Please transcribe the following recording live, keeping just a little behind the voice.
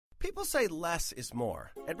People say less is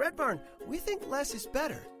more. At Red Barn, we think less is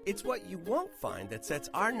better. It's what you won't find that sets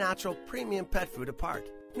our natural premium pet food apart.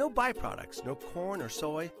 No byproducts, no corn or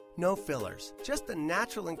soy, no fillers. Just the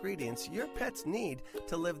natural ingredients your pets need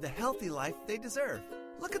to live the healthy life they deserve.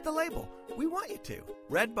 Look at the label. We want you to.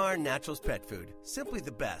 Red Barn Naturals Pet Food. Simply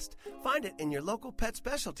the best. Find it in your local pet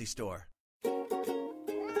specialty store.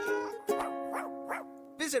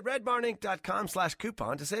 Visit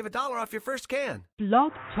redbarninc.com/coupon to save $1 off your first can.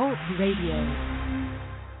 Blog Talk Radio.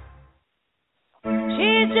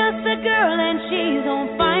 She's just a girl and she's on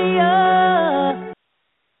fire.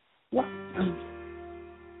 What?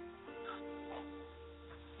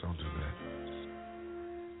 Don't do that.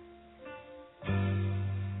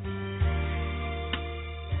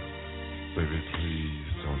 Baby,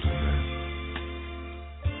 please don't do that.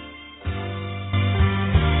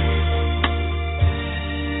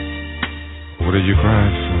 What are you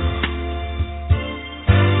crying for?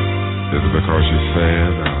 Is it because you're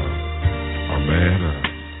sad or mad or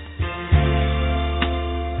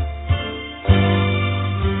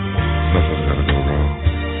something's gonna go wrong?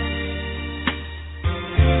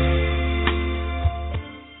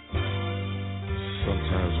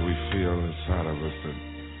 Sometimes we feel inside of us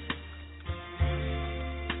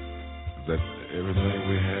that everything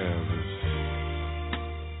we have is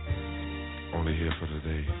only here for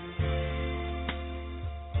today.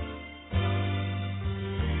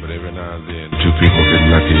 But every now and then, two people get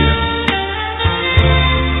lucky and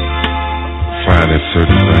find a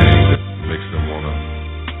certain thing that makes them want to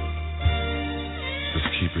just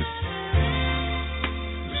keep it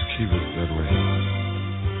that way.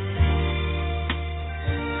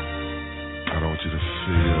 I don't want you to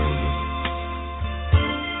feel that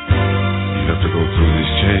you have to go through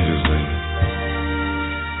these changes, baby.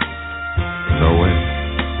 No way.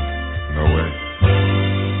 No way.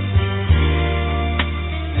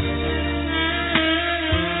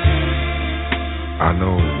 I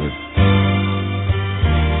know that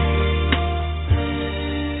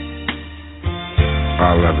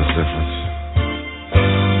our life is different.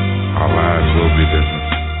 Our lives will be different.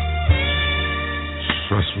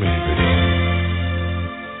 Trust me, baby.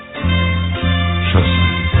 Trust me.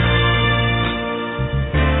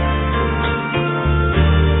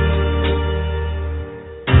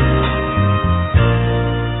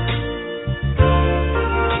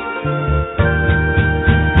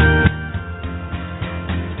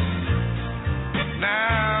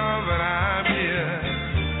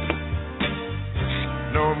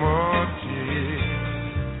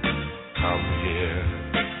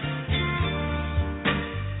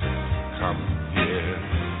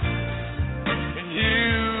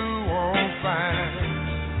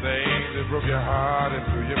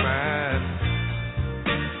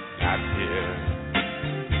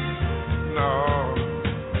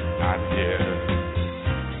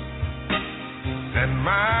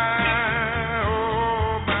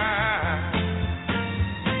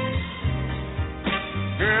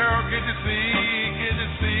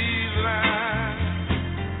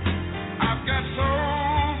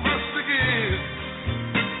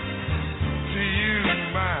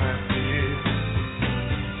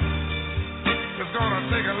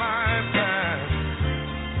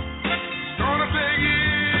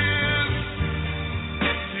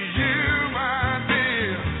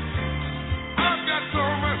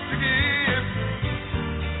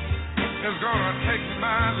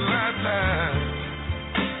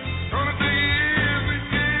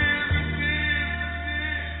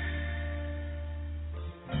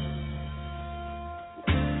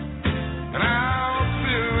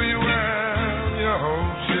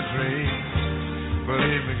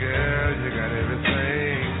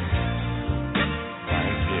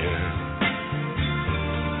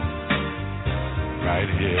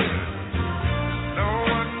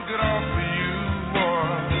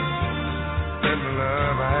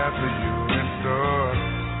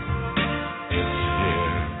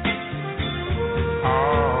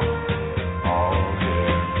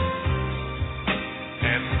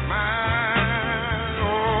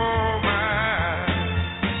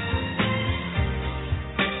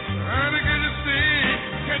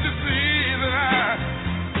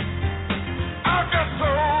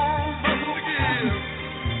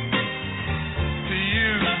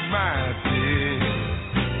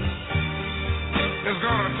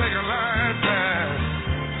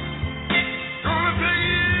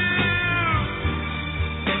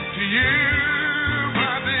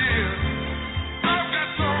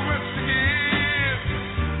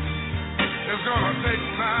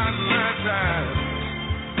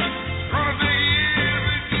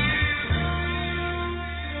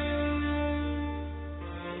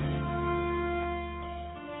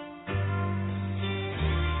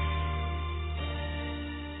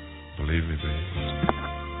 Believe me, baby.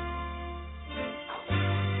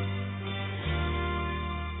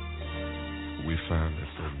 We find a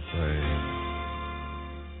certain place,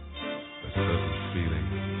 a certain feeling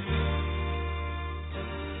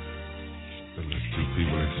that lets two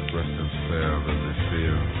people express themselves as they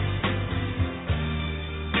feel.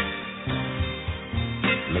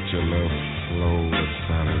 Let your love flow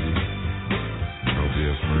inside of you. Don't be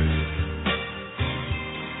afraid.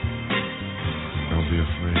 Don't be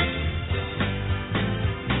afraid.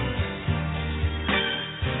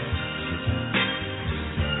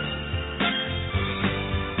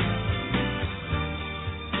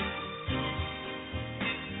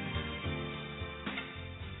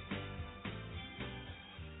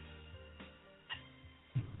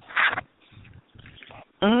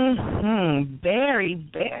 Very,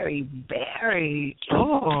 very, very.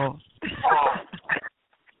 Oh.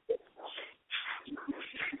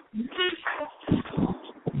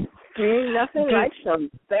 Ain't nothing like some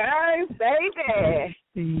berry, baby.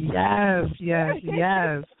 Yes.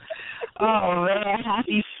 Oh, man.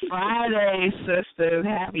 Happy Friday, sisters.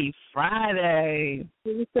 Happy Friday.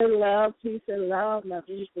 Peace and love, my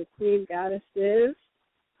beautiful queen goddesses.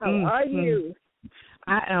 How are you?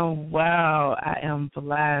 I am well. I am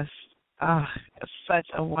blessed. It's such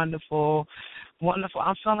a wonderful.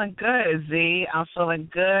 I'm feeling good, Z. I'm feeling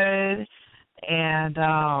good. And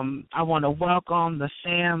I want to welcome the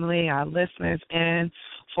family, our listeners, in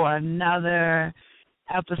for another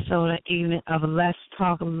episode and evening of Let's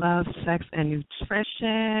Talk Love, Sex, and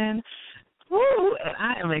Nutrition. Woo, and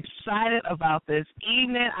I am excited about this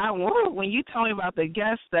evening. When you told me about the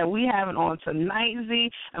guests that we having on tonight,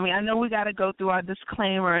 Z, I know we got to go through our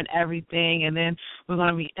disclaimer and everything, and then we're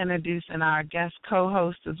going to be introducing our guest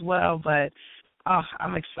co-host as well. But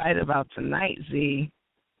I'm excited about tonight, Z.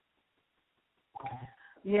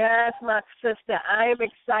 Yes, my sister, I am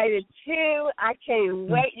excited too. I can't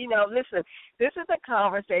wait. Listen, this is a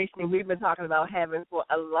conversation we've been talking about having for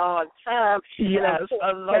a long time. Yes,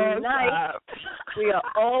 a long time. We are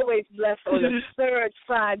always blessed on the third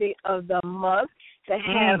Friday of the month to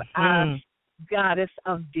have our goddess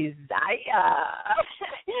of desire.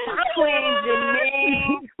 Queen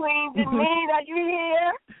Janine, are you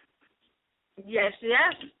here? Yes,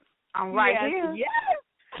 I'm right here. Yes.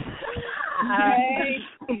 Hey.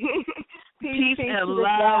 Peace and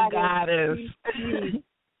love, goddess.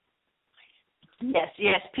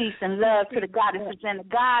 Yes, peace and love to the goddesses and the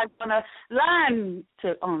gods on a line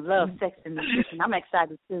on love, sex, and nutrition. I'm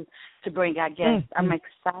excited to bring our guests. I'm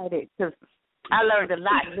excited because I learned a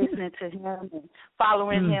lot listening to him and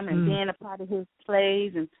following him and being a part of his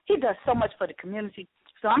plays, and he does so much for the community.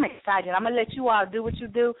 So I'm excited. I'm going to let you all do what you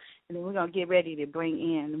do, and then we're going to get ready to bring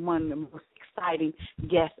in one of the most exciting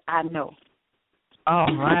guests I know.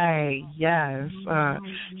 All right, yes.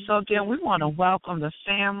 So, again, we want to welcome the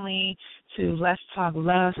family to Let's Talk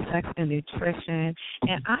Love, Sex, and Nutrition.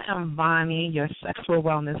 And I am Vonnie, your sexual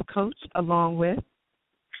wellness coach, along with...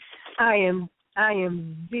 I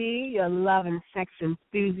am V, your love and sex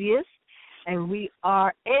enthusiast, and we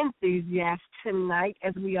are enthusiasts tonight,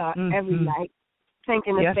 as we are every night.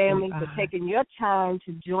 Thanking the family for taking your time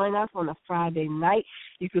to join us on a Friday night.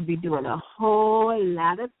 You could be doing a whole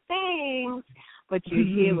lot of things, but you're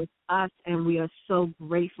here with us, and we are so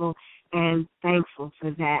grateful and thankful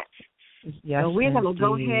for that. Yes, so we're going to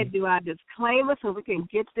go ahead and do our disclaimer so we can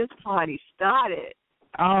get this party started.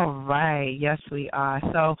 All right. Yes, we are.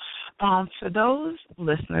 So for those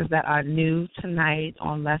listeners that are new tonight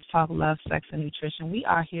on Let's Talk Love, Sex, and Nutrition, we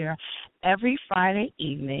are here every Friday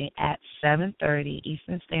evening at 7:30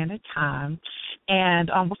 Eastern Standard Time.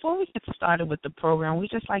 And before we get started with the program, we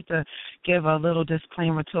just like to give a little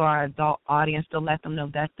disclaimer to our adult audience to let them know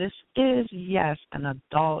that this is, yes, an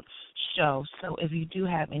adult show. So if you do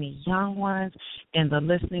have any young ones in the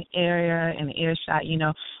listening area, in the earshot,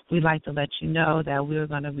 we'd like to let you know that we're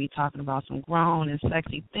going to be talking about some grown and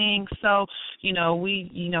sexy things. So,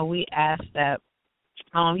 we ask that,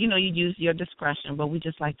 you use your discretion, but we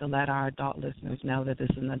just like to let our adult listeners know that this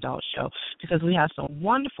is an adult show because we have some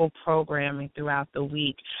wonderful programming throughout the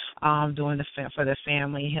week for the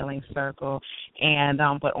Family Healing Circle. And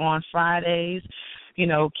but on Fridays,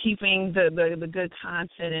 keeping the good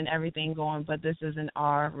content and everything going, but this is an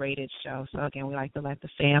R-rated show. So, again, we like to let the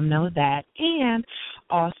fam know that. And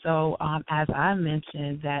also, as I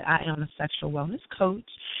mentioned, that I am a sexual wellness coach,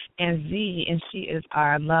 and Z, and she is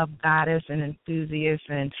our love goddess and enthusiast,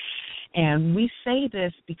 and And we say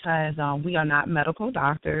this because we are not medical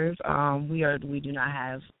doctors. We do not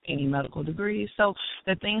have any medical degrees. So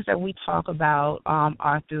the things that we talk about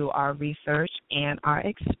are through our research and our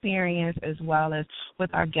experience, as well as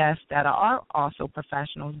with our guests that are also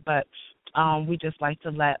professionals. But we just like to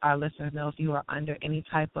let our listeners know if you are under any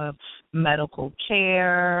type of medical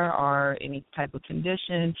care or any type of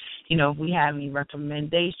condition, if we have any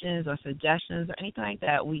recommendations or suggestions or anything like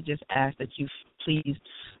that, we just ask that you please,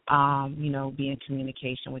 be in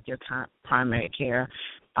communication with your primary care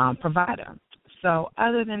provider. So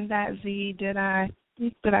other than that, Z, did I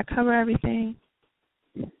cover everything?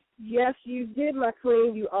 Yes, you did, my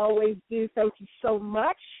queen. You always do. Thank you so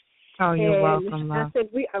much. Oh, you're welcome, love. I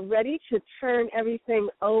think we are ready to turn everything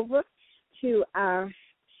over to our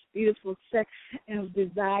beautiful sex of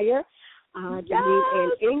desire, Janine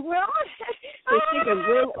Ingram, so she can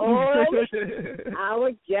bring on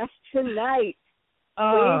our guest tonight.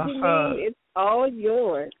 Janine, it's all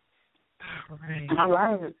yours. All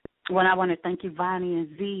right. Well, I want to thank you, Vonnie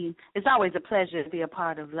and Z. It's always a pleasure to be a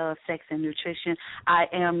part of Love, Sex, and Nutrition. I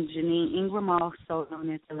am Janine Ingram, also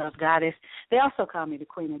known as the Love Goddess. They also call me the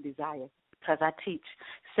Queen of Desire because I teach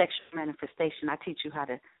sexual manifestation. I teach you how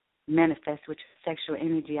to manifest with your sexual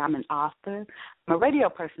energy. I'm an author. I'm a radio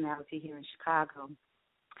personality here in Chicago.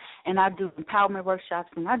 And I do empowerment workshops,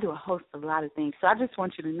 and I do a host of a lot of things. So I just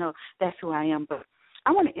want you to know that's who I am. But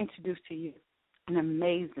I want to introduce to you an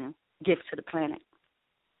amazing gift to the planet.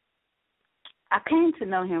 I came to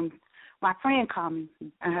know him. My friend called me,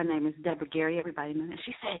 and her name is Deborah Gary. Everybody knows her.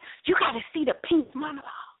 She said, "You got to see the Penis Monologues."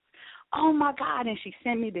 Oh, my God. And she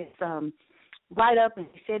sent me this write-up, and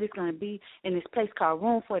she said it's going to be in this place called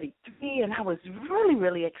Room 43, and I was really,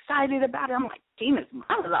 really excited about it. I'm like, Penis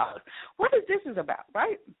Monologues? What is this about,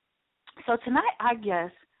 right? So tonight, I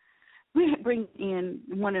guess, we bring in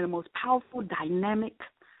one of the most powerful, dynamic,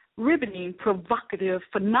 riveting, provocative,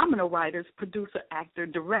 phenomenal writers, producer, actor,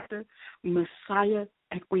 director, Messiah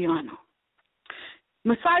Equiano.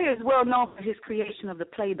 Messiah is well known for his creation of the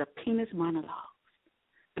play The Penis Monologues.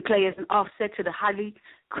 The play is an offset to the highly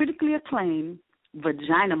critically acclaimed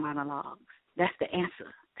Vagina Monologues. That's the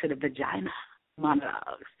answer to the Vagina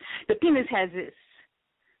Monologues. The penis has its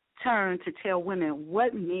turn to tell women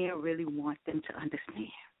what men really want them to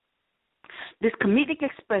understand. This comedic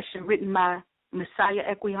expression written by Messiah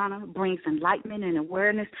Equiano brings enlightenment and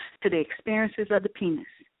awareness to the experiences of the penis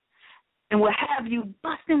and will have you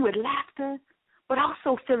busting with laughter, but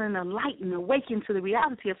also feeling enlightened, awakened to the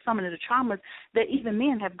reality of some of the traumas that even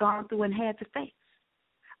men have gone through and had to face.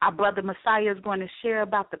 Our brother Messiah is going to share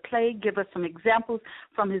about the play, give us some examples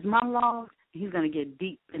from his monologues. He's going to get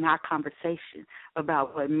deep in our conversation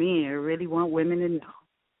about what men really want women to know.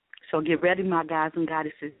 So get ready, my guys and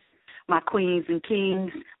goddesses, my queens and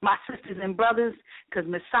kings, my sisters and brothers, because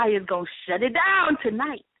Messiah is going to shut it down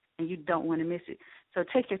tonight, and you don't want to miss it. So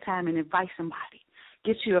take your time and invite somebody.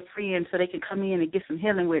 Get you a friend so they can come in and get some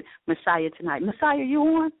healing with Messiah tonight. Messiah, you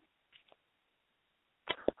on?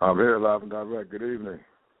 I'm here live and direct. Good evening.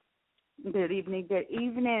 Good evening, good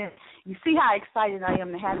evening. You see how excited I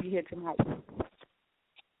am to have you here tonight.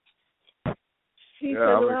 Yeah,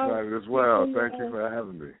 I'm excited as well. Thank you for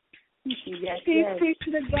having me. Yes, Peace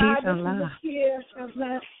to the God and love. Here.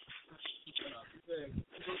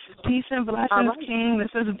 Peace and blessings, King.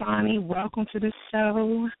 This is Vonnie. Welcome to the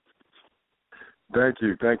show. Thank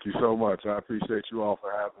you so much. I appreciate you all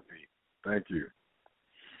for having me. Thank you.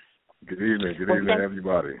 Good evening,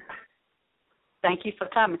 everybody. Thank you for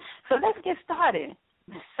coming. So let's get started.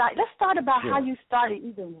 Messiah. Let's start about how you started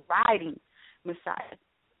even writing Messiah.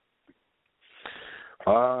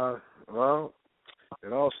 Well,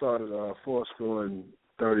 it all started schooling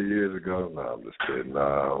 30 years ago. No, I'm just kidding.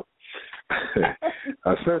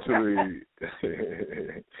 Essentially,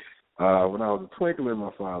 when I was a twinkle in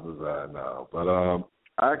my father's eye now. But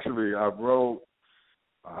actually, I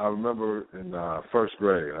remember in first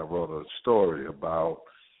grade, I wrote a story about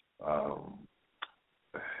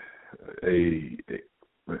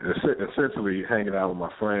essentially hanging out with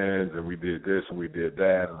my friends, and we did this and we did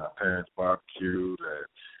that, and our parents barbecued, and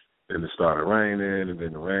then it started raining, and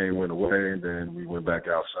then the rain went away, and then we went back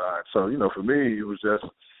outside. So, for me, it was just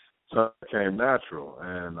something that came natural,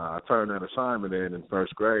 and I turned that assignment in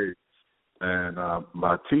first grade, and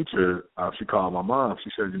my teacher, she called my mom.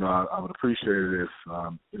 She said, I would appreciate it if,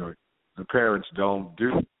 the parents don't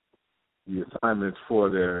do the assignments for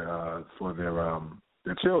their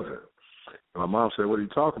children. And my mom said, "What are you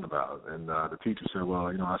talking about?" And the teacher said, "Well,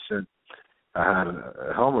 I had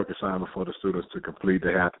a homework assignment for the students to complete.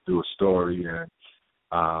 They had to do a story, and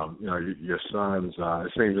your son's.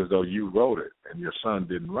 It seems as though you wrote it, and your son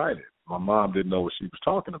didn't write it." my mom didn't know what she was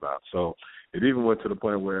talking about. So it even went to the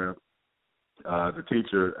point where the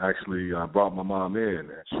teacher actually brought my mom in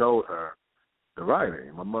and showed her the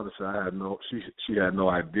writing. My mother said she had no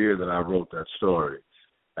idea that I wrote that story.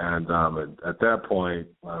 And at that point,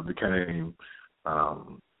 became,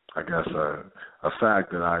 I guess, a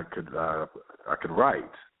fact that I could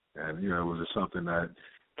write, and it was just something that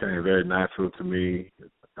came very natural to me.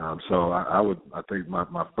 So I think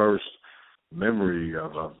my first memory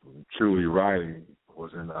of truly writing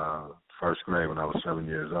was in first grade when I was 7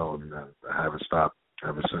 years old, and I haven't stopped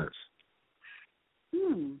ever since.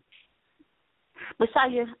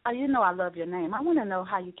 Messiah, I love your name. I want to know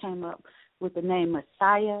how you came up with the name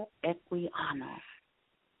Messiah Equiano.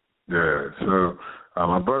 Yeah, so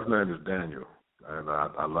my birth name is Daniel, and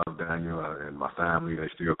I love Daniel, and my family, they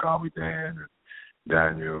still call me Dan and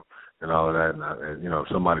Daniel and all of that. And if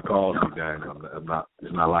somebody calls me Daniel,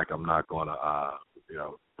 it's not like I'm not going to,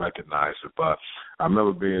 recognize it. But I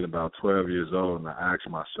remember being about 12 years old, and I asked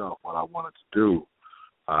myself what I wanted to do.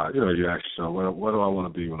 You ask yourself, what do I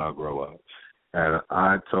want to be when I grow up? And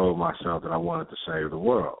I told myself that I wanted to save the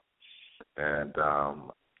world. And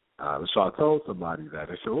so I told somebody that.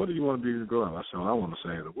 They said, "What do you want to be when you grow up?" I said, "I want to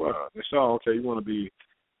save the world." They said, "Oh, okay, you want to be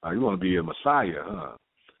a Messiah, huh?"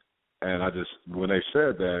 And when they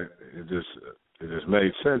said that, it just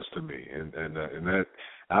made sense to me. And that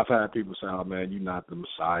I've had people say, "Oh man, you're not the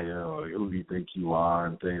Messiah," or "Who do you think you are?"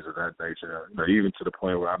 and things of that nature. Even to the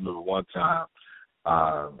point where I remember one time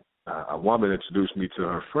a woman introduced me to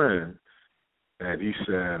her friend. And he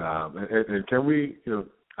said, and can we,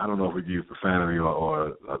 I don't know if we use profanity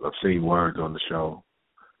or obscene words on the show,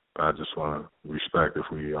 but I just want to respect if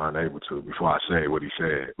we aren't able to before I say what he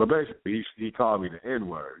said. But basically, he called me the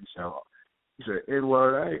N-word. He said,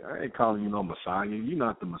 N-word, I ain't calling you no Messiah. You're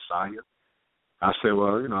not the Messiah. I said,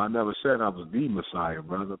 well, I never said I was the Messiah,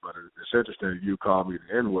 brother, but it's interesting that you called me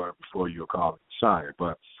the N-word before you called me Messiah.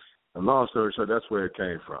 But and long story short, that's where it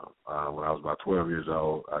came from. When I was about 12 years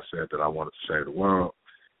old, I said that I wanted to save the world,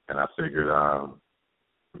 and I figured,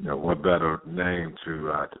 what better name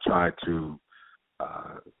to try to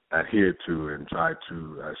adhere to and try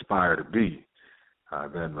to aspire to be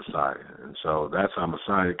than Messiah. And so that's how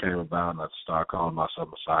Messiah came about, and I started calling myself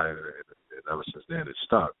Messiah, and ever since then it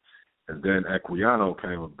stuck. And then Equiano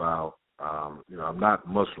came about. I'm not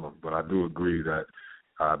Muslim, but I do agree that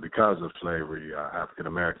because of slavery, African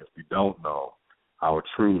Americans, we don't know our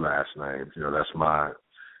true last names. That's my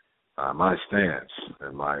stance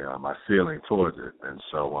and my feeling towards it. And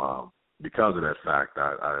so because of that fact,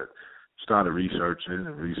 I started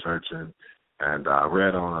researching, and I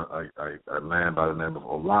read on a man by the name of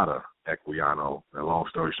Olata Equiano. And long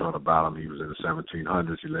story short about him, he was in the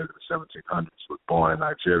 1700s. He lived in the 1700s, was born in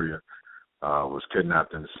Nigeria, was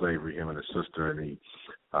kidnapped into slavery, him and his sister, and he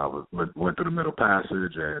went through the Middle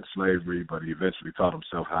Passage and slavery, but he eventually taught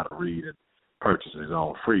himself how to read and purchase his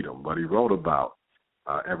own freedom. But he wrote about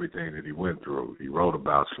everything that he went through. He wrote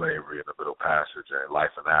about slavery and the Middle Passage and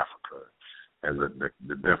life in Africa and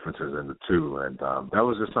the differences in the two. And that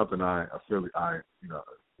was just something I feel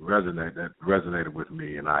resonated with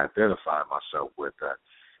me, and I identified myself with that.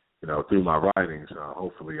 Through my writings,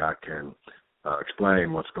 hopefully I can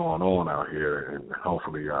explain what's going on out here, and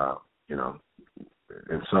hopefully,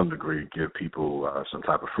 in some degree, give people some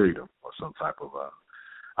type of freedom or some type of.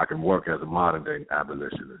 I can work as a modern day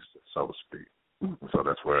abolitionist, so to speak. So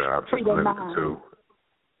that's where I've just limited to.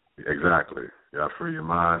 Exactly. Yeah, free your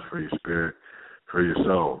mind, free your spirit, free your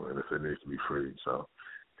soul, and if it needs to be freed. So,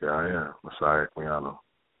 yeah, I am Messiah Equiano.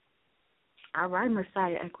 All right,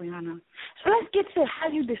 Messiah Equiano. So let's get to how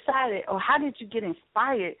you decided, or how did you get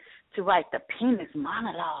inspired to write the Penis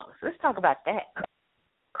Monologues? Let's talk about that.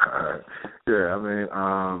 Yeah, I mean,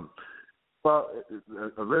 well,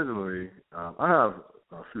 originally, I have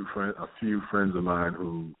a few friends of mine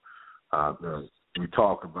who we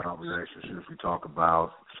talk about relationships, we talk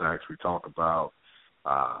about sex, we talk about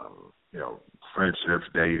friendships,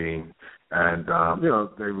 dating, and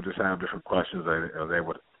they would just have different questions. They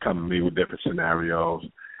would come to me with different scenarios,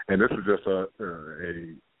 and this was just a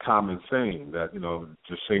common thing that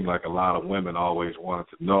just seemed like a lot of women always wanted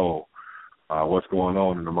to know what's going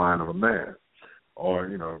on in the mind of a man, or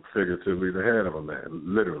figuratively the head of a man,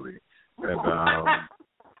 literally, and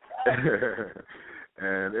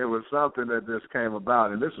and it was something that just came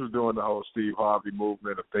about, and this was during the whole Steve Harvey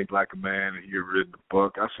movement of Think Like a Man, and he had written a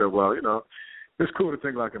book. I said, well, it's cool to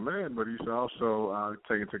think like a man, but you should also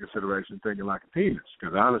take into consideration thinking like a penis,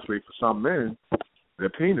 because honestly, for some men, their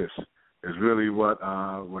penis is really what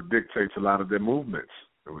dictates a lot of their movements,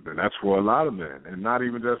 and that's for a lot of men, and not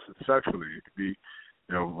even just sexually. It could be,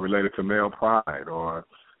 related to male pride or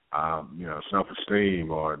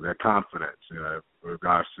self-esteem or their confidence, in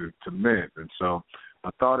regards to men. And so I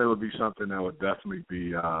thought it would be something that would definitely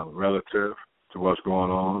be relative to what's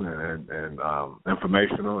going on and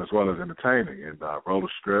informational as well as entertaining, and roller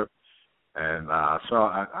strip. And I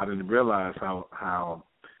didn't realize how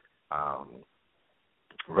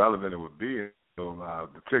relevant it would be until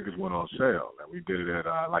the tickets went on sale. And we did it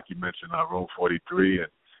at, like you mentioned, room 43. And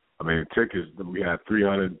I mean, tickets, we had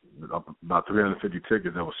about 350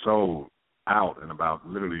 tickets that were sold out in about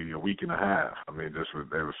literally a week and a half. I mean,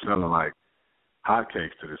 they were selling like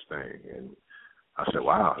hotcakes to this thing. And I said,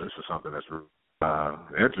 wow, this is something that's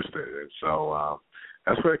interesting. And so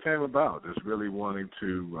that's where it came about, just really wanting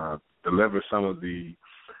to deliver some of the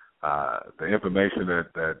information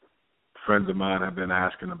that friends of mine have been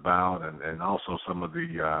asking about, and also some of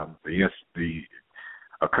the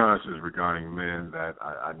occurrences regarding men that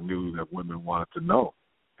I knew that women wanted to know,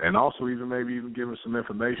 and also maybe giving some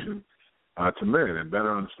information to men and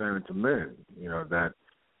better understanding to men, that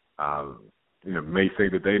may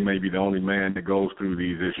think that they may be the only man that goes through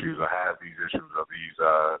these issues or has these issues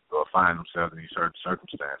or find themselves in these certain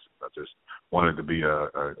circumstances. I just wanted to be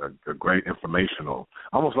a great informational,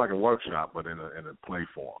 almost like a workshop, but in a play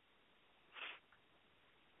form.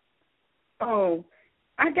 Oh,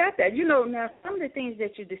 I got that. Now some of the things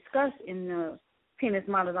that you discuss in the Penis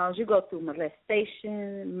Monologues, you go through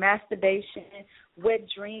molestation, masturbation, wet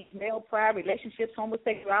dreams, male pride, relationships,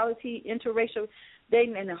 homosexuality, interracial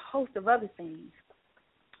dating, and a host of other things.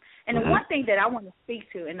 And the one thing that I want to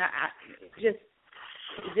speak to, and I just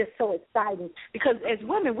so excited, because as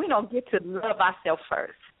women, we don't get to love ourselves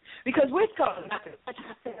first. Because we're told not to touch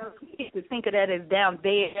ourselves. We get to think of that as down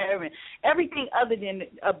there and everything other than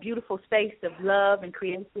a beautiful space of love and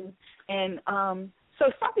creation. And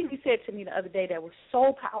so something you said to me the other day that was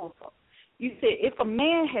so powerful. You said if a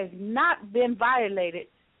man has not been violated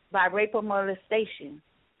by rape or molestation,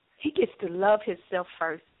 he gets to love himself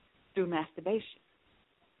first through masturbation.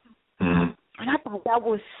 Mm-hmm. And I thought that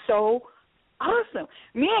was so awesome.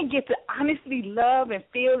 Men get to honestly love and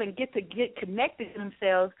feel and get connected to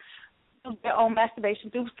themselves through their own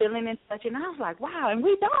masturbation, through feeling and touching. And I was like, wow, and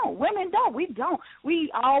we don't. Women don't. We don't.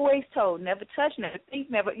 We always told, never touch, never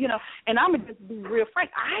think, never, and I'm going to just be real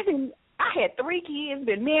frank. I had 3 kids,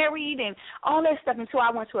 been married, and all that stuff until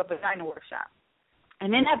I went to a vagina workshop.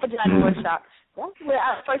 And in that vagina workshop, that's where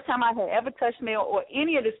the first time I had ever touched male or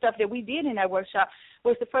any of the stuff that we did in that workshop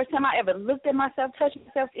was the first time I ever looked at myself, touched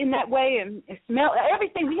myself in that way, and smelled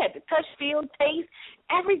everything. We had to touch, feel, taste,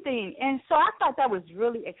 everything. And so I thought that was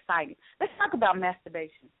really exciting. Let's talk about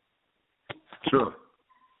masturbation. Sure.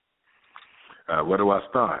 Where do I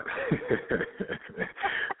start?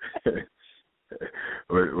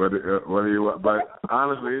 what do you want? But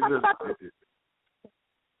honestly, it's just...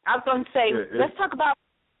 I was going to say, let's talk about...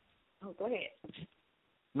 Oh, go ahead.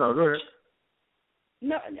 No, go ahead.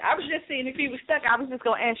 No, I was just saying if you were stuck, I was just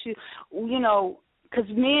going to ask you, because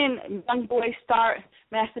young boys start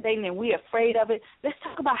masturbating and we're afraid of it. Let's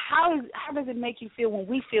talk about how does it make you feel when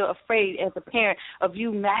we feel afraid as a parent of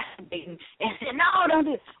you masturbating and saying, no, don't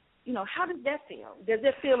do it. How does that feel? Does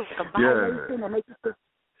it feel like a violation or make you feel?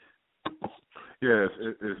 Yes,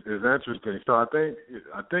 it's interesting. So I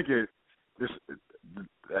think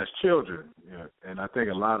as children, and I think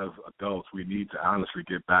a lot of adults, we need to honestly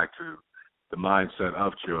get back to the mindset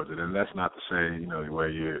of children, and that's not to say, where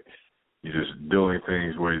you're just doing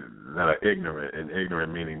things that are ignorant, and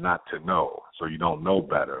ignorant meaning not to know, so you don't know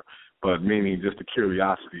better, but meaning just the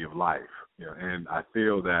curiosity of life. And I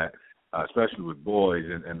feel that, especially with boys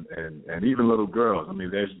and even little girls, I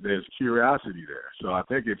mean, there's curiosity there. So I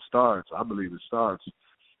think I believe it starts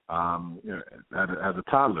as a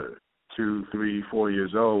toddler, 2, 3, 4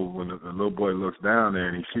 years old, when the little boy looks down there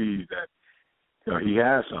and he sees that he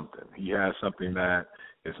has something. He has something that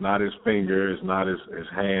it's not his finger, it's not his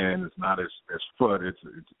hand, it's not his foot,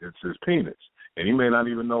 it's his penis. And he may not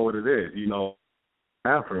even know what it is.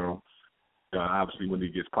 After him, obviously when he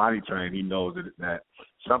gets potty trained, he knows that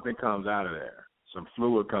something comes out of there. Some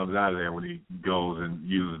fluid comes out of there when he goes and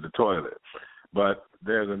uses the toilet. But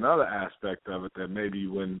there's another aspect of it that maybe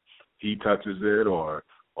when he touches it or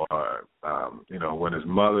when his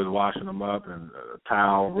mother's washing him up and a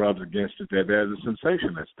towel rubs against it, there's a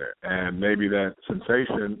sensation that's there. And maybe that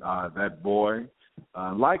sensation, that boy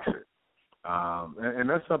likes it. And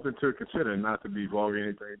that's something to consider, not to be vulgar or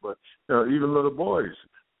anything, but even little boys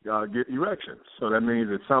get erections. So that means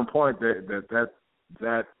at some point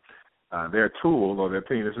that their tool or their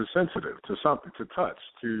penis is sensitive to something, to touch,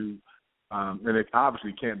 to and it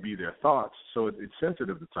obviously can't be their thoughts, so it's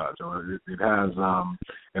sensitive to touch, or it has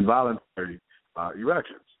involuntary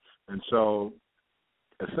erections. And so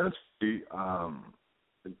essentially,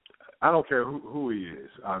 I don't care who he is.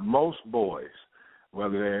 Most boys,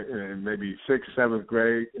 whether they're in maybe 6th, 7th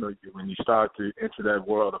grade, when you start to enter that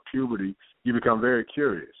world of puberty, you become very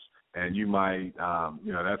curious. And you might,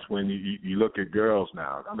 that's when you look at girls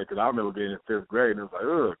now. I mean, because I remember being in 5th grade and it was like,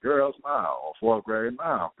 ugh, girls now. Or 4th grade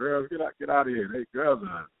now. Girls, get out of here. They girls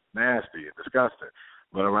are nasty and disgusting.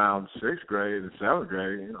 But around 6th grade and 7th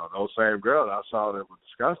grade, those same girls I saw that were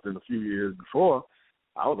disgusting a few years before,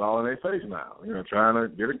 I was all in their face now, trying to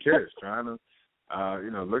get a kiss, trying to,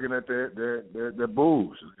 looking at their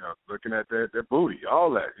boobs, looking at their booty,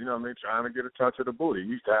 all that, trying to get a touch of the booty.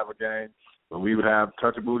 We used to have a game where we would have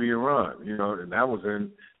touch a booty and run, and that was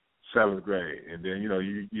in 7th grade. And then,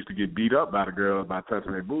 you used to get beat up by the girls by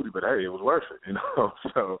touching their booty, but hey, it was worth it,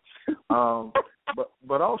 So,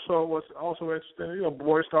 but also what's also interesting,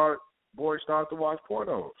 boys start to watch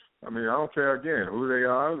pornos. I mean, I don't care again who they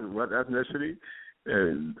are, what ethnicity.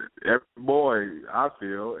 And every boy, I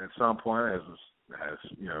feel, at some point has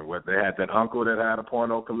what they had that uncle that had a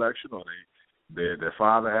porno collection, or their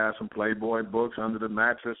father had some Playboy books under the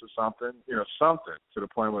mattress or something, something to the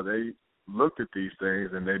point where they looked at these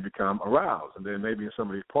things and they become aroused. And then maybe in some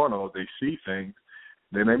of these pornos they see things,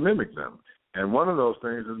 then they mimic them. And one of those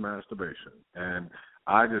things is masturbation. And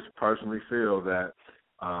I just personally feel that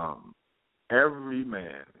every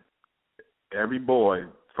man, every boy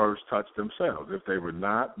first touched themselves. If they were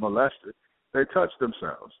not molested, they touched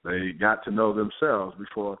themselves. They got to know themselves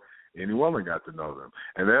before any woman got to know them.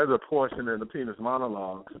 And there's a portion in the Penis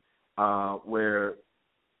Monologues where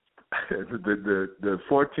the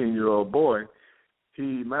 14-year-old boy,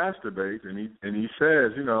 he masturbates and he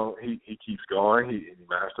says, he keeps going. He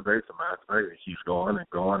masturbates and he keeps going and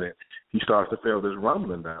going, and he starts to feel this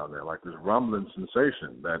rumbling down there, like this rumbling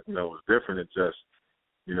sensation that was different than just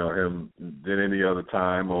him than any other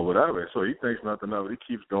time or whatever. So he thinks nothing of it.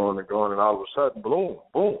 He keeps going and going, and all of a sudden, boom,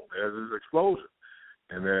 boom, there's this explosion.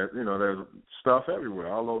 And there's stuff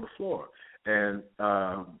everywhere, all over the floor. And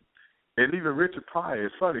even Richard Pryor,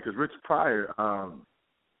 it's funny because Richard Pryor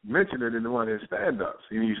mentioned it in one of his stand-ups.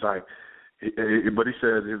 And he's like, but he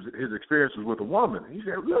said his experience was with a woman. He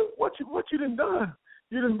said, look, what you done?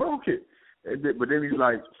 You done broke it. But then he's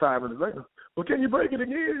like 5 minutes later, well, can you break it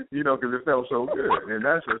again? Because it felt so good. And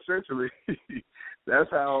that's essentially, that's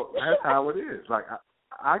how it is. Like,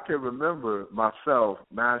 I can remember myself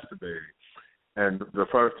masturbating, and the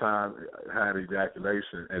first time I had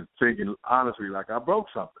ejaculation, and thinking, honestly, like I broke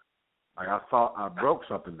something. Like I thought I broke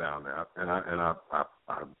something down there. And I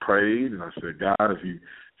prayed, and I said, God, if you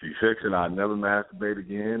fix it, I'll never masturbate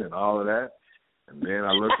again, and all of that. And then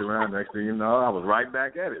I looked around, next thing you know, I was right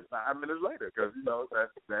back at it 5 minutes later because,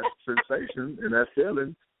 that sensation and that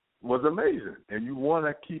feeling was amazing. And you want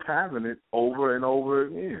to keep having it over and over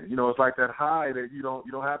again. It's like that high that you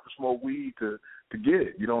don't have to smoke weed to get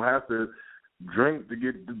it. You don't have to drink to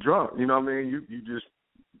get drunk. You know what I mean? You just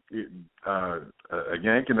a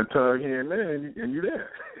yank and a tug here and there, and you're there.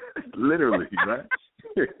 Literally, right?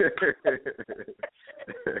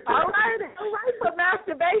 All right for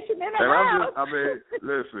masturbation in the house.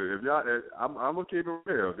 Listen, if y'all, I'm gonna keep it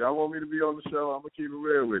real. If y'all want me to be on the show, I'm gonna keep it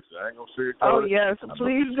real with you. I ain't gonna see it. Oh yes,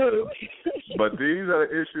 please do. But these are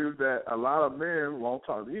the issues that a lot of men won't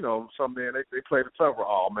talk. Some men they play the tough.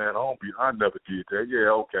 Oh man, I never did that. Yeah,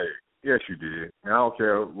 okay. Yes, you did. And I don't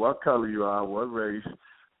care what color you are, what race,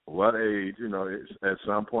 what age. It's at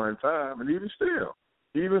some point in time, and even still.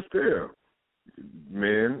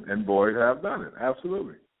 Men and boys have done it,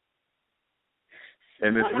 absolutely.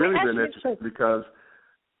 And it's really been interesting because...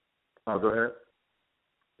 Oh, go ahead.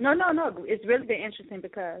 No. It's really been interesting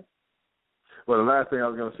because... Well, the last thing I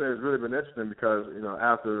was going to say is really been interesting because,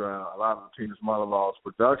 after a lot of the Penis Monologues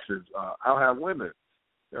productions, I'll have women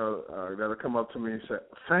that'll come up to me and say,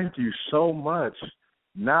 thank you so much.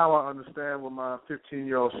 Now I understand what my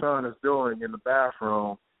 15-year-old son is doing in the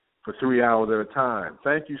bathroom for 3 hours at a time.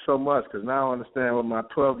 Thank you so much, because now I understand what my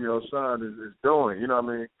 12-year-old son is doing.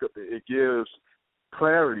 It gives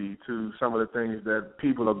clarity to some of the things that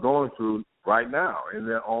people are going through right now in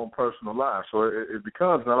their own personal lives. So it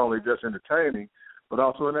becomes not only just entertaining, but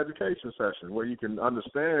also an education session where you can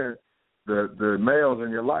understand the males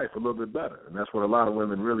in your life a little bit better. And that's what a lot of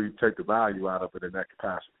women really take the value out of it in that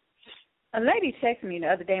capacity. A lady texted me the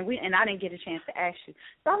other day, and I didn't get a chance to ask you.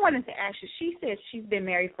 So I wanted to ask you. She said she's been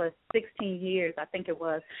married for 16 years, I think it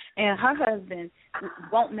was, and her husband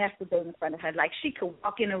won't masturbate in front of her. Like, she could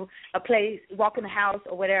walk in a place, walk in the house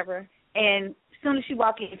or whatever, and as soon as she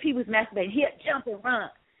walk in, if he was masturbating, he'd jump and run.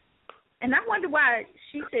 And I wonder why.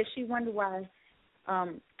 She said she wondered why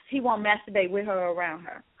he won't masturbate with her or around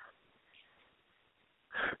her.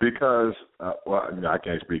 Because, well, I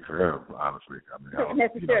can't speak for him, honestly. I mean,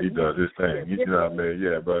 he does his thing. You know what I mean?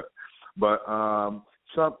 Yeah, but I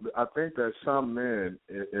think that some men,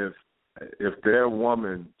 if their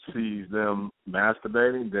woman sees them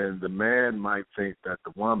masturbating, then the man might think that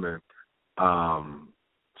the woman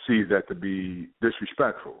sees that to be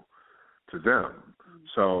disrespectful to them.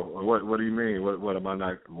 So what do you mean? What am I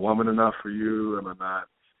not woman enough for you? Am I not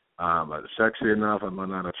sexy enough? Am I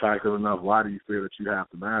not attractive enough? Why do you feel that you have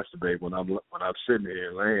to masturbate when I'm sitting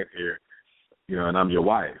here laying here, and I'm your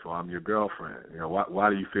wife or I'm your girlfriend? Why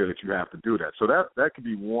do you feel that you have to do that? So that could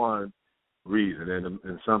be one reason,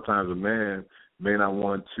 and sometimes a man may not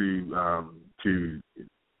want to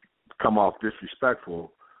come off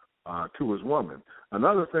disrespectful to his woman.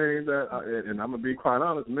 Another thing that, and I'm gonna be quite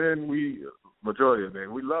honest, majority of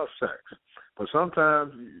men, we love sex, but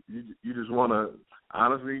sometimes you just want to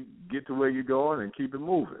honestly get to where you're going and keep it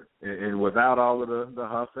moving, and without all of the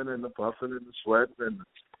huffing and the puffing and the sweating and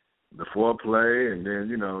the foreplay, and then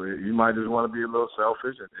you might just want to be a little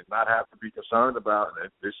selfish and not have to be concerned about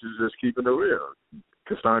it. This is just keeping it real.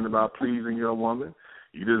 Concerned about pleasing your woman.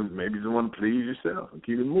 You just want to please yourself and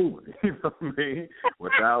keep it moving. You know what I mean?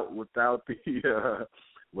 Without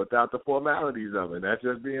the formalities of it. That's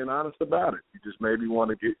just being honest about it. You just maybe want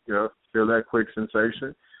to get feel that quick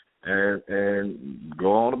sensation and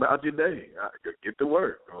go on about your day. Get to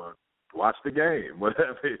work or watch the game,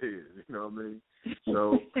 whatever it is. You know what I mean?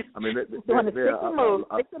 So I mean, stick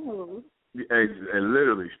and move. And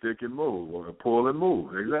literally stick and move, or pull and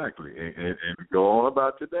move, exactly, and go on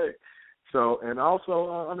about your day. So, and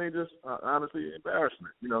also, I mean, just honestly,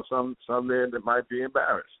 embarrassment. Some men that might be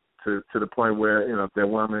embarrassed to the point where if their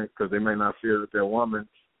woman, because they may not feel that their woman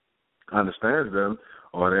understands them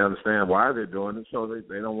or they understand why they're doing it, so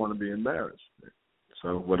they don't want to be embarrassed.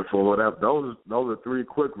 So, for whatever, those are three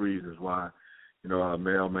quick reasons why a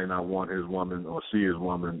male may not want his woman or see his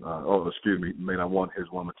woman, may not want his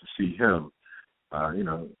woman to see him,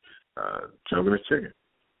 choking his chicken.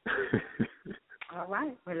 All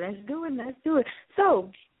right. Well, let's do it.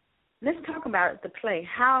 So, let's talk about the play.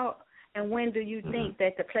 How and when do you think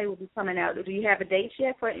that the play will be coming out? Do you have a date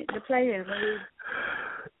yet for the play?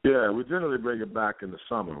 Yeah, we generally bring it back in the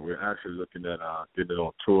summer. We're actually looking at getting it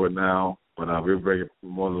on tour now, but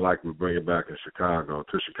more than likely we'll bring it back to Chicago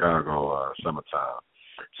summertime.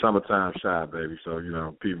 Summertime shy, baby. So,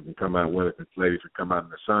 people can come out, ladies can come out in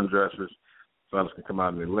their sundresses, fellas can come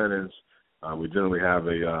out in their linens. We generally have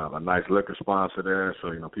a nice liquor sponsor there,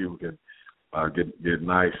 so people can get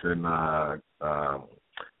nice and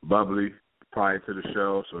bubbly prior to the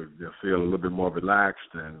show, so they'll feel a little bit more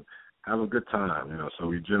relaxed and have a good time. So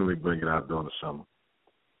we generally bring it out during the summer.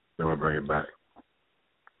 Then we'll bring it back.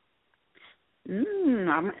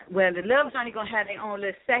 Well, the Love's only gonna have their own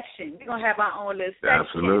little section. We're gonna have our own little section.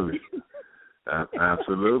 Absolutely.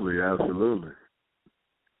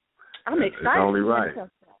 I'm excited. It's only right.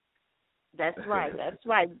 That's right.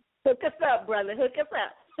 Hook us up, brother. Hook us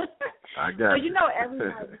up. I got you.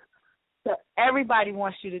 Everybody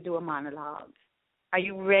wants you to do a monologue. Are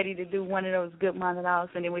you ready to do one of those good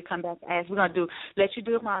monologues? And then we come back and ask. We're going to let you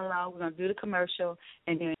do a monologue. We're going to do the commercial,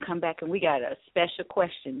 and then come back, and we got a special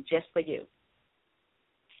question just for you.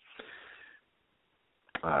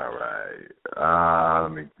 All right.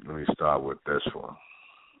 Let me start with this one.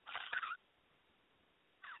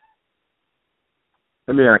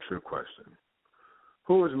 Let me ask you a question.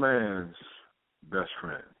 Who is man's best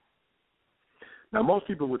friend? Now, most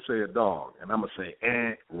people would say a dog, and I'm going to say,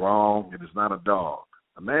 wrong. It is not a dog.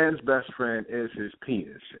 A man's best friend is his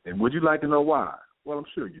penis. And would you like to know why? Well, I'm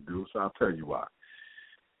sure you do, so I'll tell you why.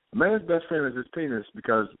 A man's best friend is his penis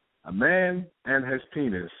because a man and his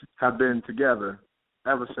penis have been together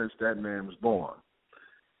ever since that man was born.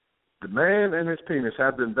 The man and his penis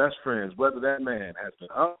have been best friends, whether that man has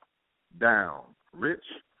been up, down, rich,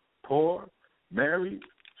 poor, married,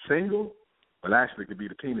 single. Well, actually, it could be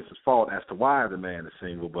the penis's fault as to why the man is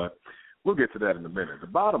single, but we'll get to that in a minute. The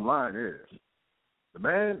bottom line is the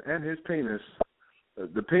man and his penis,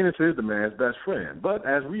 the penis is the man's best friend. But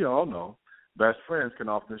as we all know, best friends can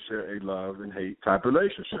often share a love and hate type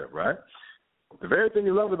relationship, right? The very thing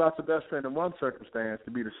you love about your best friend in one circumstance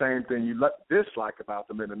can be the same thing you dislike about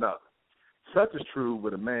them in another. Such is true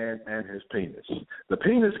with a man and his penis. The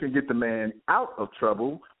penis can get the man out of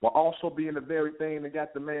trouble while also being the very thing that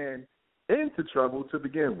got the man into trouble to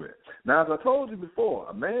begin with. Now, as I told you before,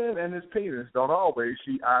 a man and his penis don't always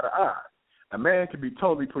see eye to eye. A man can be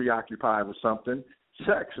totally preoccupied with something,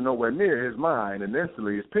 sex nowhere near his mind, and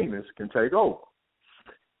instantly his penis can take over.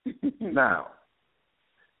 Now,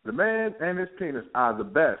 the man and his penis are the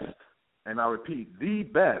best and I repeat, the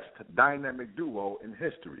best dynamic duo in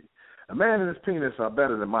history. A man and his penis are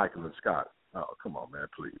better than Michael and Scott. Oh, come on, man,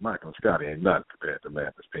 please. Michael and Scotty ain't nothing compared to man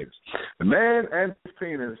and his penis. The man and his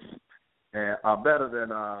penis are better than,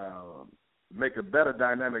 make a better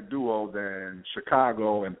dynamic duo than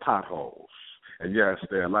Chicago and potholes. And yes,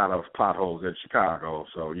 there are a lot of potholes in Chicago,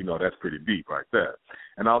 so, you know, that's pretty deep right there.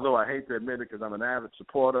 And although I hate to admit it because I'm an avid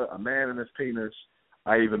supporter, a man and his penis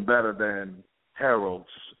are even better than Harold's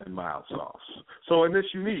and mild sauce. So in this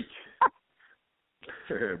unique,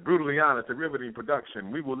 brutally honest and riveting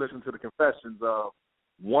production, we will listen to the confessions of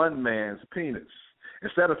one man's penis.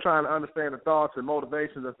 Instead of trying to understand the thoughts and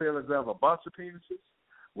motivations and feelings of a bunch of penises,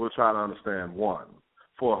 we'll try to understand one.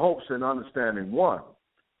 For hopes in understanding one,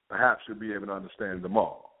 perhaps you'll be able to understand them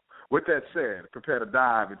all. With that said, prepare to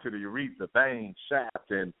dive into the urethra, vein, shaft,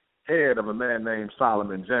 and head of a man named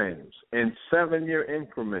Solomon James. In 7-year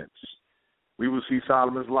increments, we will see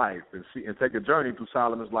Solomon's life and take a journey through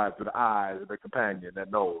Solomon's life through the eyes of the companion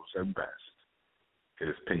that knows him best,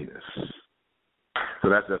 his penis. So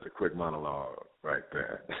that's just a quick monologue right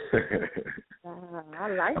there. I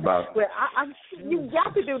like it. Well, you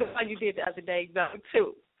got to do the one you did the other day, though,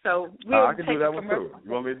 too. So I can do that one, too.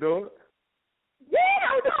 You want me to do it? Yeah,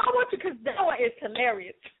 I want you, because that one is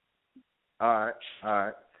hilarious. All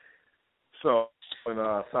right. So when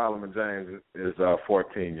Solomon James is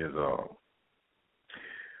 14 years old.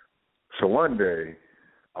 So one day,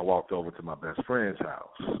 I walked over to my best friend's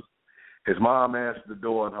house. His mom answered the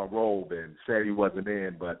door in her robe and said he wasn't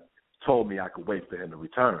in, but told me I could wait for him to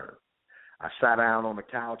return. I sat down on the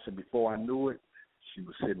couch, and before I knew it, she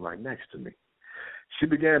was sitting right next to me. She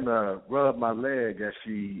began to rub my leg as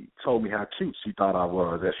she told me how cute she thought I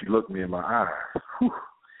was as she looked me in my eyes. Whew,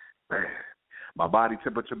 man, my body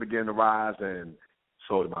temperature began to rise, and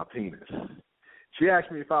so did my penis. She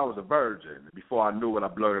asked me if I was a virgin. Before I knew it, I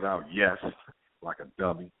blurted out yes, like a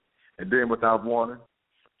dummy. And then, without warning,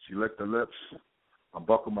 she licked her lips,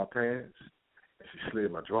 unbuckled my pants, and she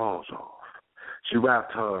slid my drawers off. She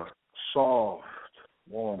wrapped her soft,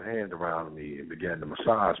 warm hand around me and began to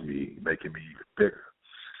massage me, making me even bigger.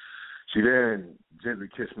 She then gently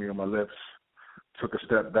kissed me on my lips, took a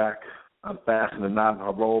step back, unfastened the knot in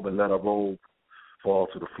her robe, and let her robe fall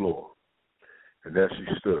to the floor. And there she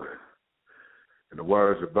stood. In the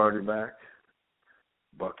words of Bernie Mac,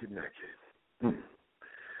 bucket naked.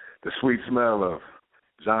 The sweet smell of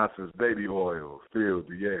Johnson's baby oil filled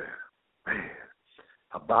the air. Man,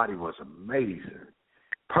 her body was amazing.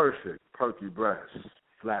 Perfect, perky breasts,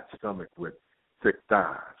 flat stomach with thick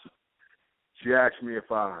thighs. She asked me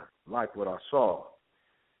if I liked what I saw.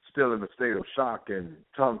 Still in a state of shock and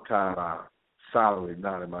tongue-tied, I silently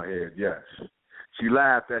nodded my head yes. She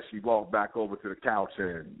laughed as she walked back over to the couch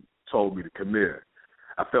and told me to come here.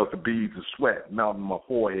 I felt the beads of sweat melting my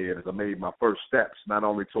forehead as I made my first steps, not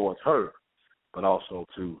only towards her, but also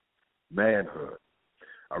to manhood.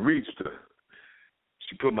 I reached her.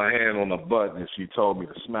 She put my hand on her butt and she told me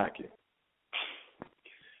to smack it.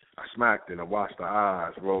 I smacked it and I watched her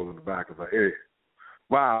eyes roll in the back of her head.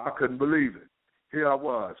 Wow, I couldn't believe it. Here I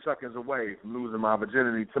was, seconds away from losing my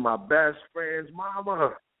virginity to my best friend's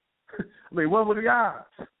mama. I mean, what were the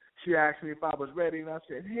odds? She asked me if I was ready, and I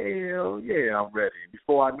said, hell yeah, I'm ready.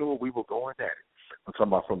 Before I knew it, we were going at it. I'm talking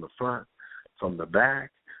about from the front, from the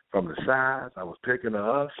back, from the sides. I was picking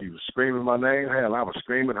her up. She was screaming my name. Hell, I was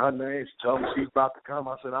screaming her name. She told me she's about to come.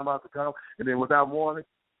 I said, I'm about to come. And then without warning,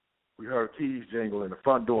 we heard keys jingle, and the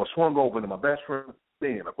front door swung open, and my best friend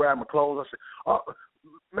in. I grabbed my clothes. I said, oh,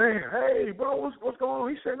 man, hey, bro, what's going on?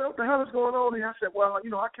 He said, what the hell is going on here? I said, well,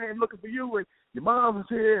 I came looking for you, and your mom was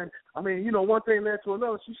here. And, one thing led to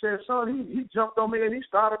another. She said, son, he jumped on me, and he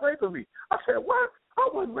started raping me. I said, what? I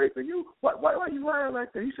wasn't raping you. Why are you lying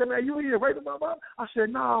like that? He said, man, you here raping my mom? I said,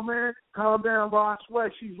 no, man, calm down, bro. I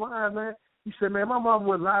swear she's lying, man. He said, man, my mom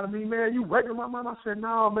wouldn't lie to me, man. You raping my mom? I said,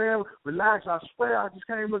 no, man, relax. I swear I just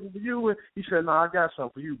came looking for you. And he said, no, I got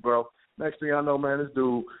something for you, bro. Next thing I know, man, this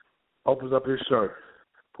dude opens up his shirt,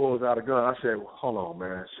 pulls out a gun. I said, hold on,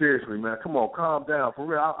 man. Seriously, man. Come on, calm down. For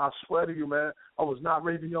real, I swear to you, man, I was not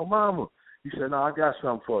raping your mama. He said, no, I got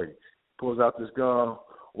something for you. Pulls out this gun,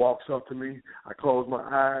 walks up to me. I close my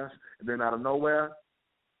eyes, and then out of nowhere,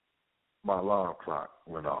 my alarm clock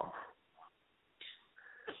went off.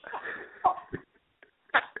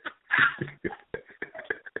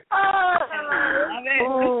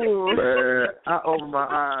 Oh, man. I opened my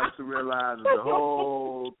eyes to realize that the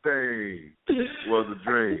whole thing was a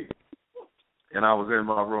dream. And I was in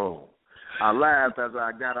my room. I laughed as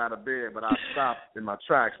I got out of bed, but I stopped in my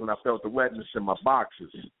tracks when I felt the wetness in my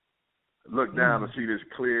boxers. I looked down to see this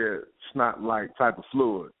clear, snot-like type of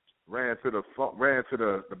fluid ran to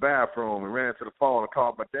the bathroom and ran to the phone and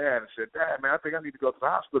called my dad and said, "Dad, man, I think I need to go to the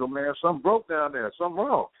hospital, man. Something broke down there. Something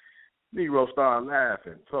wrong." Negro started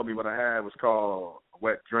laughing. Told me what I had was called a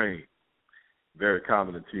wet dream. Very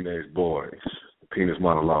common in teenage boys. Penis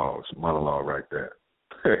Monologues. Monologue right there.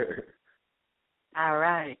 All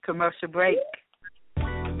right. Commercial break.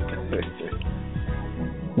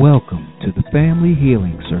 Welcome to the Family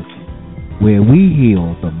Healing Circle, where we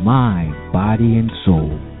heal the mind, body, and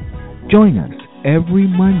soul. Join us every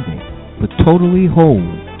Monday for Totally Whole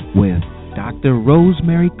with Dr.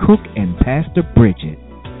 Rosemary Cook and Pastor Bridget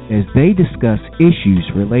as they discuss issues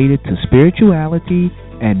related to spirituality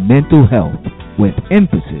and mental health with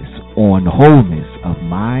emphasis on wholeness of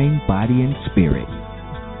mind, body, and spirit.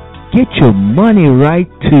 Get your money right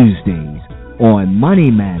Tuesdays on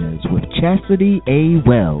Money Matters with Chastity A.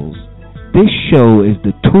 Wells. This show is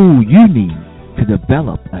the tool you need to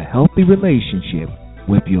develop a healthy relationship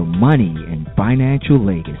with your money and financial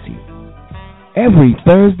legacy. Every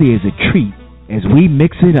Thursday is a treat as we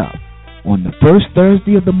mix it up. On the first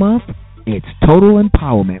Thursday of the month, it's Total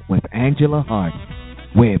Empowerment with Angela Hardy,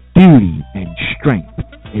 where beauty and strength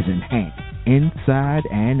is enhanced inside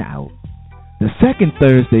and out. The second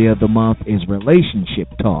Thursday of the month is Relationship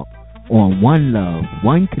Talk on One Love,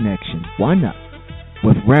 One Connection, One Up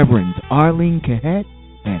with Reverends Arlene Cahet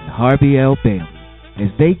and Harvey L. Bailey as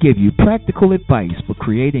they give you practical advice for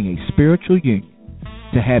creating a spiritual union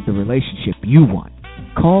to have the relationship you want.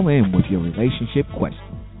 Call in with your relationship question.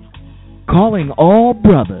 Calling all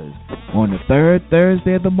brothers on the third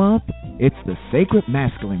Thursday of the month, it's the Sacred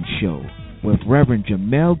Masculine Show with Reverend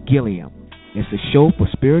Jamel Gilliam. It's a show for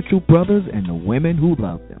spiritual brothers and the women who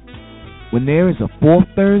love them. When there is a fourth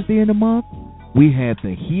Thursday in the month, we have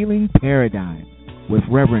the Healing Paradigm with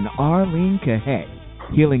Reverend Arlene Cahet,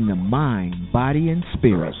 healing the mind, body, and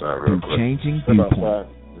spirit through changing viewpoints.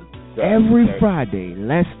 Every Friday,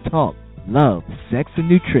 let's talk love, sex, and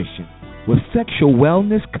nutrition with sexual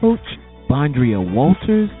wellness coach Bondria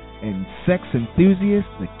Walters and sex enthusiast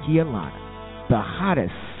Nakia Lana. The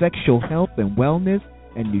hottest sexual health and wellness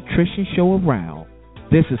and nutrition show around.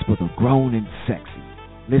 This is for the grown and sexy.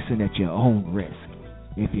 Listen at your own risk.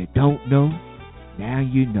 If you don't know, now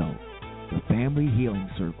you know. The Family Healing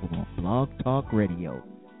Circle on Blog Talk Radio,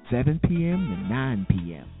 7 p.m. to 9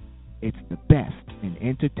 p.m. It's the best in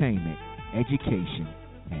entertainment, education,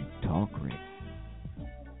 and talk radio.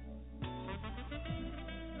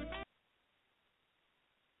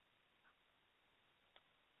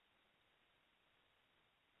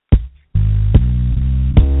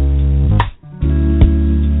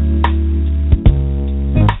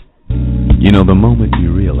 You know, the moment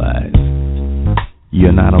you realize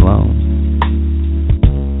you're not alone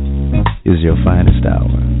is your finest hour.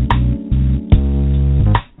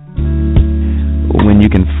 When you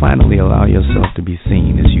can finally allow yourself to be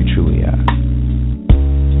seen as you truly are.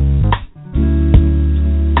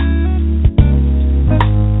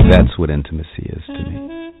 That's what intimacy is to me.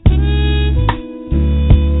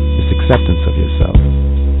 It's acceptance of yourself.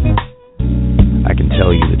 I can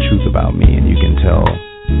tell you the truth about me, and you can tell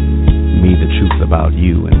me the truth about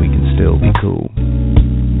you, and we can still be cool.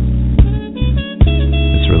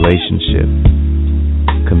 It's relationship,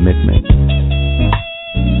 commitment.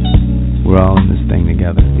 We're all in this thing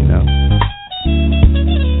together, you know.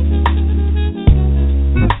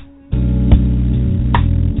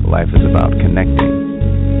 Life is about connecting,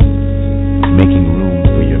 making room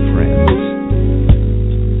for your friends.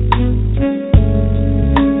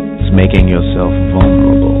 It's making yourself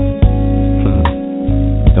vulnerable.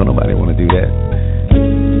 Don't nobody want to do that.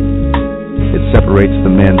 It separates the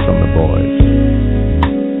men from the boys.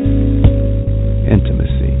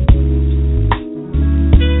 Intimacy.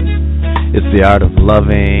 It's the art of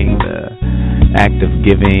loving, the act of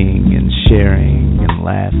giving and sharing and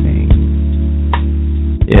laughing.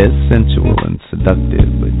 Yeah, it's sensual and seductive,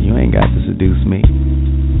 but you ain't got to seduce me.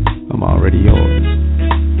 I'm already yours.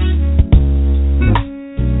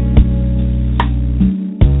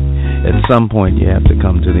 At some point, you have to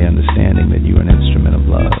come to the understanding that you're an instrument of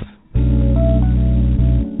love.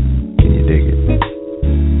 Can you dig it?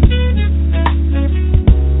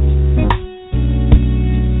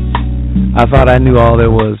 I thought I knew all there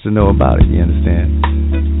was to know about it, you understand?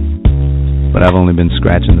 But I've only been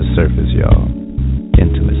scratching the surface, y'all.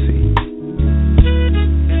 Intimacy.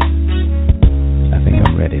 I think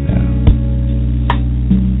I'm ready now.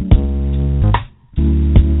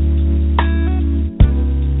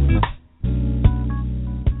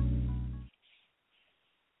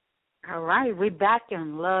 All right, we're back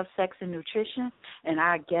in Love, Sex, and Nutrition, and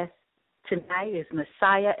our guest tonight is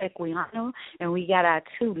Messiah Equiano, and we got our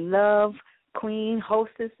two love queen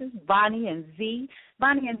hostesses, Bonnie and Z.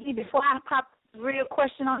 Bonnie and Z, before I pop the real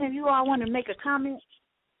question on him, you all want to make a comment?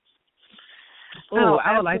 Oh,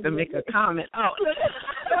 I would like to make a comment. Oh.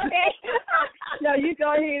 Okay. No, you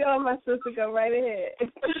go ahead on, my sister. Go right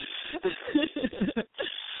ahead.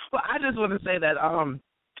 Well, I just want to say that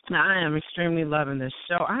now I am extremely loving this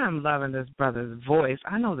show. I am loving this brother's voice.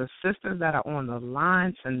 I know the sisters that are on the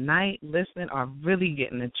line tonight listening are really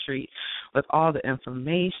getting a treat with all the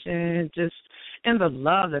information, just and the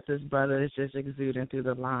love that this brother is just exuding through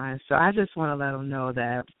the line. So I just want to let them know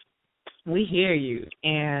that we hear you,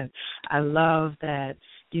 and I love that,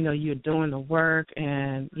 you're doing the work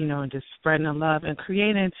and, and just spreading the love and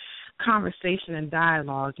creating conversation and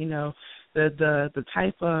dialogue, the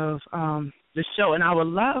type of the show. And I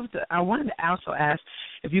wanted to also ask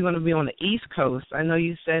if you're going to be on the East Coast. I know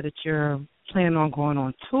you said that you're planning on going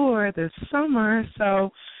on tour this summer,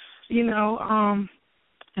 so, if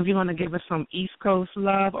you're going to give us some East Coast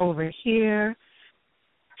love over here.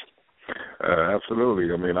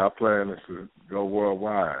 Absolutely. I mean, our plan is to go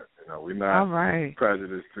worldwide. We're not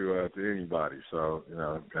prejudiced to anybody. So,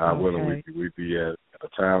 God willing, we'd be at a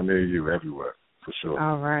town near you everywhere, for sure.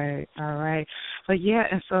 All right. But,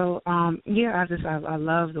 and so, I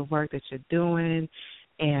love the work that you're doing.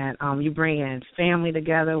 And you bring in family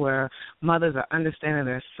together where mothers are understanding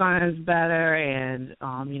their sons better and,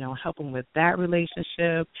 helping with that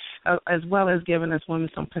relationship, as well as giving us women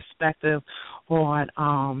some perspective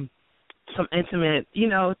on some intimate,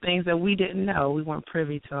 things that we didn't know. We weren't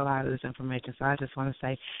privy to a lot of this information. So I just want to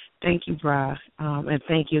say thank you, Bra, and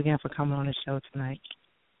thank you again for coming on the show tonight.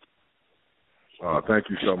 Thank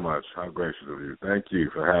you so much. How gracious of you. Thank you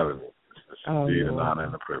for having me. It's indeed an honor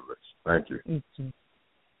and a privilege. Thank you. Mm-hmm.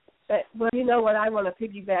 Well, you know what? I want to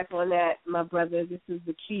piggyback on that, my brother. This is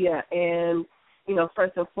Zakia. And,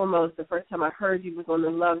 first and foremost, the first time I heard you was on the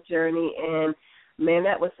Love Journey. And, man,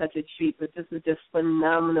 that was such a treat. But this was just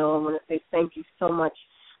phenomenal. I want to say thank you so much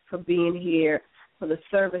for being here, for the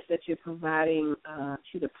service that you're providing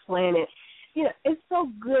to the planet. It's so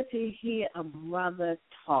good to hear a brother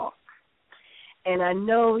talk. And I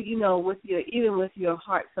know, even with your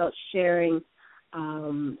heartfelt sharing,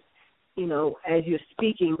 as you're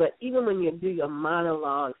speaking, but even when you do your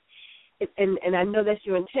monologues, and I know that's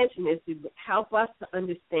your intention, is to help us to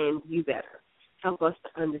understand you better, help us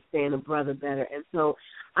to understand a brother better. And so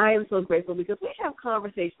I am so grateful because we have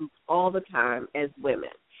conversations all the time as women.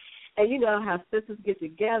 And you know how sisters get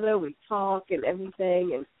together, we talk and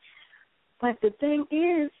everything. But the thing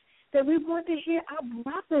is that we want to hear our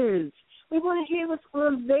brothers. We want to hear what's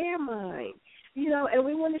on their mind, and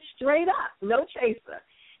we want it straight up, no chaser.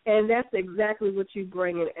 And that's exactly what you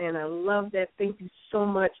bring in, and I love that. Thank you so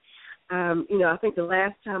much. I think the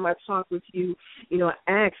last time I talked with you, I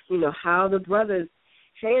asked, how the brothers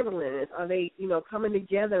handling it. Are they, coming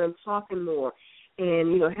together and talking more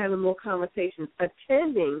and, having more conversations,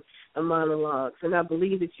 attending the monologues. And I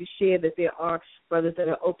believe that you shared that there are brothers that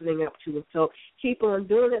are opening up to it. So keep on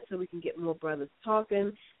doing it so we can get more brothers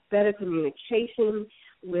talking, better communication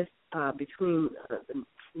with between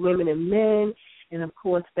women and men. And, of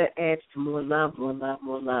course, that adds to more love, more love,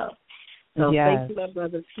 more love. So thank you, my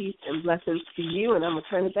brother. Peace and blessings to you. And I'm going to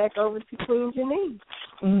turn it back over to Queen Janine.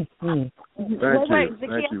 Mm-hmm.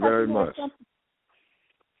 Thank you very much.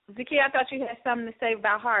 Zakia, I thought you had something to say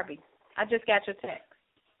about Harvey. I just got your text.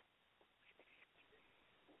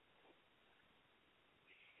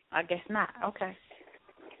 I guess not. Okay.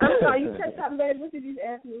 I'm sorry, you said something, babe. What did you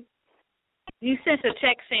ask me? You sent a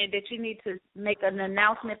text saying that you need to make an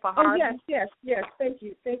announcement for Harvey. Oh, yes. Thank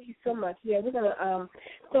you so much. Yeah, we're gonna.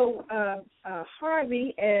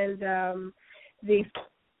 Harvey and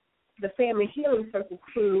the Family Healing Circle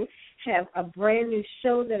crew have a brand new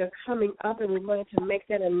show that are coming up, and we're going to make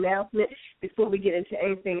that announcement before we get into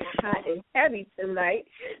anything hot and heavy tonight,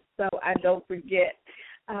 so I don't forget.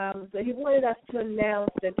 So he wanted us to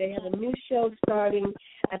announce that they have a new show starting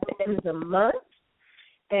at the end of the month.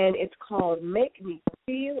 And it's called Make Me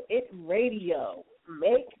Feel It Radio.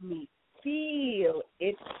 Make Me Feel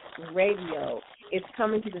It Radio. It's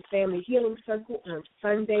coming to the Family Healing Circle on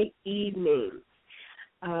Sunday evening.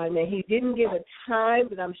 Now, he didn't give a time,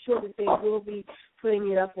 but I'm sure that they will be putting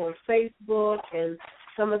it up on Facebook and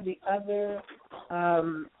some of the other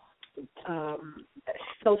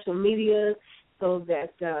social media so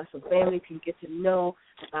that so family can get to know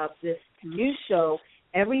about this new show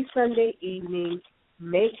every Sunday evening.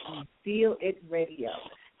 Make Me Feel It Radio.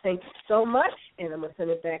 Thank you so much, and I'm going to send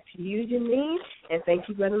it back to you, Janine, and thank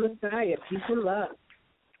you, Brother Messiah. Peace and love.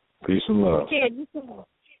 Peace and love.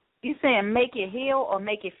 You saying make it heal or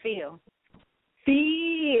make it feel?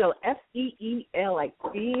 Feel, F-E-E-L, like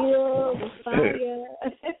feel the fire.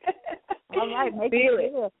 All right, make feel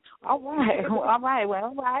it. All right, all right, well,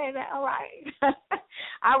 all right.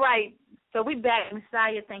 All right, so we back.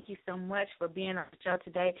 Messiah, thank you so much for being on the show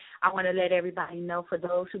today. I want to let everybody know, for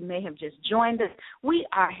those who may have just joined us, we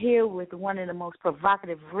are here with one of the most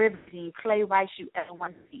provocative, riveting playwrights you ever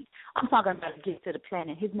want to see. I'm talking about the Gift to the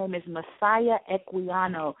Planet. His name is Messiah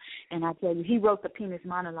Equiano, and I tell you, he wrote the Penis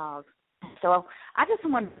Monologues. So I just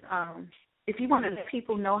want, if you want to let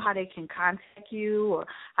people know how they can contact you or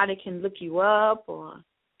how they can look you up or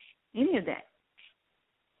any of that.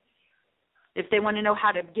 If they want to know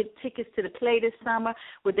how to get tickets to the play this summer,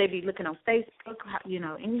 would they be looking on Facebook?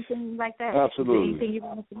 Anything like that? Absolutely. Anything you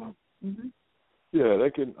want to know? Mm-hmm. Yeah,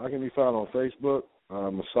 I can be found on Facebook.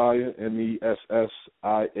 Messiah, Messiah.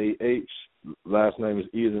 Last name is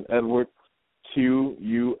E as in Edward,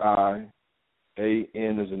 Q-U-I.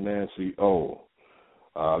 A-N as in Nancy, O.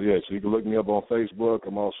 So you can look me up on Facebook.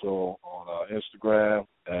 I'm also on Instagram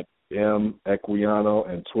at M Equiano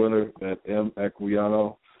and Twitter at M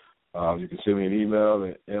Equiano. You can send me an email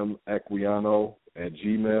at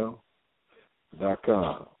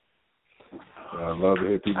mequiano@gmail.com. I'd love to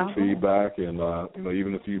hear people's feedback, and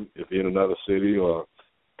even if you're in another city or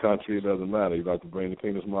country, it doesn't matter. You'd like to bring the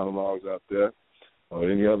Penis Monologues out there or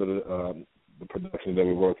any other the production that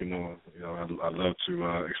we're working on. I'd love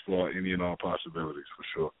to explore any and all possibilities for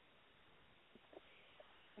sure.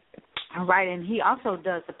 All right, and he also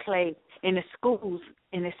does a play in the schools,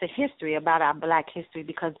 and it's a history about our Black history,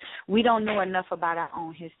 because we don't know enough about our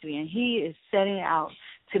own history, and he is setting out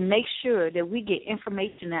to make sure that we get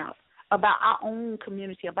information out about our own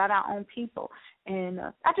community, about our own people. And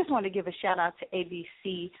I just want to give a shout-out to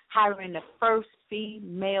ABC hiring the first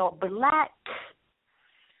Black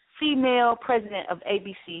female president of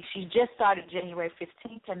ABC. She just started January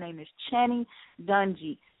 15th. Her name is Channing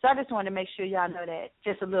Dungy. So I just want to make sure y'all know that.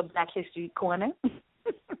 Just a little Black History corner.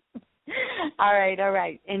 All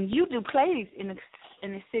right. And you do plays in the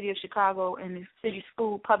city of Chicago, in the city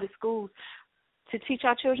public schools, to teach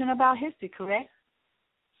our children about history, correct?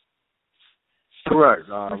 Correct.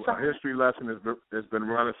 Our history lesson has been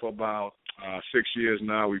running for about 6 years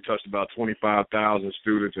now. We've touched about 25,000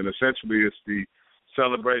 students, and essentially it's the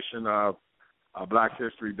celebration of Black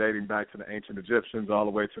history dating back to the ancient Egyptians all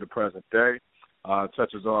the way to the present day.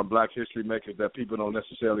 Touches on Black history makers that people don't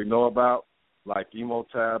necessarily know about, like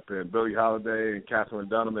Emotep and Billie Holiday and Catherine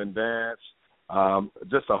Dunham and Dance.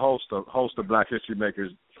 Just a host of Black history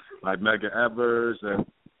makers like Medgar Evers. And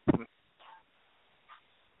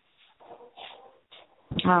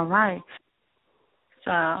all right.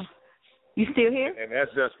 So, you still here? And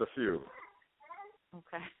that's just a few.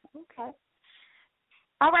 Okay.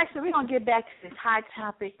 All right, so we're going to get back to this hot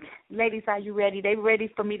topic. Ladies, are you ready? They ready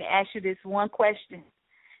for me to ask you this one question.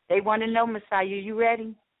 They want to know, Messiah, you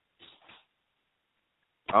ready?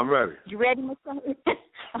 I'm ready. You ready, Messiah?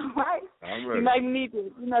 All right. I'm ready. You might need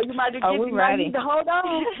to, might need to hold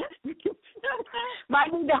on.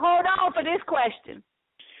 Might need to hold on for this question.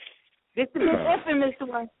 This is an infamous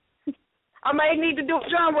one. I might need to do a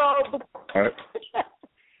drum roll. All right.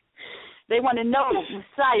 They want to know,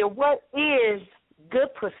 Messiah, what is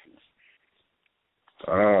good pussy?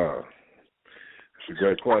 It's a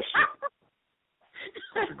great question.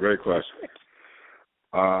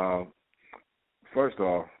 First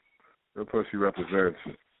off, good pussy represents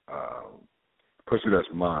pussy that's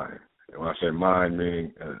mine. And when I say mine,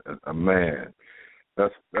 meaning a man.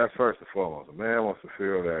 That's first and foremost. A man wants to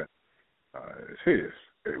feel that it's his.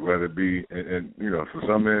 Whether it be, and for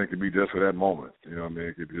some men, it could be just for that moment. You know what I mean?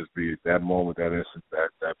 It could just be that moment, that instant,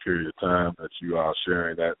 that period of time that you are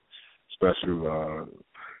sharing that special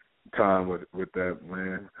time with that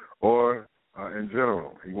man. Or in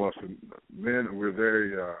general, he wants to. Men, we're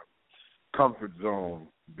very comfort zone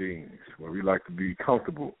beings, where we like to be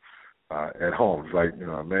comfortable at home. It's like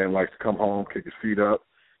a man likes to come home, kick his feet up,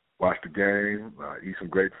 watch the game, eat some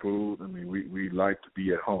great food. I mean, we like to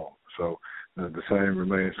be at home. So the same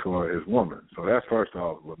remains for his woman. So that's first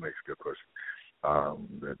off what makes a good pussy.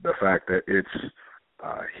 The fact that it's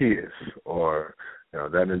his, or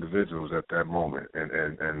that individual's at that moment,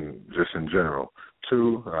 and just in general.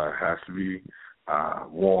 Two, has to be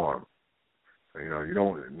warm.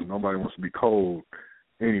 Nobody wants to be cold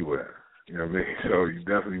anywhere. You know what I mean? So you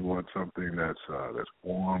definitely want something that's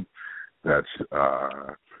warm, that's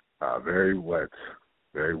very wet,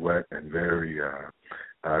 and very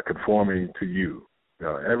conforming to you.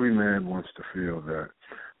 Every man wants to feel that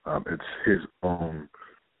it's his own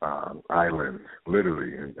island,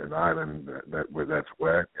 literally, an island that's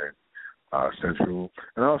wet and sensual.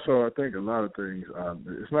 And also, I think a lot of things,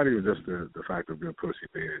 it's not even just the fact of good pussy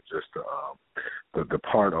being just the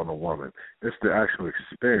part on a woman. It's the actual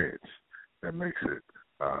experience that makes it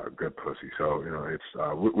good pussy. So, it's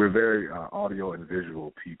we're very audio and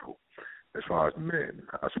visual people as far as men.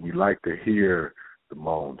 So we like to hear the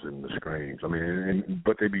moans and the screams. I mean,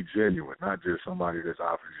 but they be genuine, not just somebody that's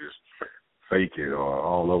obviously just fake it or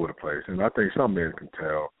all over the place. And I think some men can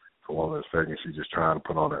tell if a woman is faking, she's just trying to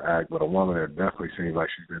put on an act. But a woman that definitely seems like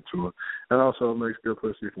she's into it. And also it makes good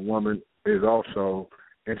pussy if a woman is also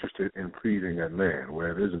interested in pleasing that man,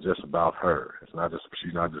 where it isn't just about her. It's not just,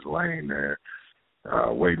 she's not just laying there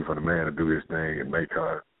waiting for the man to do his thing and make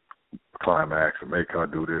her climax and make her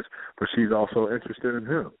do this, but she's also interested in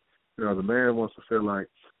him. The man wants to feel like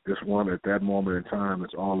this woman at that moment in time,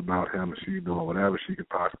 it's all about him and she's doing whatever she could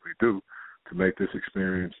possibly do to make this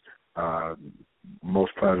experience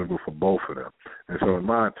most pleasurable for both of them. And so in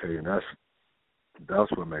my opinion, that's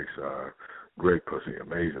what makes great pussy,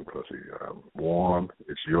 amazing pussy. Warm,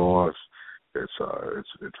 it's yours,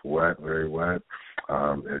 it's wet, very wet.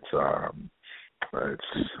 It's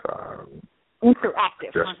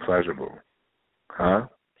interactive. Just pleasurable. Huh?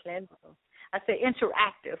 Pleasurable. I said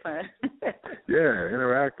interactive, huh? Yeah,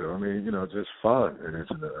 interactive. I mean, just fun, and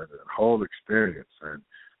it's a whole experience, and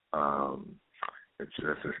it's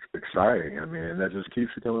just exciting. I mean, and that just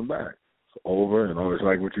keeps you coming back. It's over and over. It's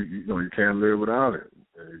like what you can't live without it.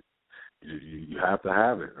 You have to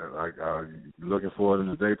have it. Like you're looking for it in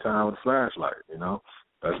the daytime with a flashlight.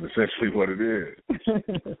 That's essentially what it is.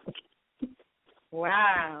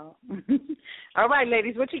 Wow. All right,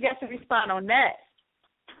 ladies, what you got to respond on that?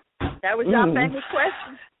 That was your famous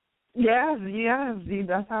question. Yes.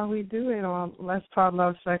 That's how we do it on Let's Talk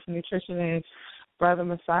Love, Sex, and Nutrition. And Brother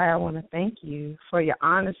Messiah, I want to thank you for your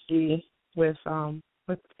honesty with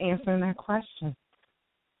answering that question.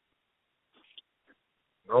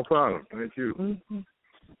 No problem. Thank you. Mm-hmm.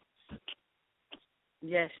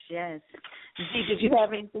 Yes. G, did you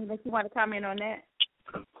have anything that you want to comment on that?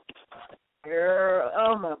 Girl,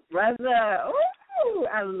 oh my brother. Ooh,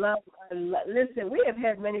 I love. Listen, we have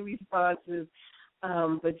had many responses,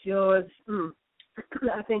 but yours,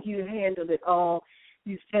 I think you handled it all.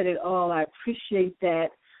 You said it all. I appreciate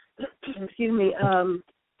that. Excuse me. I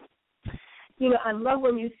love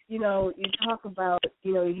when you talk about,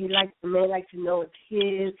 the man like to know it's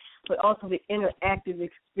his, but also the interactive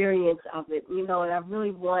experience of it, and I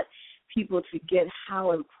really want people to get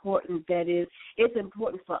how important that is. It's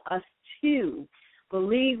important for us too.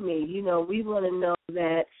 Believe me, we want to know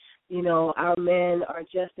that, our men are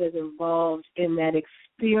just as involved in that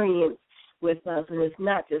experience with us, and it's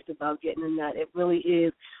not just about getting a nut. It really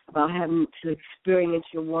is about having to experience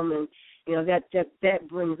your woman. That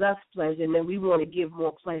brings us pleasure, and then we want to give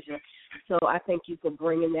more pleasure. So I thank you for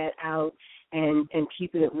bringing that out and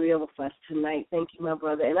keeping it real with us tonight. Thank you, my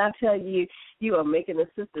brother. And I tell you, you are making the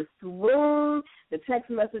sister swoon. The text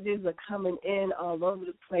messages are coming in all over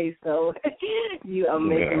the place. So you are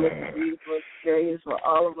making this a beautiful experience for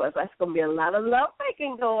all of us. That's going to be a lot of love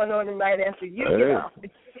making going on tonight after you get off.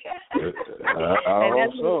 I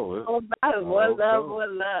hope so. It's all about one love,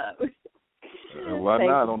 one love. And why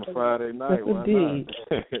not on a Friday night? Why not?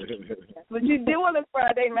 That's what you do on a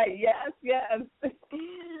Friday night. Yes.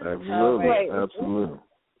 Absolutely.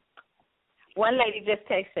 One lady just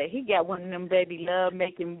texted, he got one of them baby love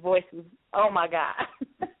making voices. Oh my God.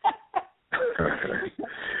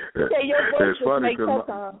 Your voice it's funny because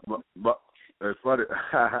it's funny.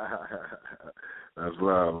 That's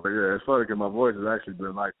wild. But yeah, it's funny because my voice has actually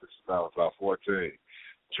been like this since I was about 14.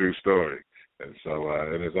 True story. And so,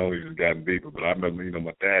 and it's only just gotten deeper. But I remember,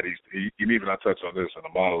 my dad, even I touched on this in the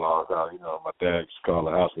monologue, how, my dad used to call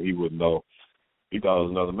the house and he wouldn't know. He thought it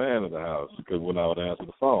was another man in the house because when I would answer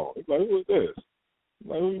the phone, he'd be like, who is this? I'm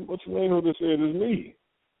like, what you mean who this is? It's me.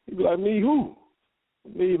 He'd be like, me who?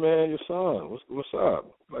 Me, man, your son. What's up?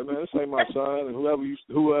 I'm like, man, this ain't my son. And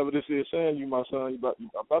whoever this is saying you my son, I'm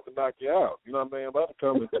about to knock you out. You know what I mean? I'm about to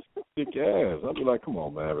come and kick your ass. I'd be like, come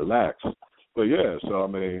on, man, relax. But yeah, so I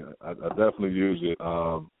mean, I definitely use it.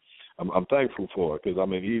 I'm thankful for it because I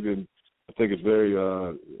think it's very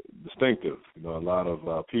distinctive. A lot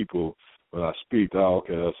of people when I speak,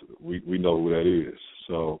 we know who that is.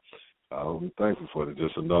 So I'm thankful for it.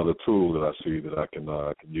 Just another tool that I see that I can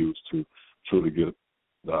use to truly get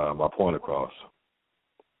my point across.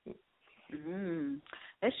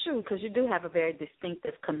 That's true because you do have a very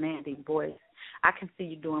distinctive, commanding voice. I can see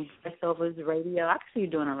you doing voiceovers, radio. I can see you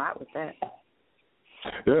doing a lot with that.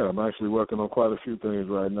 Yeah, I'm actually working on quite a few things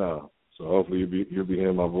right now. So hopefully you'll be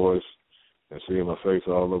hearing my voice and seeing my face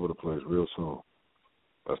all over the place real soon.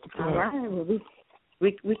 That's the plan. All right.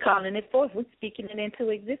 We calling it forth. We're speaking it into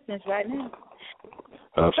existence right now.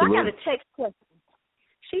 Absolutely. So I got a text question.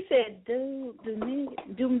 She said, do men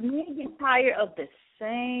get tired of the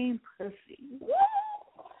same pussy?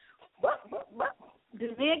 What? Do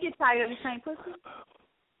men get tired of the same pussy?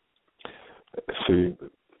 See,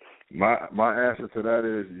 my answer to that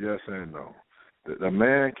is yes and no. A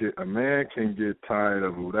man can get tired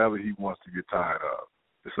of whatever he wants to get tired of.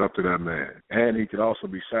 It's up to that man, and he can also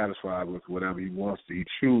be satisfied with whatever he wants to. He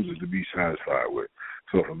chooses to be satisfied with.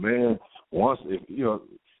 So if a man wants,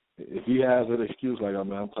 if he has an excuse like, I'm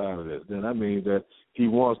tired of this, then that means that he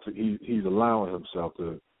wants to. He's allowing himself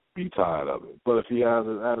to be tired of it. But if he has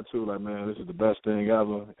an attitude like, man, this is the best thing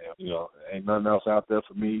ever, and, ain't nothing else out there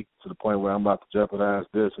for me to the point where I'm about to jeopardize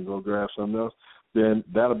this and go grab something else, then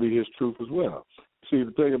that'll be his truth as well. See,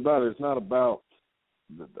 the thing about it, it's not about,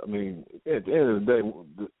 at the end of the day,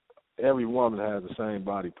 every woman has the same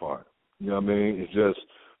body part. You know what I mean? It's just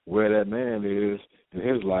where that man is in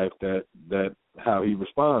his life that how he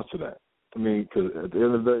responds to that. Because at the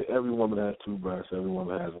end of the day, every woman has two breasts, every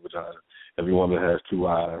woman has a vagina, every woman has two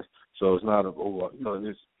eyes. So it's not for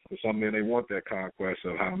some men, they want that conquest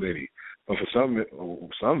of how many. But for some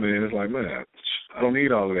men, it's like, man, I don't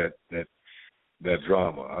need all of that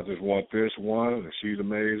drama. I just want this one, and she's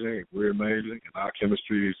amazing, and we're amazing, and our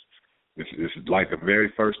chemistry is like the very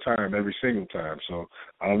first time, every single time. So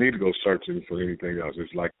I don't need to go searching for anything else.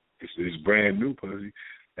 It's like it's brand new pussy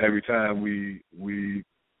every time we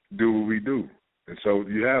do what we do. And so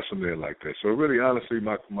you have some men like that. So really, honestly,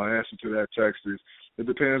 my answer to that text is it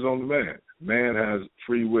depends on the man. Man has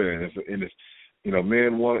free will, and if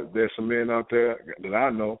men want. There's some men out there that I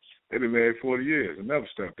know, they've been married 40 years and never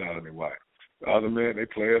stepped out on their wife. The other men, they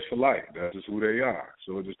players for life. That's just who they are.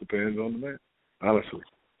 So it just depends on the man, honestly.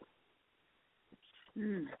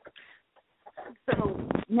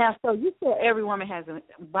 So you said every woman has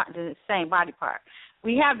the same body part.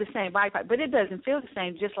 We have the same body part, but it doesn't feel the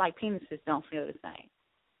same, just like penises don't feel the same.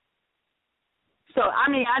 So,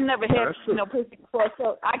 I never had pussy before,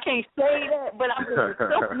 so I can't say that, but I'm just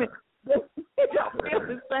assuming that it don't feel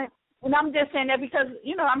the same. And I'm just saying that because,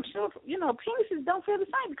 I'm sure, penises don't feel the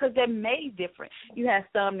same because they're made different. You have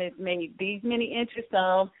some that's made these many inches,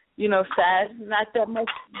 some, size not that much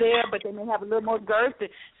there, but they may have a little more girth.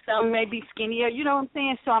 Some may be skinnier, you know what I'm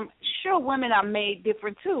saying? So I'm sure women are made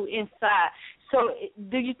different, too, inside. So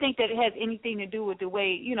do you think that it has anything to do with the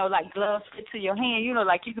way, like gloves fit to your hand?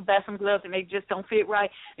 Like you could buy some gloves and they just don't fit right,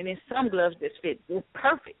 and then some gloves just fit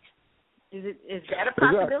perfect. Is that a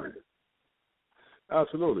possibility? Exactly.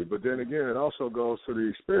 Absolutely. But then again, it also goes to the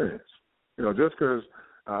experience. Just because,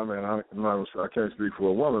 I can't speak for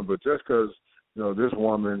a woman, but just because, this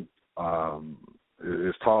woman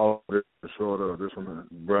is taller, this one shorter, this one's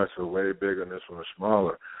breasts are way bigger, and this one is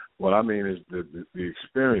smaller. What I mean is the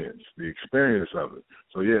experience of it.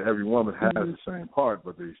 So yeah, every woman has the same part,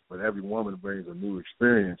 but every woman brings a new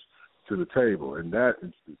experience to the table, and that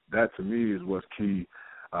to me is what's key.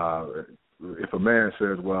 If a man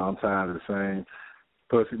says, "Well, I'm tired of the same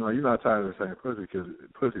pussy," no, you're not tired of the same pussy because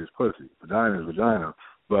pussy is pussy, vagina is vagina.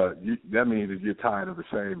 But that means that you're tired of the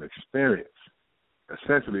same experience.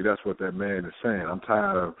 Essentially, that's what that man is saying. I'm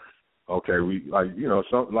tired of. Okay,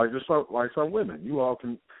 some women. You all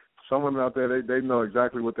can. Some women out there, they know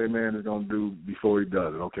exactly what their man is going to do before he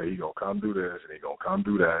does it. Okay, he's going to come do this, and he's going to come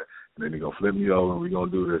do that, and then he's going to flip me over, and we're going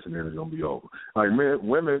to do this, and then it's going to be over. Like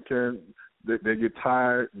women can, they get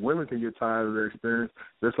tired. Women can get tired of their experience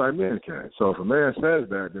just like men can. So if a man says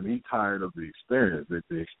that, then he's tired of the experience.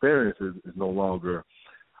 The experience is no longer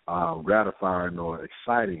gratifying or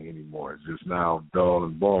exciting anymore. It's just now dull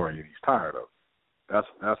and boring, and he's tired of it.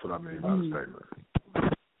 That's what I mean by the statement.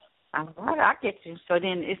 All right, I get you. So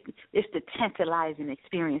then it's the tantalizing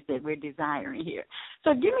experience that we're desiring here.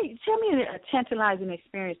 So tell me a tantalizing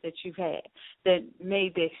experience that you've had that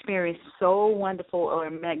made the experience so wonderful or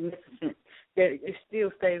magnificent that it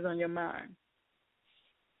still stays on your mind.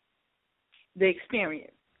 The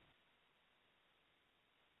experience.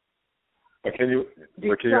 Can you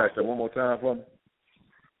ask that one more time for me?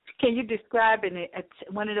 Can you describe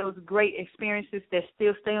one of those great experiences that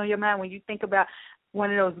still stay on your mind when you think about one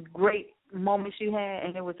of those great moments you had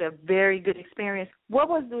and it was a very good experience? What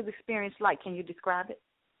was the experience like? Can you describe it?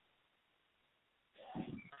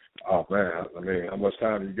 Oh, man, how much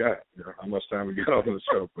time you got? How much time we got on the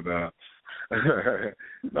show? But,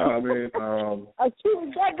 she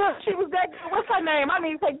was that good. She was that good. What's her name? I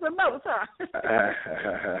need to take some notes, huh?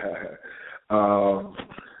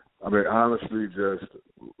 Honestly, just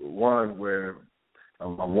one where a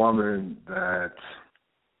woman that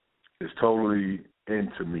is totally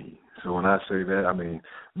into me. So when I say that, I mean,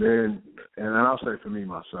 men, and I'll say for me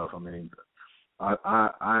myself, I mean,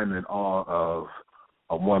 I'm in awe of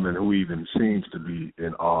a woman who even seems to be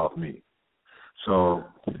in awe of me. So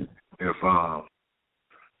if I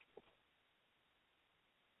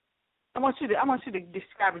want you to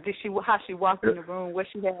describe it. How she walked in the room, what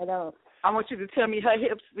she had on. I want you to tell me her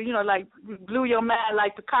hips, like blew your mind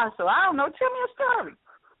like Picasso. I don't know. Tell me a story.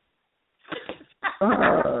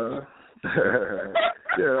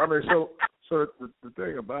 Yeah, I mean, so the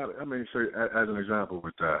thing about it, I mean, so as an example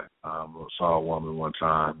with that, I saw a woman one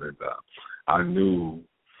time, and I knew.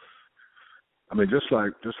 I mean, just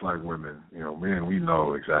like women, men, we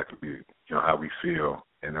know exactly, how we feel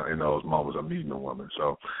in those moments of meeting a woman.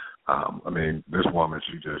 So, I mean, this woman,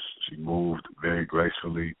 she moved very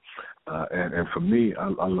gracefully, and for me,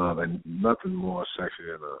 I love, and nothing more sexy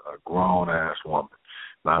than a grown ass woman,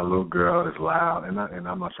 not a little girl that's loud. And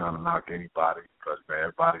I'm not trying to knock anybody, because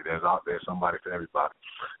there's somebody for everybody.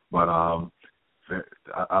 But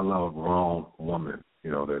I love a grown woman,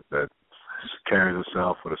 that carries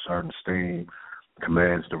herself with a certain esteem,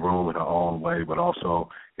 commands the room in her own way, but also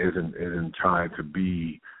isn't trying to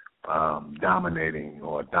be dominating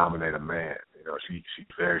or dominate a man. She's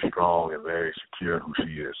very strong and very secure in who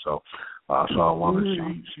she is. So I saw a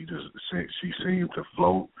woman. She seemed to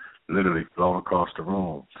literally float across the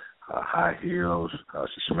room. High heels.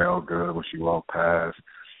 She smelled good when she walked past.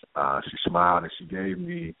 She smiled, and she gave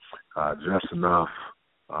me just enough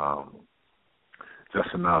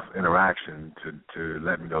interaction to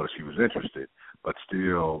let me know that she was interested, but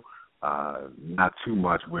still not too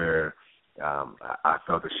much where I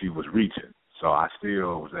felt that she was reaching. So I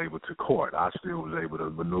still was able to court. I still was able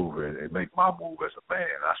to maneuver and make my move as a man.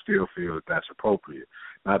 I still feel that that's appropriate.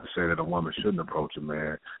 Not to say that a woman shouldn't approach a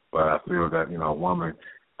man, but I feel that, a woman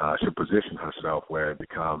should position herself where it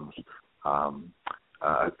becomes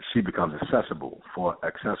she becomes accessible for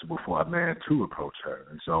a man to approach her.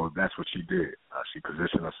 And so that's what she did. She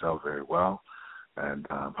positioned herself very well, and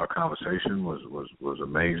her conversation was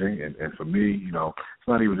amazing. And for me, it's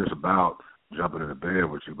not even just about jumping in the bed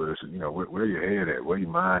with you, but it's, where your head at, where your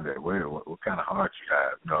mind at, what kind of heart you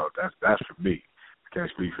have. That's for me. I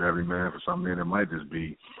can't speak for every man. For some men, it might just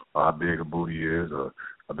be how big a booty is, or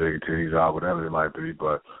how big a titties are, whatever it might be.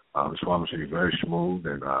 But this woman, she's very smooth,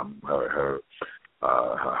 and her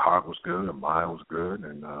heart was good, her mind was good,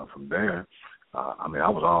 and from there, I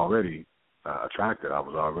was already attracted. I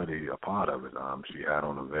was already a part of it. She had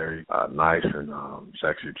on a very nice and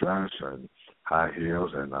sexy dress and high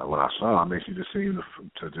heels, and when I saw her, she just seemed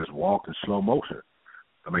to just walk in slow motion.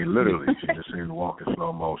 Literally, she just seemed to walk in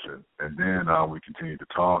slow motion. And then we continued to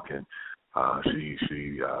talk, and she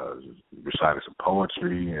recited some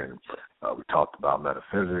poetry, and we talked about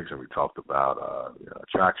metaphysics, and we talked about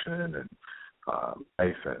attraction and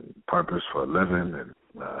life and purpose for living, and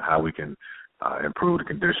how we can improve the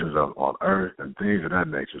conditions on Earth and things of that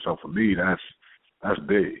nature. So for me, that's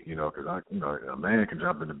big, because a man can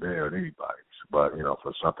jump in the bed with anybody, but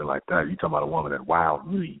for something like that, you talking about a woman that wowed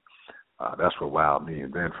me. That's what wowed me,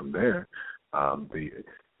 and then from there,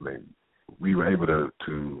 we were able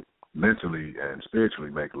to mentally and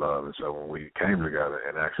spiritually make love, and so when we came together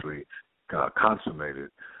and actually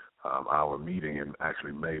consummated our meeting and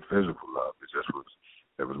actually made physical love,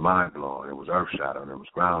 it was mind blowing, it was earth shattering, it was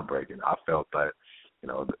groundbreaking. I felt that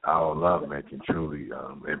our love making truly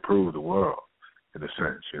improved the world in a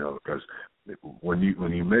sense, because when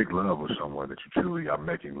you make love with someone that you truly are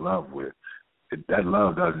making love with, that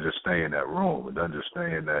love doesn't just stay in that room. It doesn't just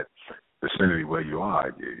stay in that vicinity where you are.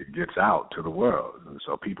 It gets out to the world. And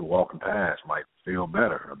so people walking past might feel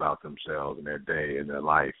better about themselves and their day and their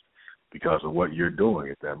life because of what you're doing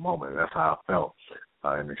at that moment. And that's how I felt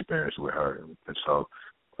in the experience with her. And so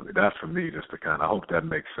that's for me, just to kind of, I hope that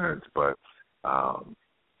makes sense. But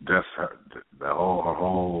just her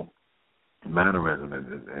whole mannerism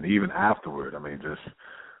and even afterward, just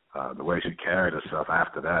the way she carried herself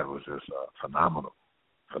after that was just phenomenal.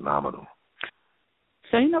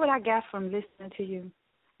 So you know what I got from listening to you?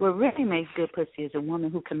 What really makes good pussy is a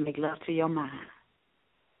woman who can make love to your mind.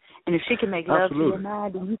 And if she can make love to your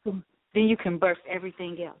mind, then you can burst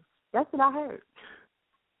everything else. That's what I heard.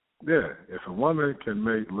 Yeah, if a woman can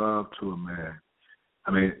make love to a man,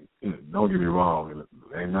 don't get me wrong,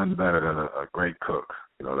 ain't nothing better than a great cook.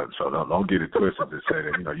 So don't get it twisted to say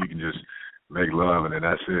that you can just make love and then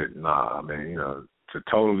that's it. Nah, to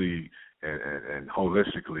totally and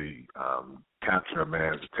holistically capture a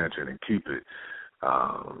man's attention and keep it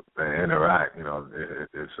and interact.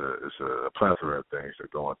 It's a plethora of things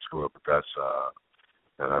that go into it, but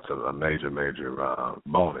that's a major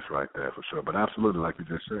bonus right there for sure. But absolutely, like you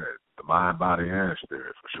just said, the mind, body, and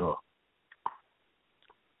spirit for sure.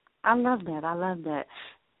 I love that.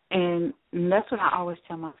 And that's what I always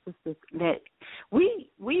tell my sisters, that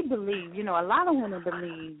we believe, you know, a lot of women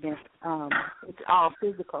believe that it's all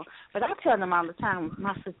physical. But I tell them all the time,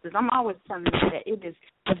 my sisters, I'm always telling them that it is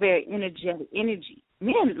a very energetic energy.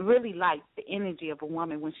 Men really like the energy of a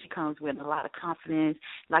woman when she comes with a lot of confidence.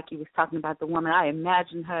 Like you was talking about the woman, I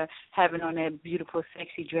imagine her having on that beautiful,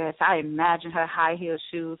 sexy dress. I imagine her high-heeled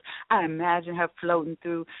shoes. I imagine her floating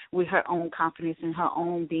through with her own confidence and her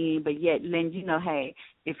own being, but yet letting you know, hey,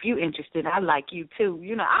 if you're interested, I like you too.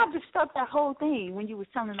 You know, I just felt that whole thing when you were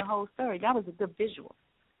telling the whole story. That was a good visual.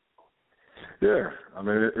 Yeah, I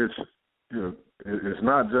mean, it's, you know, it's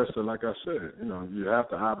not just like I said. You know, you have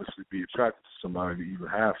to obviously be attracted to somebody to even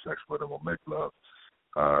have sex with them or make love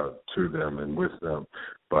to them and with them.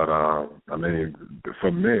 But I mean,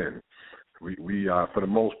 for men, we are, for the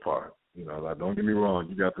most part, you know, like, don't get me wrong,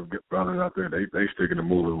 you got to get brothers out there, they stick in the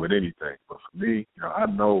movie with anything. But for me, you know, I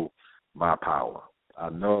know my power. I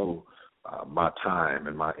know my time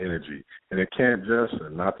and my energy. And it can't just,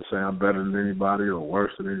 and not to say I'm better than anybody or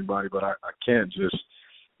worse than anybody, but I can't just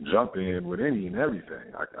jump in with any and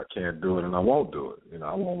everything. I can't do it, and I won't do it. You know,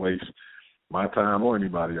 I won't waste my time or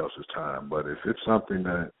anybody else's time. But if it's something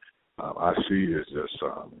that I see is just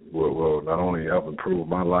will not only help improve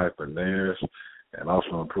my life and theirs, and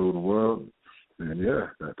also improve the world, then yeah,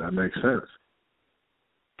 that makes sense.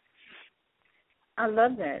 I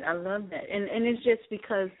love that. And it's just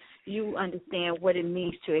because you understand what it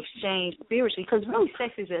means to exchange spiritually, because really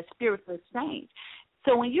sex is a spiritual exchange.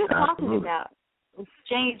 So when you're talking about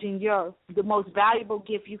exchanging the most valuable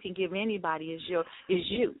gift you can give anybody is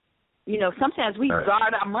you. You know, sometimes we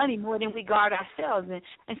guard our money more than we guard ourselves.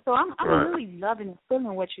 And so I'm really loving and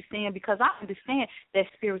feeling what you're saying, because I understand that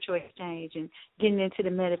spiritual exchange and getting into the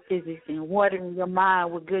metaphysics and watering your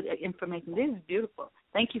mind with good information. This is beautiful.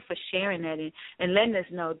 Thank you for sharing that and letting us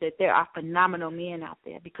know that there are phenomenal men out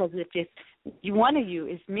there, because if it's one of you,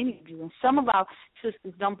 it's many of you. And some of our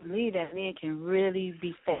sisters don't believe that men can really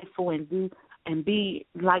be faithful and do and be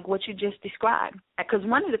like what you just described. Because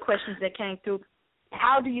one of the questions that came through,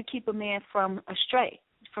 how do you keep a man from straying?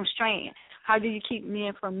 How do you keep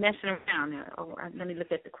men from messing around? Let me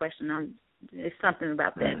look at the question. There's something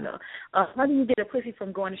about that, though. How do you get a pussy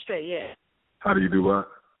from going astray? Yeah. How do you do what?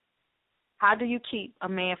 How do you keep a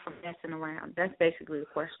man from messing around? That's basically the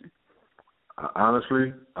question.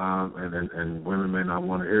 Honestly, and women may not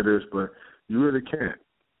want to hear this, but you really can't.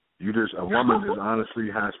 A woman just honestly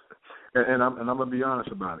has, and I'm gonna be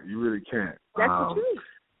honest about it. You really can't. That's the truth.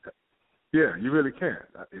 Yeah, you really can't.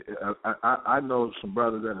 I know some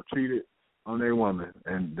brothers that have cheated on their woman,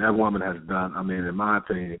 and that woman has done, I mean, in my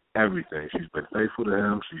opinion, everything. She's been faithful to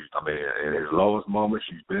him. In his lowest moments,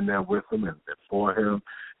 she's been there with him and for him.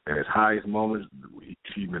 In his highest moments,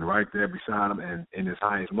 she's been right there beside him. And in his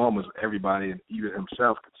highest moments, everybody, and even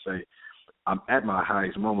himself, could say, I'm at my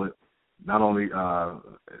highest moment, not only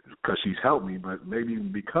because she's helped me, but maybe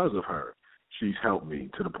even because of her. She's helped me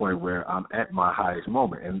to the point where I'm at my highest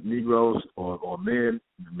moment. And Negroes or men,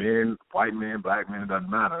 white men, black men, it doesn't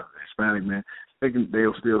matter, Hispanic men,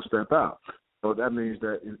 they'll still step out. So that means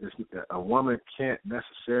that a woman can't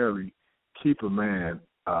necessarily keep a man,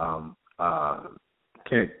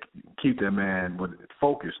 can't keep that man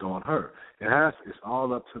focused on her. It's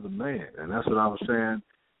all up to the man. And that's what I was saying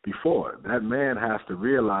before. That man has to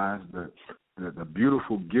realize the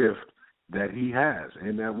beautiful gift that he has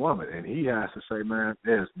in that woman. And he has to say, man,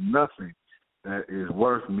 there's nothing that is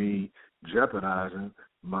worth me jeopardizing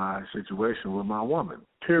my situation with my woman,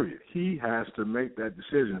 period. He has to make that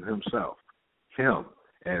decision himself, him.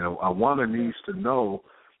 And a woman needs to know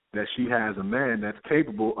that she has a man that's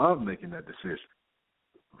capable of making that decision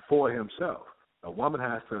for himself. A woman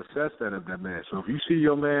has to assess that of that man. So if you see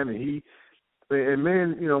your man and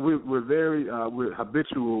men, you know, we're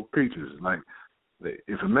habitual creatures. Like,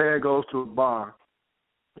 if a man goes to a bar,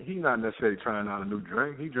 he's not necessarily trying out a new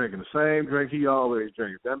drink. He's drinking the same drink he always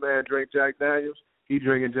drinks. If that man drink Jack Daniels, he's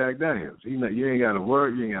drinking Jack Daniels. You ain't got to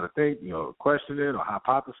worry. You ain't got to think, you know, question it or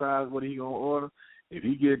hypothesize what he going to order. If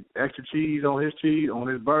he get extra cheese on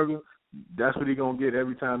his burger, that's what he going to get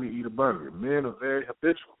every time he eat a burger. Men are very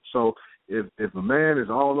habitual. So if a man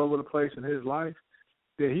is all over the place in his life,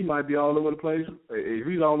 then he might be all over the place. If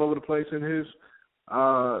he's all over the place in his,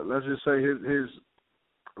 let's just say his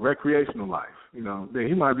recreational life, you know, then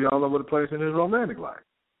he might be all over the place in his romantic life.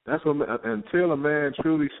 That's what, until a man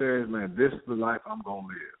truly says, man, this is the life I'm going to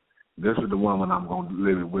live, this is the woman I'm going to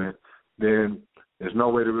live it with, then there's no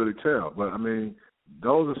way to really tell. But, I mean,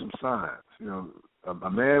 those are some signs. You know, a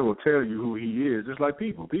man will tell you who he is, just like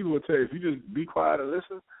people. People will tell you, if you just be quiet and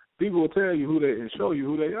listen, people will tell you and show you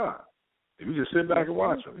who they are. If you just sit back and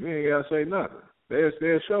watch them, you ain't got to say nothing.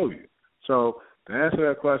 They'll show you. So to answer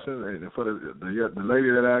that question, and for the lady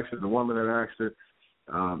that asked it, the woman that asked it,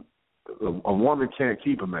 a woman can't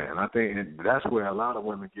keep a man. I think and that's where a lot of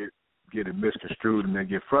women get it misconstrued and they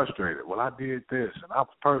get frustrated. Well, I did this and I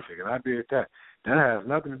was perfect and I did that. That has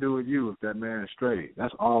nothing to do with you if that man is straight.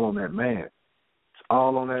 That's all on that man. It's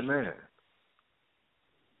all on that man.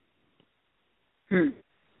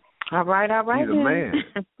 All right. He's a man.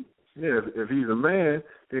 Yeah, if he's a man,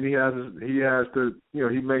 then he has to,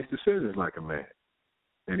 he makes decisions like a man.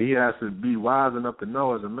 And he has to be wise enough to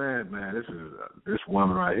know as a man, this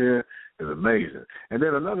woman right here is amazing. And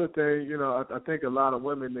then another thing, I think a lot of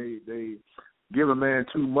women, they give a man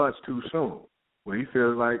too much too soon. When he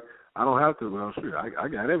feels like, I don't have to, well, shoot, I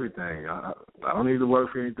got everything. I don't need to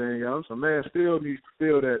work for anything else. A man still needs to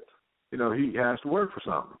feel that, he has to work for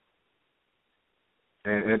something.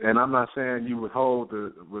 And I'm not saying you withhold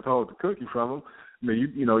the cookie from him. I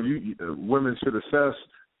mean, women should assess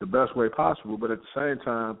the best way possible, but at the same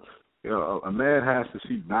time, a man has to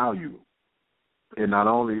see value in not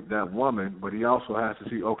only that woman, but he also has to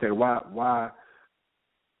see, okay, why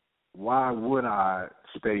would I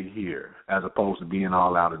stay here as opposed to being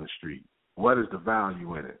all out in the street? What is the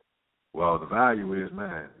value in it? Well, the value is,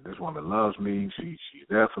 man, this woman loves me. She's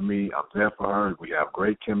there for me. I'm there for her. We have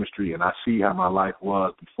great chemistry, and I see how my life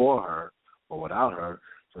was before her or without her.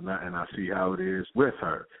 So now, and I see how it is with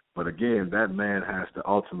her. But again, that man has to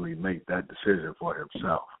ultimately make that decision for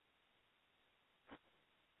himself.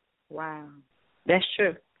 Wow, that's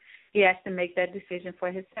true. He has to make that decision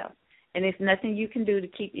for himself. And there's nothing you can do to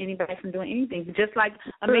keep anybody from doing anything. Just like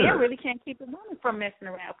a man really can't keep a woman from messing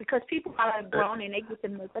around because people are grown and they get to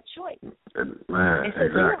make a choice. Man, and so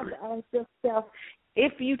you have to ask yourself,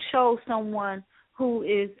 if you chose someone who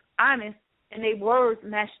is honest and their words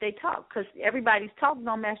match their talk, because everybody's talk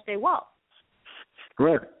don't match their walk.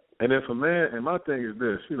 Right. And if a man, and my thing is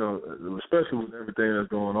this, especially with everything that's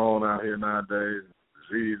going on out here nowadays,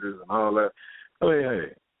 diseases and all that, I mean,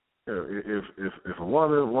 hey, if a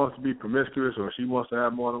woman wants to be promiscuous or she wants to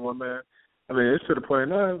have more than one man, I mean, it's to the point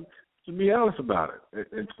now, to be honest about it.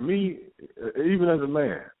 And to me, even as a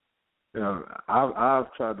man,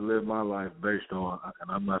 I've tried to live my life based on,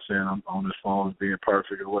 and I'm not saying I'm on this phone as being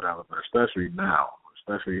perfect or whatever, but especially now,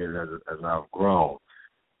 especially as I've grown,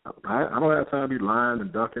 I don't have time to be lying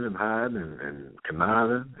and ducking and hiding and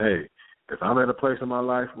conniving. Hey, if I'm at a place in my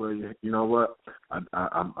life where, you know what,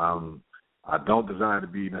 I don't desire to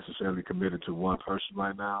be necessarily committed to one person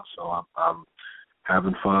right now, so I'm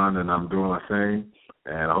having fun and I'm doing my thing,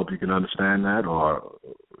 and I hope you can understand that. Or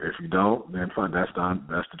if you don't, then fine. That's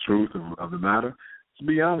the truth of the matter. Just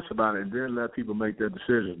be honest about it, and then let people make their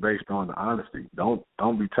decisions based on the honesty. Don't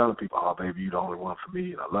be telling people, "Oh, baby, you're the only one for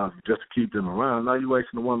me, and I love you," just to keep them around. Now you're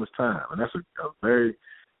wasting a woman's time, and that's a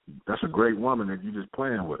great woman that you're just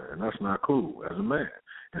playing with her, and that's not cool as a man.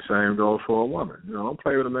 The same goes for a woman. Don't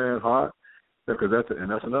play with a man's heart. Because that's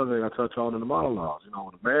another thing I touch on in the monologues.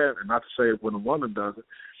 When a man, and not to say when a woman does it,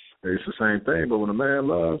 it's the same thing. But when a man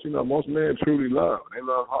loves, most men truly love. They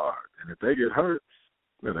love hard, and if they get hurt,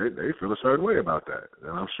 they feel a certain way about that,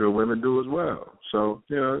 and I'm sure women do as well. So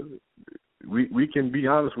we can be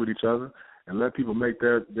honest with each other and let people make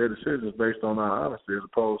their decisions based on our honesty as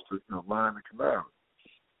opposed to lying and conniving.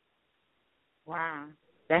 Wow,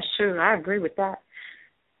 that's true. I agree with that.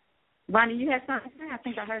 Bonnie, you had something to say? I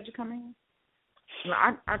think I heard you come in. Well,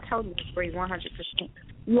 I totally agree 100%.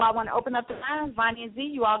 You all want to open up the lines? Vonnie and Z,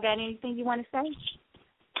 you all got anything you want to say?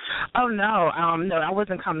 Oh, no. No, I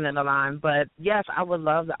wasn't coming in the line. But, yes, I would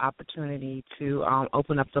love the opportunity to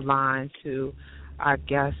open up the line to our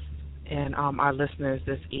guests and our listeners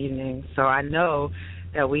this evening. So I know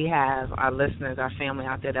that we have our listeners, our family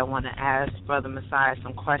out there that want to ask Brother Messiah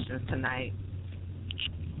some questions tonight.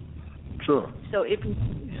 Sure. So if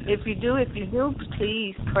you do,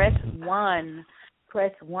 please press 1.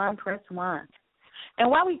 Press 1. And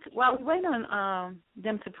while we wait on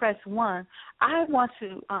them to press 1, I want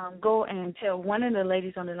to go and tell one of the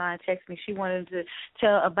ladies on the line text me. She wanted to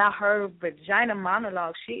tell about her Vagina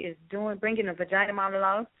Monologues. She is bringing a Vagina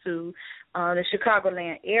Monologue to the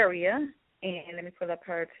Chicagoland area. And let me pull up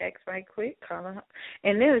her text right quick.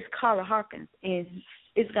 And there is Carla Hawkins. And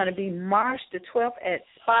it's going to be March the 12th at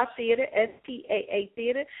SPA Theater, SPAA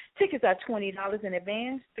Theater. Tickets are $20 in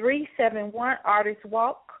advance. 371 Artist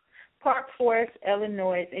Walk, Park Forest,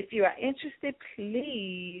 Illinois. If you are interested,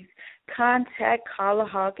 please contact Carla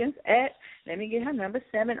Hawkins at, let me get her number,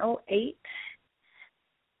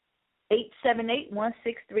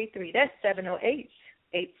 708-878-1633. That's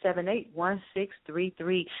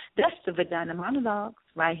 708-878-1633. That's the Vagina Monologues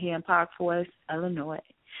right here in Park Forest, Illinois.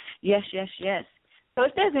 Yes, yes, yes. So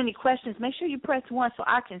if there's any questions, make sure you press 1 so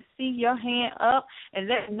I can see your hand up and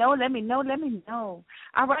let me know.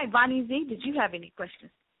 All right, Bonnie Z, did you have any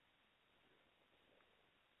questions?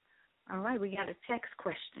 All right, we got a text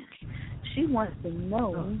question. She wants to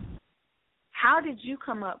know, how did you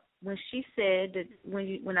come up when she said that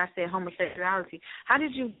when I said homosexuality? How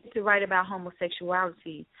did you get to write about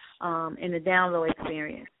homosexuality in the download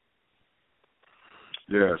experience?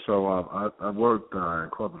 Yeah, so I worked in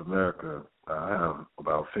corporate America. I have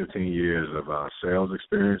about 15 years of sales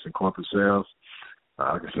experience in corporate sales.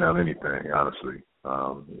 I can sell anything, honestly.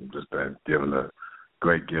 Just been given the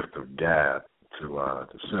great gift of gab to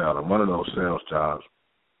sell. And one of those sales jobs,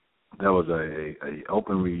 there was a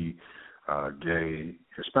openly gay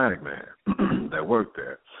Hispanic man that worked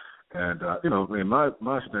there. And,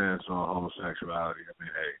 my stance on homosexuality,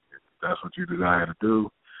 hey, if that's what you desire to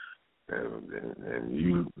do, and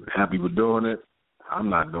you happy with doing it, I'm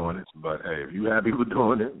not doing it. But, hey, if you happy with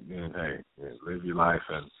doing it, then, hey, live your life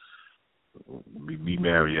and be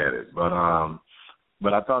merry at it. But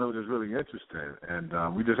I thought it was really interesting.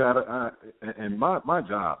 And we just had and my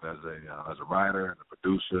job as a writer and a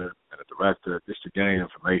producer and a director is to gain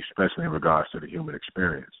information, especially in regards to the human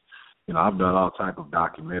experience. I've done all type of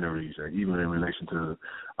documentaries, even in relation to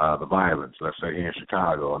the violence, let's say here in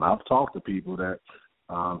Chicago. And I've talked to people that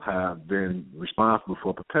have been responsible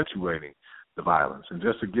for perpetuating the violence, and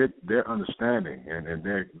just to get their understanding and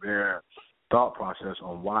their thought process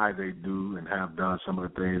on why they do and have done some of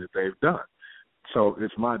the things that they've done. So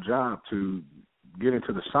it's my job to get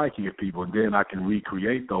into the psyche of people, and then I can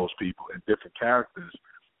recreate those people in different characters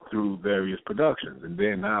through various productions. And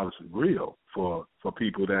then now it's real for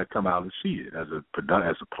people that come out and see it as a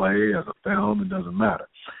play, as a film. It doesn't matter.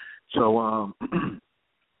 So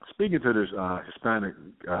speaking to this Hispanic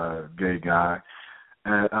gay guy,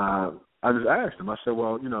 and I just asked him. I said,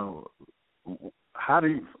 "Well, how do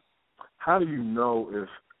you know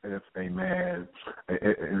if a man,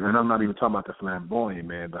 and I'm not even talking about the flamboyant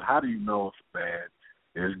man, but how do you know if a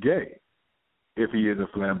man is gay? If he is a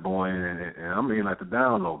flamboyant, and I mean like the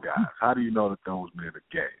down low guys, how do you know that those men are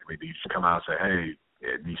gay? I mean, do you just come out and say,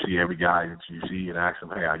 hey, do you see every guy that you see and ask him,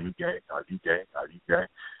 hey, are you gay? Are you gay? Are you gay?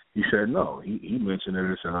 He said no. He mentioned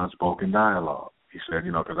it as an unspoken dialogue. He said,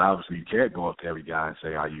 because obviously you can't go up to every guy and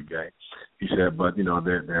say, are you gay? He said, but,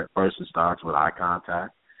 their first it starts with eye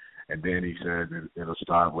contact. And then he said it'll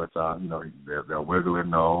start with, they'll wiggle their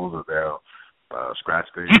nose, or they'll scratch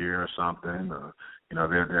their ear or something. Or,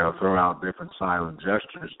 they'll throw out different silent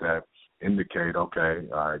gestures that indicate, okay,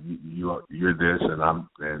 you're this,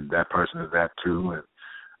 and that person is that too,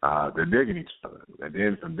 and they're digging each other. And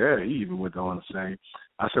then from there, he even went on to say,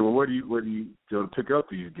 I said, well, where do you go to pick up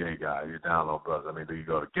these gay guys, your down low brothers? I mean, do you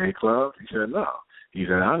go to gay clubs? He said, no. He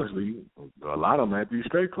said, honestly, a lot of them have these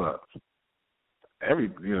straight clubs.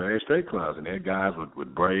 They're straight clubs, and they're guys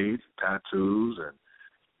with braids, tattoos,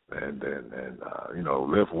 and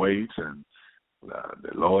lift weights, and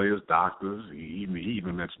they're lawyers, doctors. He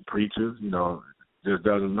even mentioned preachers. Just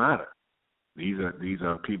doesn't matter. These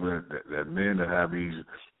are people that men that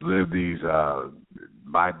live these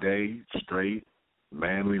by day straight,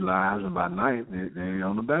 manly lives, and by night they're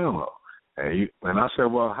on the down low. And I said,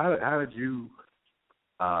 well, how did you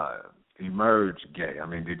emerge gay? I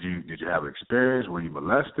mean, did you have experience? Were you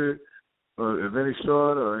molested of any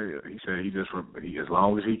sort? Or he said as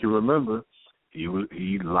long as he can remember, he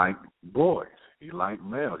liked boys. He liked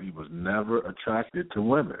males. He was never attracted to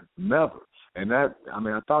women, never. And I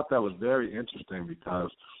thought that was very interesting because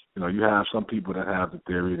you have some people that have the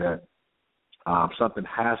theory that something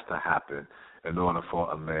has to happen in order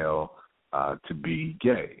for a male to be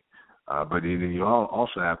gay. But then you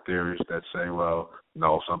also have theories that say, well,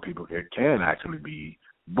 no, some people can actually be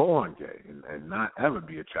born gay and not ever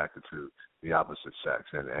be attracted to the opposite sex.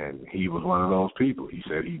 And he was one of those people. He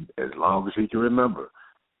said as long as he can remember,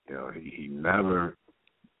 he never,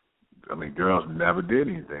 girls never did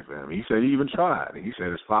anything for him. He said he even tried. He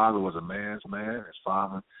said his father was a man's man. His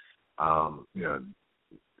father,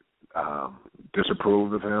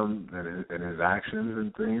 disapproved of him and his actions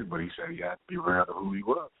and things, but he said he had to be aware of who he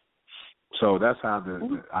was. So that's how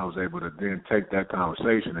I was able to then take that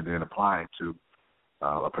conversation and then apply it to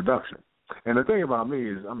a production. And the thing about me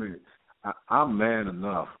is, I'm man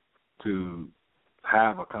enough to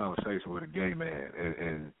have a conversation with a gay man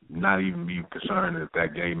and not even be concerned if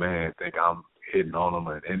that gay man think I'm hitting on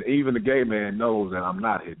him, and even the gay man knows that I'm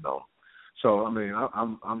not hitting on him. So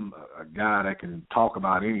I'm a guy that can talk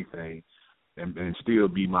about anything and still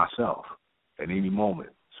be myself at any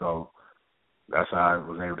moment. So that's how I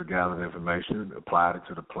was able to gather the information, applied it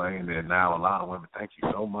to the play, and then now a lot of women, thank you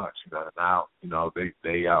so much. Now,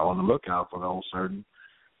 they are on the lookout for those certain,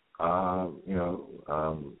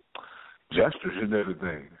 gestures and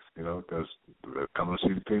everything, because they're coming to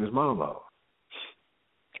see the Penis Monologue.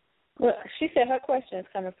 Well, she said her question is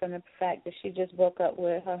coming from the fact that she just broke up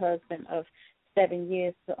with her husband of 7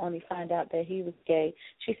 years to only find out that he was gay.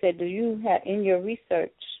 She said, do you have, in your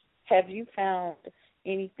research, have you found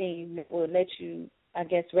anything that will let you, I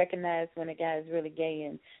guess, recognize when a guy is really gay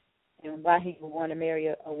and why he would want to marry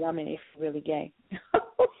a woman if he's really gay?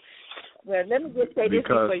 Well, let me just say this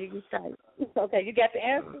before you get started. Okay, you got the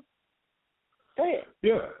answer? Go ahead.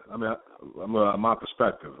 Yeah, I mean, my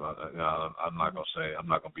perspective, I'm not going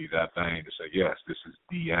to be that vain to say, yes, this is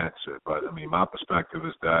the answer. But, I mean, my perspective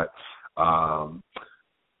is that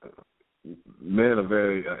men are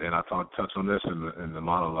very, and I touch on this in the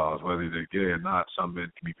monologues, whether they're gay or not, some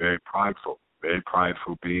men can be very prideful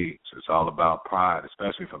beings. It's all about pride,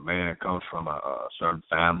 especially if a man comes from a certain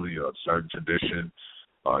family or a certain tradition,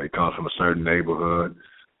 or he comes from a certain neighborhood,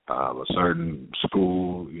 a certain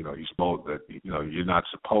school. You're not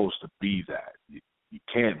supposed to be that. You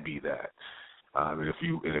can't be that. If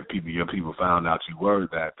your people found out you were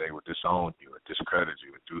that, they would disown you and discredit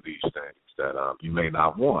you and do these things that you may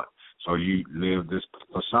not want. So you live this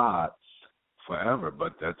facade forever,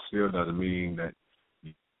 but that still doesn't mean that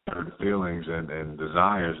you have the feelings and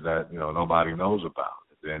desires that nobody knows about.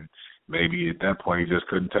 Then maybe at that point he just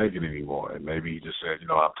couldn't take it anymore, and maybe he just said,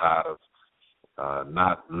 I'm tired of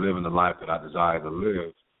not living the life that I desire to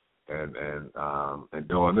live, and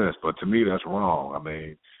doing this. But to me, that's wrong. I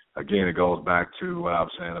mean, again, it goes back to what I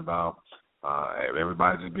was saying about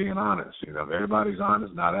everybody just being honest. If everybody's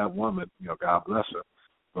honest, not that woman, God bless her.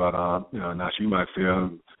 But now she might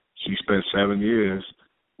feel she spent 7 years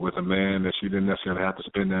with a man that she didn't necessarily have to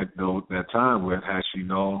spend that time with, had she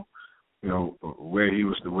known, where he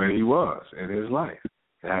was in his life.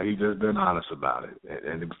 Had he just been honest about it,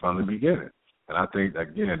 and from the beginning. And I think,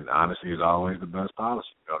 again, honesty is always the best policy.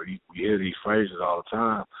 We hear these phrases all the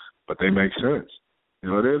time, but they make sense. It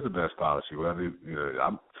is the best policy. Whether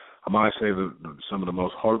I might say some of the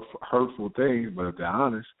most hurtful things, but if they're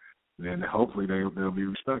honest, then hopefully they'll be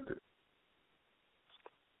respected.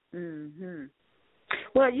 Mhm.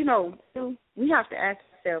 Well, we have to ask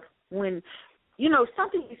ourselves when.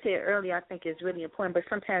 Something you said earlier I think is really important, but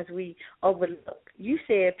sometimes we overlook. You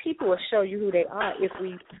said people will show you who they are if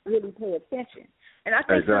we really pay attention. And I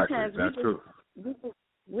think sometimes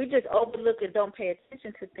we just overlook and don't pay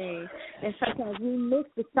attention to things, and sometimes we miss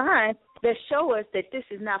the signs that show us that this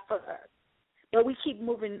is not for us. But we keep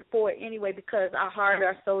moving forward anyway because our heart,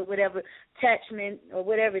 our soul, whatever attachment or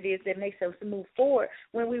whatever it is that makes us move forward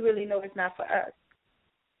when we really know it's not for us.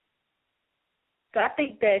 So I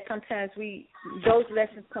think that sometimes those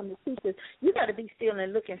lessons come to teach us. You got to be still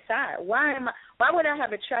and look inside. Why would I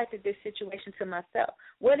have attracted this situation to myself?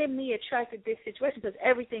 What in me attracted this situation? Because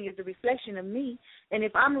everything is a reflection of me. And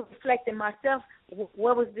if I'm reflecting myself,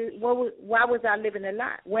 why was I living a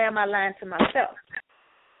lie? Where am I lying to myself?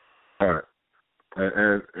 All right.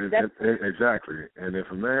 And exactly. And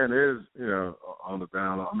if a man is, on the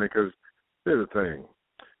down low, because here's the thing.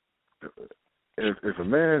 If a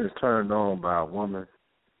man is turned on by a woman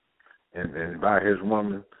and by his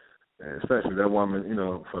woman, and especially that woman,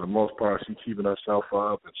 for the most part, she's keeping herself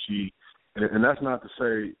up, and that's not to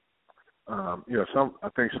say, I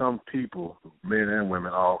think some people, men and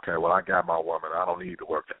women, okay, well, I got my woman, I don't need to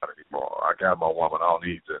work out anymore. I got my woman, I don't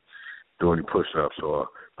need to do any push-ups, or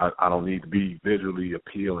I don't need to be visually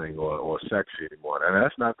appealing or sexy anymore. And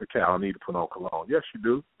that's not the case. I don't need to put on cologne. Yes, you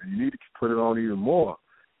do, and you need to put it on even more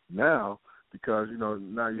now. Because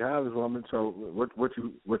now you have this woman, so what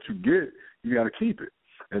you get, you got to keep it.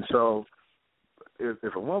 And so,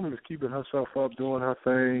 if a woman is keeping herself up, doing her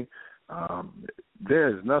thing, there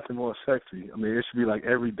is nothing more sexy. I mean, it should be like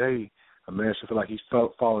every day a man should feel like he's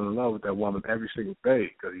falling in love with that woman every single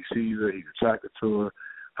day because he sees her, he's attracted to her,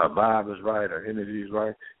 her vibe is right, her energy is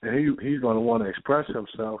right, and he's going to want to express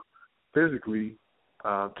himself physically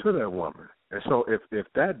to that woman. And so, if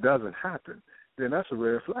that doesn't happen, then that's a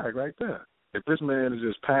red flag right there. If this man is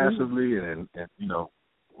just passively and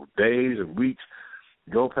days and weeks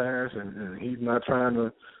go past and he's not trying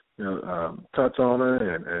to touch on her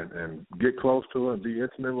and get close to her and be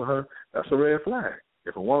intimate with her, that's a red flag.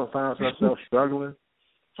 If a woman finds herself struggling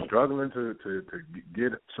to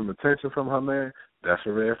get some attention from her man, that's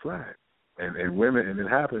a red flag. And women, and it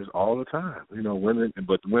happens all the time. Women,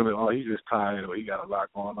 but the women, he's just tired or he got a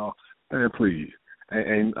lot going on. Man, please.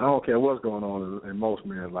 And I don't care what's going on in most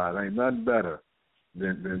men's lives. Ain't nothing better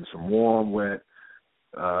than some warm, wet,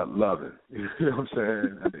 loving. You know what I'm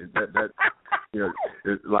saying? I mean, that you know,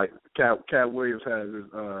 it's like Cat Williams has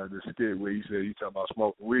this skit where he said, he talking about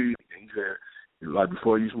smoking weed, and he said, like,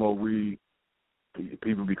 before you smoke weed,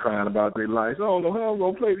 people be crying about their lights. Oh, no, hell, I'm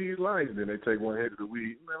going to play these lights. And then they take one hit of the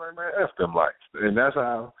weed. Man, F them lights. And that's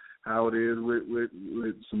how it is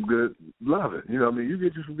with some good loving. You know what I mean? You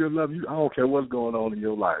get you some good love. I don't care what's going on in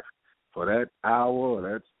your life. For that hour or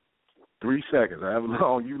that 3 seconds, however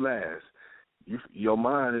long you last, your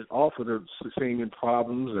mind is off of the seeming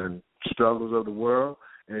problems and struggles of the world,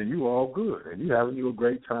 and you all good, and you having you a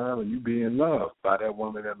great time, and you being loved by that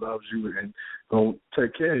woman that loves you and gonna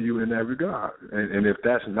take care of you in that regard. And if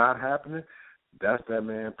that's not happening, that's that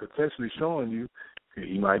man potentially showing you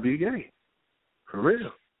he might be gay, for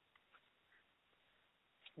real.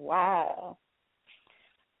 Wow.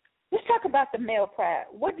 Let's talk about the male pride.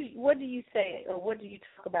 What do you say, or what do you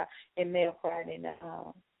talk about in male pride in the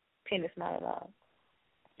Penis Monologue?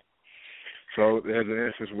 So there's an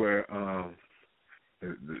instance where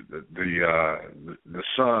the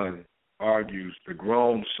son argues, the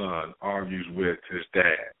grown son argues with his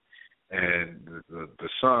dad, and the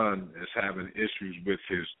son is having issues with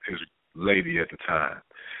his lady at the time,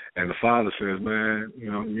 and the father says, man,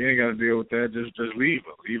 you know, you ain't got to deal with that. Just leave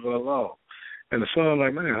her alone. And the son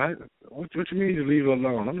like, man, what you mean you leave her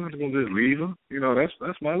alone? I'm not gonna just leave her. You know,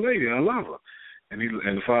 that's my lady. I love her. And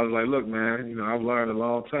the father's like, look, man, you know, I've learned a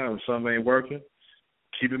long time. If something ain't working,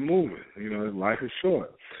 keep it moving. You know, life is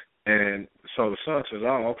short. And so the son says,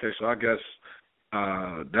 oh, okay, so I guess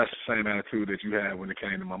that's the same attitude that you had when it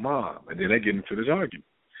came to my mom. And then they get into this argument.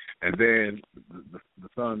 And then the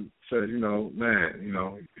son says, you know, man, you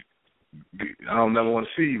know, I don't never want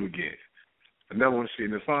to see you again. I never want to see you.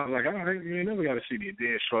 And the father's like, oh, you ain't never got to see me. And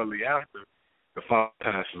then shortly after, the father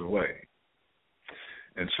passes away.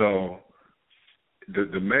 And so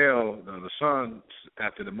the male, the son,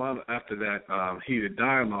 after that heated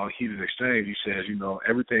dialogue, heated exchange, he says, you know,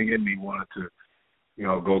 everything in me wanted to, you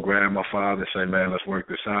know, go grab my father and say, man, let's work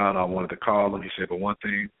this out. I wanted to call him. He said, but one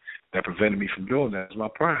thing that prevented me from doing that is my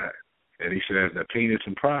pride. And he says that penis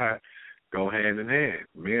and pride go hand in hand.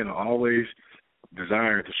 Men are always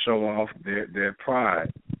desiring to show off their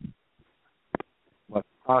pride what's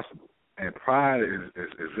possible. And pride is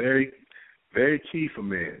very, very key for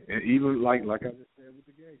men. And even like I just said with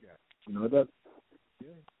the gay guy, you know, that,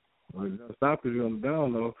 yeah. Well, it doesn't stop if you're on the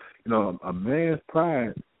down low. You know, a man's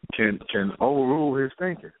pride can overrule his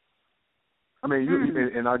thinking. I mean,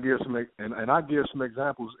 and I give some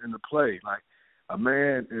examples in the play. Like a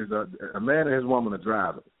man and his woman are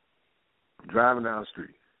driving down the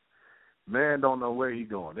street. Man don't know where he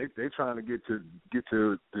going. They trying to get to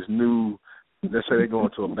this new. Let's say they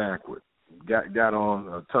going to a banquet. Got on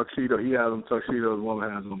a tuxedo. He has on a tuxedo. The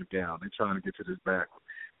woman has on the gown. They trying to get to this banquet.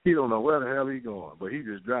 He don't know where the hell he going, but he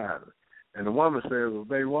just driving. And the woman says, well,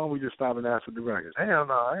 baby, why don't we just stop and ask for directions? Hell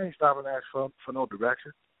no, I ain't stopping and ask for no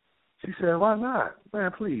directions. She said, why not?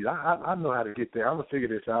 Man, please, I know how to get there. I'm going to figure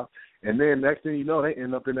this out. And then next thing you know, they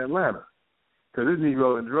end up in Atlanta. Because this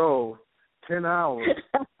Negro drove 10 hours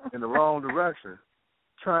in the wrong direction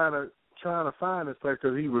trying to find this place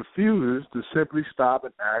because he refuses to simply stop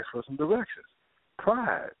and ask for some directions.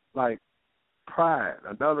 Pride.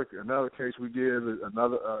 Another case we give,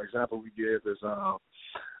 another example we give is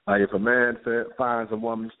like if a man finds a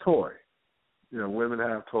woman's toy. You know, women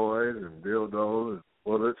have toys and dildos and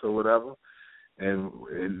bullets or whatever. And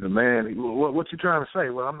the man, what you trying to say?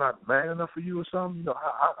 Well, I'm not man enough for you or something? You know,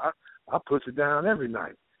 I put you down every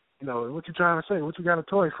night. You know, what you trying to say? What you got a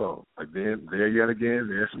toy for? Like then, there yet again,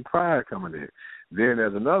 there's some pride coming in. Then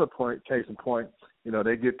there's another case in point, you know,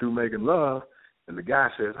 they get through making love, and the guy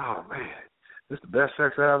says, oh, man, this is the best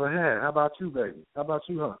sex I ever had. How about you, baby? How about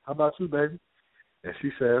you, huh? How about you, baby? And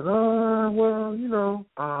she says, well, you know,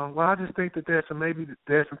 I just think that there's some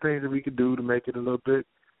things that we could do to make it a little bit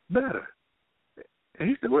better. And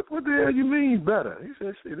he said, what the hell you mean better? He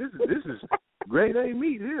said, shit, this is grade A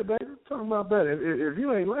meat here, baby. I'm talking about better. If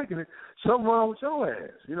you ain't liking it, something wrong with your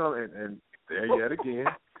ass. You know, and there yet again,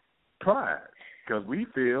 pride. Because we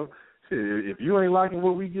feel, shit, if you ain't liking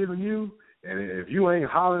what we giving you, and if you ain't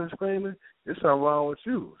hollering and screaming, there's something wrong with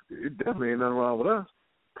you. It definitely ain't nothing wrong with us.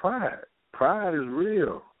 Pride. Pride is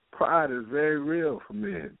real. Pride is very real for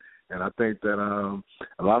men. And I think that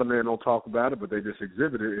a lot of men don't talk about it, but they just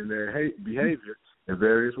exhibit it in their behavior in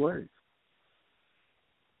various ways.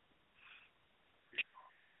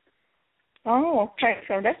 Oh, okay.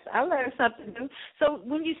 So I learned something new. So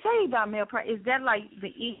when you say about male pride, is that like the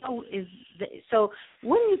ego? So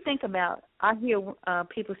what do you think about? I hear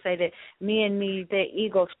people say that men need their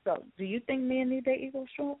ego stroked. Do you think men need their ego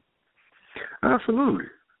stroked? Absolutely.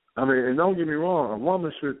 I mean, and don't get me wrong,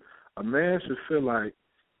 a man should feel like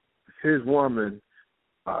his woman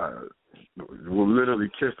will literally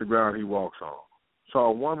kiss the ground he walks on. So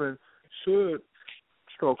a woman should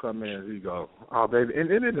stroke her man's ego. Oh, baby,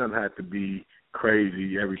 and it doesn't have to be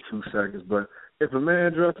crazy every 2 seconds, but if a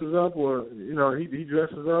man dresses up, or he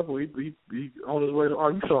dresses up, or he on his way to, oh,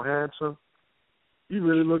 you so handsome, you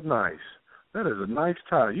really look nice. That is a nice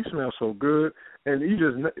tie. You smell so good, and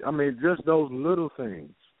just those little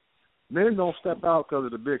things. Men don't step out because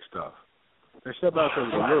of the big stuff. They step out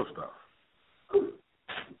because of the little stuff.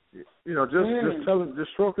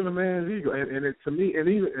 Just stroking a man's ego, and it, to me,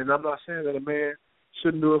 and I'm not saying that a man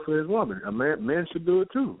shouldn't do it for his woman. Men should do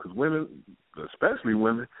it too, because women, especially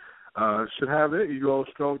women, should have their ego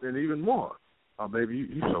stroked, and even more. Oh, baby,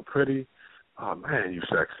 you so pretty. Oh, man, you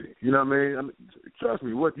sexy. You know what I mean? Trust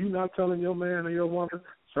me, what you not telling your man or your woman,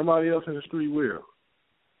 somebody else in the street will.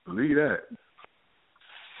 Believe that.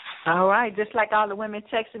 All right, just like all the women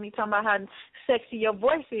texting me talking about how sexy your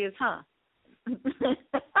voice is, huh? I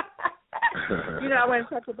want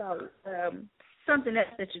to talk about something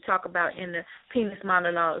else that you talk about in the Penis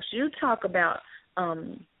Monologues. You talk about, I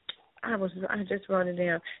just wrote it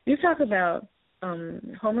down. You talk about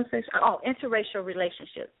interracial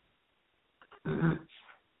relationships. Mm-hmm.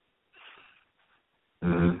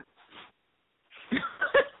 Mm-hmm.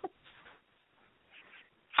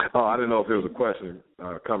 Oh, I didn't know if there was a question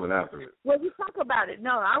coming after it. Well, you talk about it.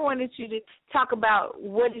 No, I wanted you to talk about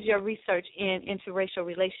what is your research in interracial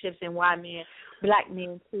relationships and why black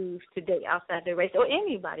men choose to date outside their race, or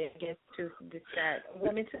anybody, I guess, choose to decide.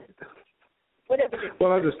 Women too. Whatever.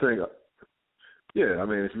 Well, I just think, I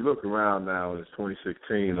mean, if you look around now, it's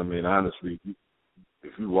 2016. I mean, honestly,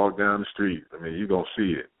 if you walk down the street, I mean, you're going to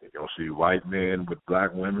see it. You're going to see white men with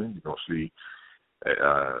black women. You're going to see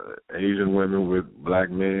Asian women with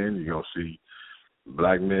black men. You're going to see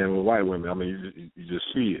black men with white women. I mean, you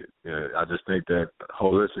just see it. I just think that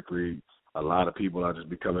holistically, a lot of people are just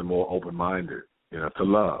becoming more open-minded, to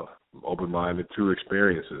love, open-minded to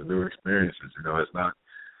experiences, new experiences. It's not,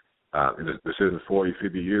 this isn't 40,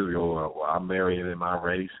 50 years ago, well, I'm marrying in my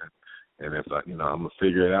race, and if I'm going to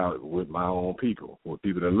figure it out with my own people, with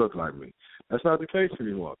people that look like me. That's not the case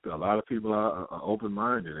anymore. A lot of people are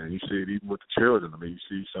open-minded, and you see it even with the children. I mean, you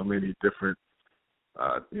see so many different,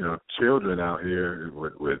 children out here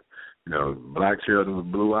with black children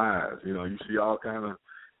with blue eyes. You see all kind of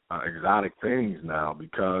exotic things now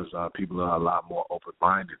because people are a lot more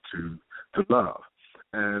open-minded to love.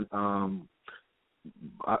 And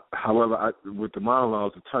however, with the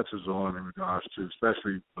monologues, it touches on in regards to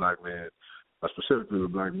especially black men, specifically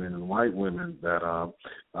with black men and white women, that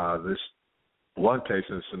this one case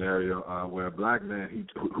in a scenario where a black man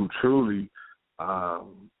who truly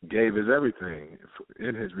gave his everything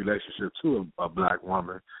in his relationship to a black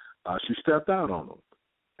woman, she stepped out on him,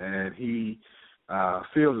 and he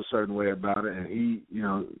feels a certain way about it, and he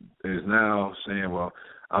is now saying, well,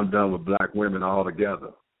 I'm done with black women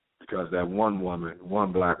altogether because that one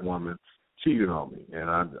black woman cheated on me, and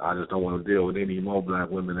I just don't want to deal with any more black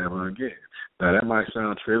women ever again. Now, that might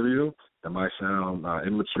sound trivial, that might sound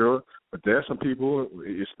immature, but there are some people,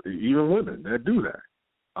 even women, that do that.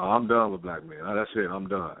 I'm done with black men. That's it, I'm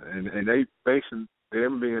done. And they basing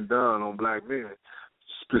them being done on black men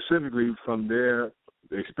specifically from their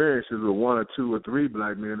experiences with one or two or three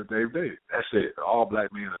black men that they've dated. That's it. All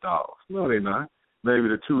black men are dogs. No, they're not. Maybe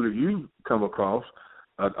the two that you come across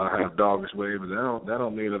have doggish ways, but that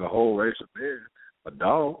don't mean that the whole race of men are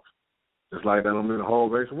dogs. Just like that don't mean the whole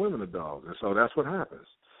race of women are dogs. And so that's what happens.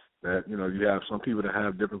 That, you have some people that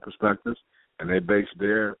have different perspectives, and they base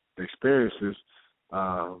their experiences,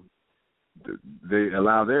 they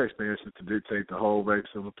allow their experiences to dictate the whole race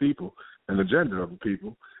of the people and the gender of the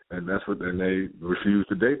people, and they refuse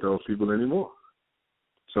to date those people anymore.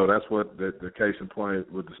 So that's what the case in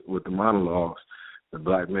point with the monologues. The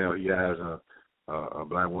black male, he has a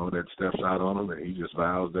black woman that steps out on him, and he just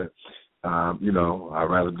vows that, I'd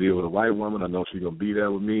rather deal with a white woman. I know she's going to be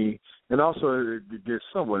there with me. And also it gets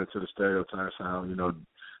somewhat into the stereotypes how,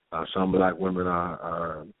 some black women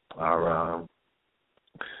are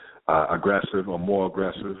aggressive or more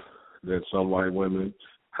aggressive than some white women,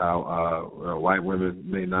 how white women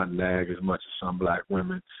may not nag as much as some black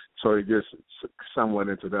women. So it gets somewhat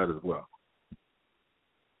into that as well.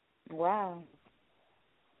 Wow.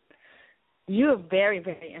 You're very,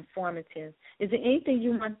 very informative. Is there anything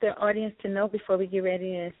you want the audience to know before we get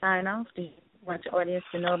ready to sign off? Do you want your audience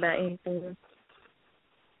to know about anything?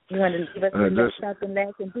 You want to leave us with something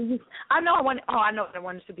that can do you? I know what I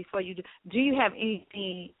wanted to before you do. Do you have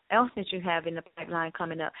anything else that you have in the pipeline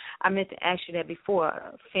coming up? I meant to ask you that before.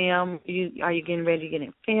 Film? Are you getting ready to get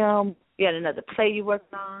in film? You had another play you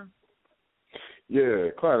working on? Yeah,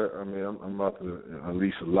 quite. I'm about to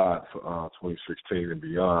unleash a lot for 2016 and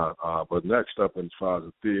beyond. But next up, as far as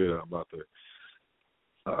the theater, I'm about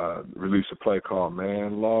to release a play called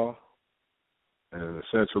Man Law. And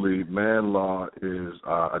essentially, Man Law is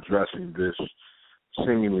addressing this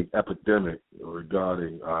seemingly epidemic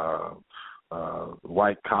regarding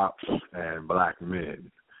white cops and black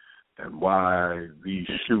men and why these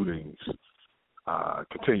shootings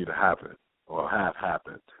continue to happen or have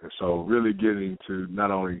happened. And so really getting to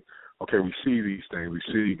not only, okay, we see these things. We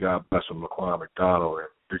see, God bless him, Laquan McDonald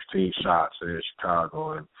and 16 shots in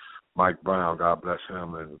Chicago, and Mike Brown, God bless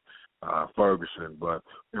him, and Ferguson. But,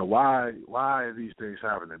 why are these things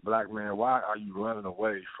happening? Black man, why are you running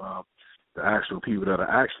away from the actual people that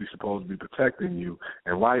are actually supposed to be protecting you?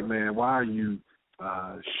 And white man, why are you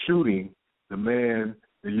shooting the man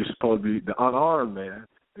that you're supposed to be, the unarmed man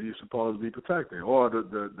that you're supposed to be protecting, or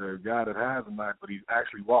the guy that has a knife but he's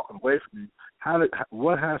actually walking away from you?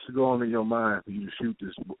 What has to go on in your mind for you to shoot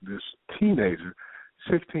this teenager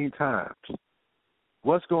 16 times?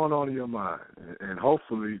 What's going on in your mind? And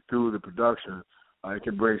hopefully through the production, it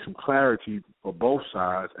can bring some clarity for both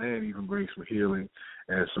sides and even bring some healing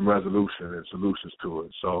and some resolution and solutions to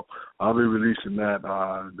it. So I'll be releasing that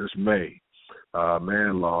this May,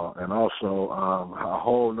 Man Law, and also a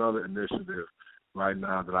whole other initiative right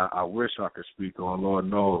now that I wish I could speak on, Lord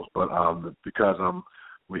knows, but because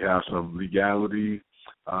we have some legality,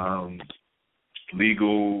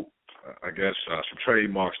 legal, I guess some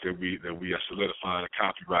trademarks that we are solidifying, the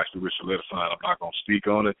copyrights that we're solidifying. I'm not going to speak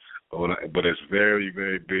on it, but it's very,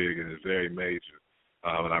 very big and it's very major.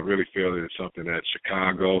 And I really feel that it's something that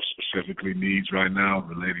Chicago specifically needs right now,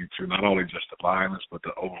 relating to not only just the violence, but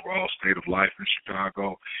the overall state of life in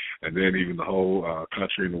Chicago, and then even the whole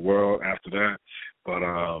country and the world after that. But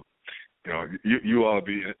you all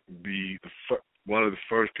be one of the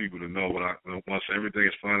first people to know once everything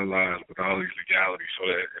is finalized with all these legalities, so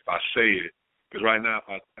that if I say it, because right now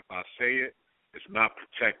if I say it, it's not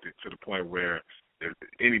protected to the point where if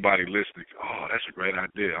anybody listening, oh, that's a great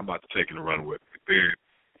idea, I'm about to take it and run with it. Then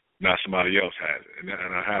now somebody else has it,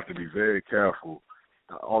 and I have to be very careful.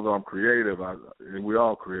 Although I'm creative, and we're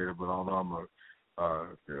all creative, but although I'm a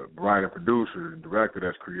writer, producer, and director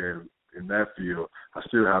that's creative in that field, I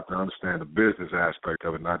still have to understand the business aspect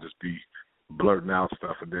of it, not just be blurting out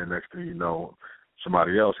stuff, and then next thing you know,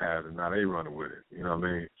 somebody else has it, now they running with it. You know what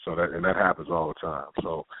I mean? So that happens all the time.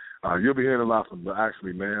 So you'll be hearing a lot from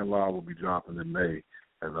actually Man Law will be dropping in May,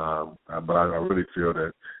 and but I really feel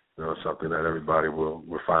that something that everybody will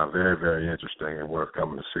find very, very interesting and worth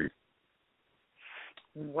coming to see.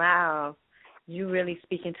 Wow. You really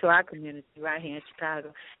speaking to our community right here in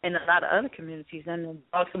Chicago and a lot of other communities, and in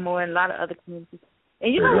Baltimore and a lot of other communities.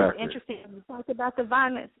 And you know what's interesting? You talked about the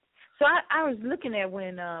violence. So I was looking at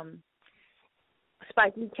when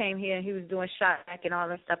Spike Lee came here and he was doing Shaq and all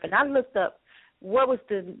that stuff, and I looked up what was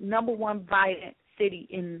the number one violent city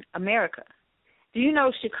in America. Do you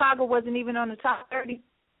know Chicago wasn't even on the top 30?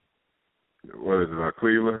 What is it,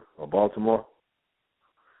 Cleveland or Baltimore?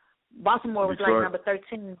 Baltimore was Detroit? like number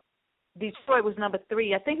 13. Detroit was number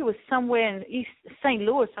 3. I think it was somewhere in East St.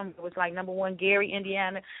 Louis. Somewhere was like number 1. Gary,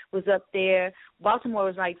 Indiana, was up there. Baltimore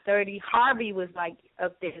was like 30. Harvey was like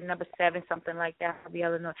up there, number 7, something like that. Harvey,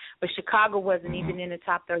 Illinois. But Chicago wasn't even in the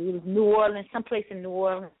top 30. It was New Orleans, someplace in New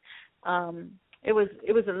Orleans. It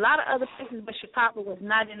was a lot of other places, but Chicago was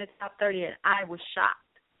not in the top 30, and I was shocked.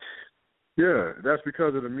 Yeah, that's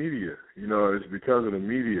because of the media. It's because of the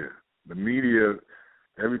media. The media.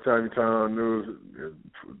 Every time you turn on the news,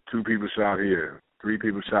 2 people shot here, 3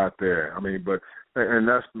 people shot there. And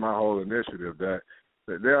that's my whole initiative, that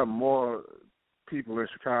there are more people in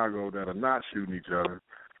Chicago that are not shooting each other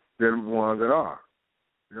than ones that are.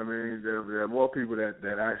 There are more people that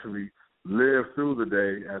actually live through the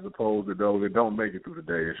day as opposed to those that don't make it through the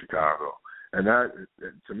day in Chicago. And that,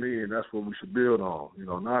 to me, and that's what we should build on,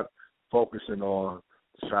 not focusing on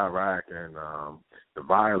Chirac and the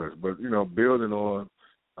violence, but, building on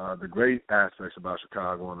the great aspects about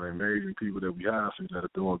Chicago and the amazing people that we have that are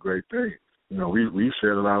doing great things. We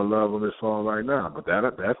shared a lot of love on this song right now, but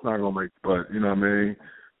that's not going to make. But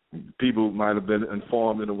people might have been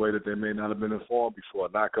informed in a way that they may not have been informed before,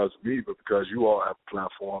 not because of me, but because you all have a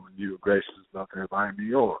platform and you're gracious enough to invite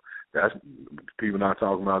me on. That's people not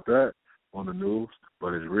talking about that on the news,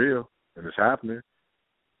 but it's real and it's happening.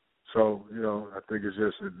 So I think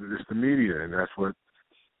it's the media, and that's what.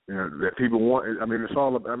 that people want. I mean, it's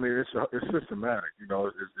all. I mean, it's systematic. It's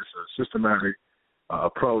a systematic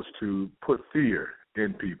approach to put fear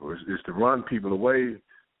in people. It's to run people away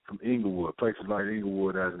from Inglewood, places like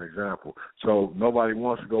Inglewood as an example. So nobody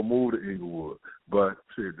wants to go move to Inglewood, but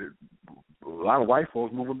see, a lot of white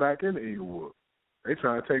folks moving back into Inglewood. They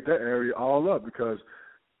trying to take that area all up because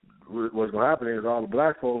what's going to happen is all the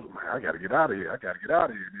black folks, I got to get out of here. And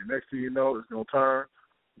the next thing you know, it's going to turn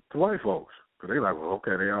to white folks. Because they're like, well,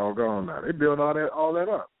 okay, they all gone now. They build all that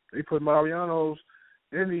up. They put Mariano's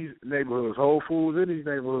in these neighborhoods, Whole Foods in these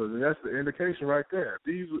neighborhoods, and that's the indication right there.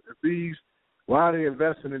 Why are they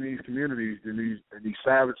investing in these communities, in these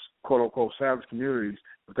savage, quote unquote, savage communities,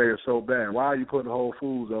 if they are so bad? Why are you putting Whole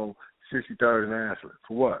Foods on 63rd and Ashland?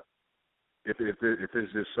 For what? If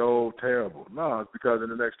it's just so terrible? No, it's because in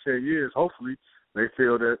the next 10 years, hopefully, they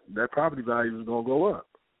feel that property value is going to go up.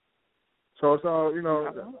 So it's all,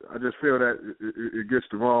 I just feel that it gets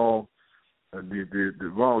the wrong,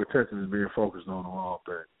 the wrong attention is being focused on the wrong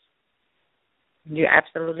things. You're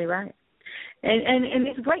absolutely right. And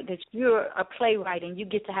it's great that you're a playwright and you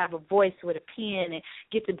get to have a voice with a pen and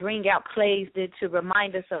get to bring out plays to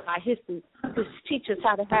remind us of our history, to teach us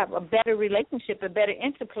how to have a better relationship, a better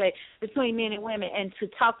interplay between men and women, and to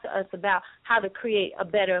talk to us about how to create a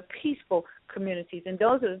better, peaceful communities. And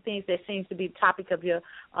those are the things that seems to be the topic of your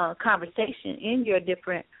conversation in your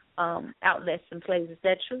different outlets and plays. Is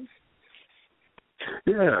that true?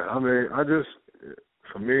 Yeah, I mean,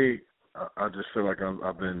 for me, I just feel like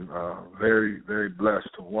I've been very, very blessed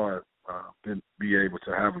to be able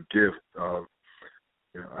to have a gift of,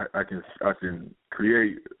 I can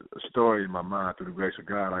create a story in my mind through the grace of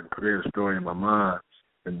God. I can create a story in my mind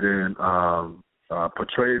and then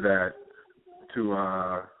portray that to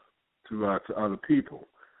other people,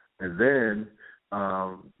 and then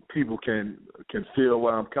people can feel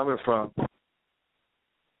where I'm coming from.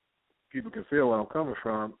 People can feel where I'm coming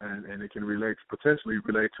from, and it can potentially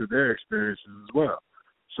relate to their experiences as well.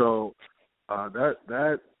 So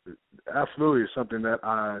that absolutely is something that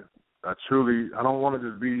I don't want to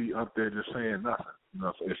just be up there just saying nothing.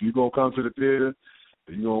 So if you're gonna come to the theater,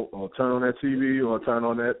 you gonna turn on that TV or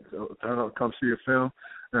come see a film,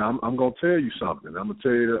 I'm gonna tell you something. I'm gonna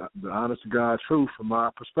tell you the honest to God truth from my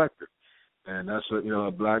perspective, and that's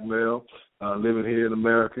a black male living here in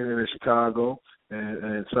America and in Chicago.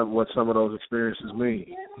 And what some of those experiences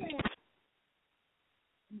mean.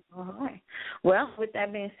 All right. Well, with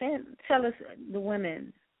that being said, tell us, the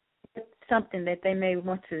women, something that they may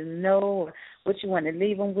want to know, or what you want to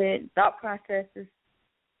leave them with, thought processes,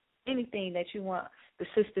 anything that you want the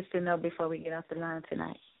sisters to know before we get off the line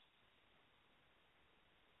tonight.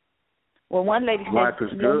 Well, one lady said, life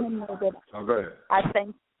is good. Oh, go ahead.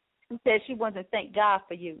 She said she wants to thank God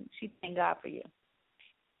for you. She thanked God for you.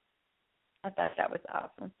 I thought that was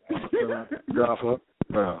awesome. God for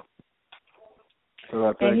her. So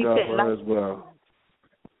I thank God for her as well.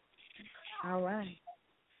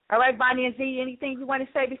 All right, Bonnie and Z, anything you want to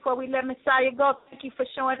say before we let Messiah go? Thank you for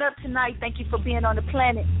showing up tonight. Thank you for being on the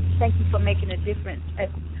planet. Thank you for making a difference.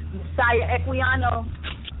 Messiah Equiano.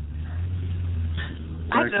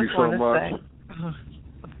 Thank you so much.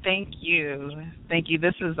 Thank you.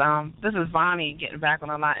 This is Bonnie getting back on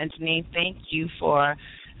the line. And Janine, thank you for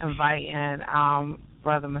inviting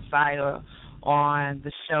Brother Messiah on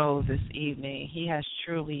the show this evening. He has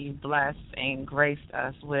truly blessed and graced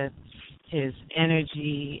us with his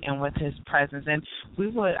energy and with his presence. And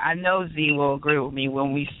I know Z will agree with me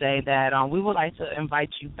when we say that we would like to invite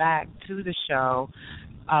you back to the show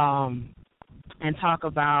and talk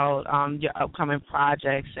about your upcoming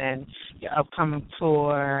projects and your upcoming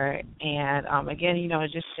tour. And, again,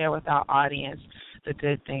 just share with our audience the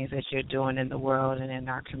good things that you're doing in the world and in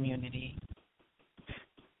our community.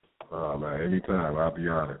 Oh, man, anytime. I'll be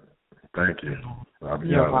on it. Thank you. I'll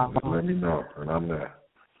be on it. Let me know, and I'm there.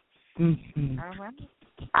 Mm-hmm. All right.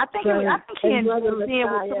 I think he enjoyed being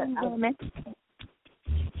with some women.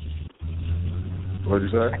 What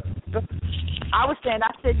did you say? I was saying,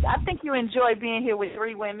 I think you enjoy being here with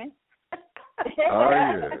 3 women. Oh,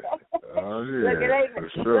 yeah. Look,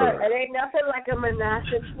 it ain't nothing like a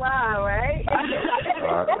menage a trois, right?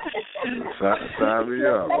 Sign me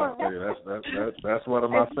up. That's one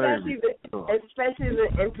of my favorites. Especially the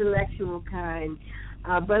intellectual kind.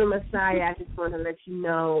 Brother Messiah, I just want to let you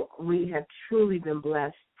know we have truly been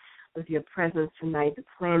blessed with your presence tonight. The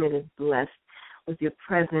planet is blessed with your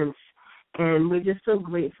presence. And we're just so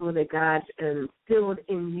grateful that God instilled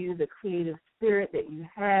in you the creative spirit that you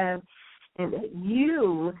have, and that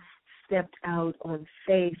you stepped out on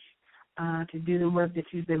faith to do the work that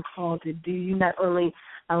you've been called to do. You not only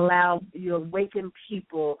you awaken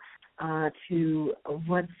people to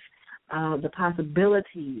what's the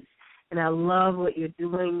possibilities. And I love what you're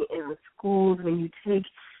doing in the schools when you take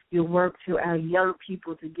your work to our young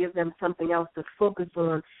people to give them something else to focus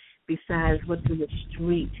on besides what's in the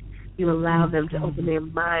street. You allow them to open their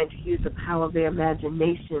mind, to use the power of their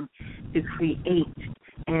imagination to create.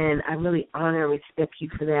 And I really honor and respect you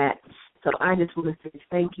for that. So I just want to say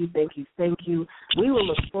thank you, thank you, thank you. We will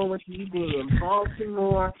look forward to you being in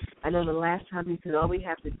Baltimore. I know the last time you said all we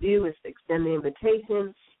have to do is extend the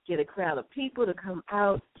invitation, get a crowd of people to come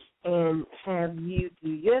out and have you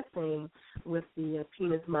do your thing with the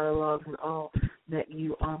Penis Monologues and all that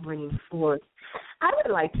you are bringing forth. I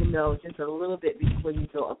would like to know just a little bit before you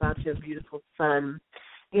go about your beautiful son.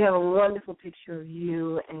 You have a wonderful picture of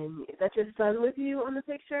you, and is that your son with you on the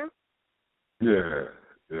picture? Yeah.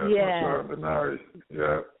 My son, Benari.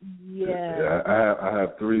 Yeah. I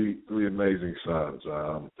have three amazing sons.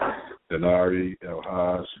 Benari,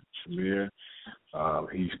 Elhaz, Shamir.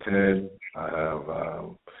 He's 10. I have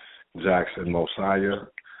Jackson Mosiah.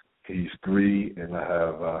 He's 3, and I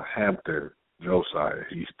have Hampton Josiah.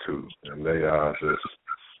 He's 2, and they are just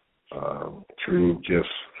true gifts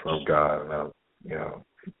from God. And I,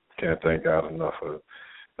 can't thank God enough for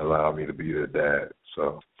allowing me to be their dad.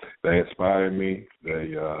 So they inspire me.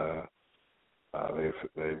 They've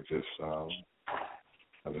just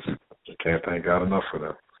I can't thank God enough for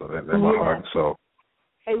them. So they're my heart and soul.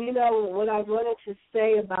 And what I wanted to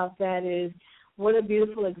say about that is what a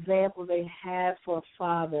beautiful example they have for a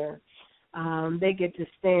father. They get to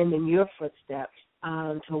stand in your footsteps,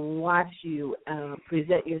 to watch you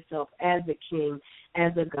present yourself as a king,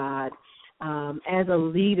 as a God, as a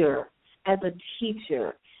leader, as a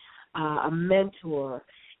teacher, a mentor,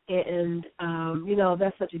 and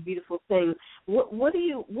that's such a beautiful thing. What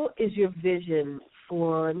is your vision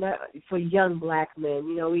for young black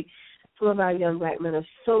men? Some of our young black men are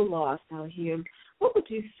so lost out here. What would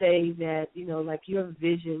you say that your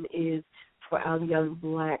vision is for our young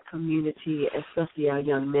black community, especially our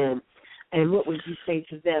young men? And what would you say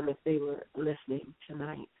to them if they were listening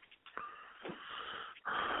tonight?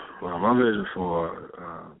 Well, my vision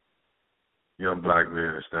for young black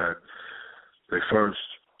men is that they first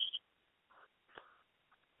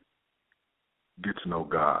get to know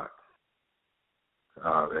God,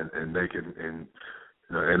 and they can, and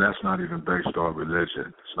that's not even based on religion.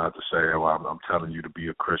 It's not to say, I'm telling you to be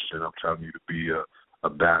a Christian, I'm telling you to be a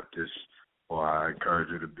Baptist, or I encourage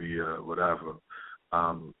you to be a whatever.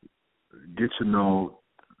 Get to know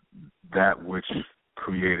that which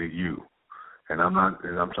created you, and I'm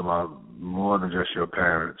talking about more than just your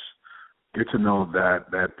parents. Get to know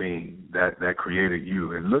that being that created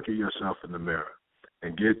you, and look at yourself in the mirror,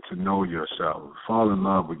 and get to know yourself. Fall in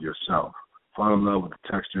love with yourself. Fall in love with the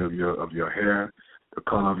texture of your hair, the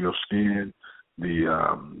color of your skin,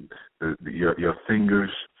 your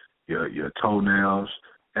fingers, your toenails,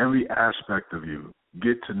 every aspect of you.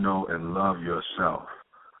 Get to know and love yourself,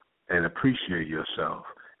 and appreciate yourself.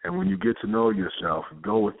 And when you get to know yourself,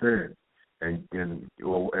 go within and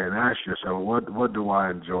ask yourself, what do I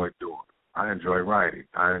enjoy doing? I enjoy writing.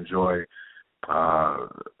 I enjoy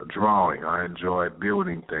drawing. I enjoy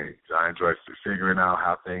building things. I enjoy figuring out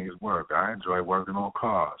how things work. I enjoy working on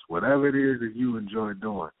cars. Whatever it is that you enjoy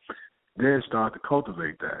doing, then start to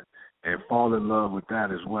cultivate that and fall in love with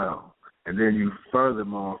that as well. And then you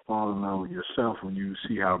furthermore fall in love with yourself when you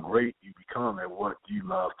see how great you become at what you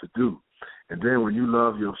love to do. And then when you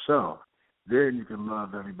love yourself, then you can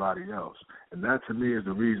love everybody else. And that to me is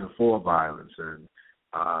the reason for violence and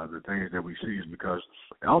the things that we see is because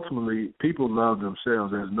ultimately people love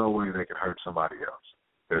themselves. There's no way they can hurt somebody else.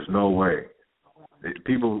 There's no way. But if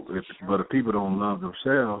people don't love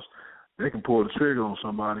themselves, they can pull the trigger on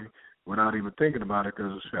somebody without even thinking about it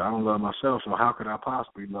because I don't love myself, so how could I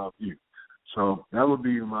possibly love you? So that would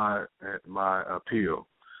be my appeal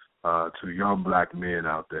to young black men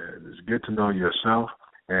out there is get to know yourself,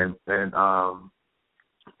 and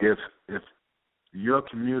if your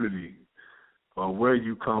community or where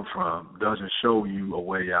you come from doesn't show you a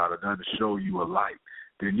way out or doesn't show you a light,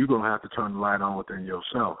 then you're going to have to turn the light on within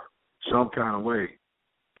yourself some kind of way.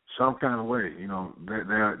 You know,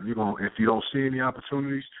 if you don't see any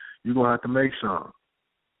opportunities, you're going to have to make some.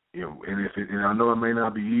 You know, and I know it may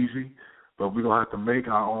not be easy, but we're going to have to make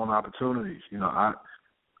our own opportunities. You know,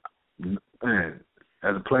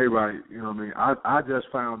 as a playwright, you know what I mean, I just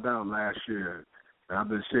found out last year, and I've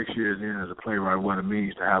been 6 years in as a playwright, what it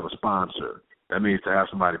means to have a sponsor. That means to have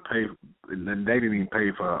somebody pay, and they didn't even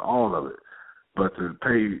pay for all of it, but to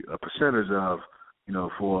pay a percentage of, you know,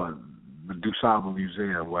 for the DuSable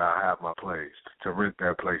Museum where I have my place to rent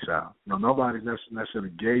that place out. Nobody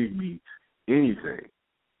necessarily gave me anything.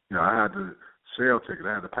 I had to sell tickets.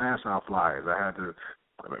 I had to pass out flyers. I had to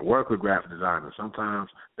work with graphic designers. Sometimes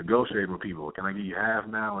negotiate with people. Can I give you half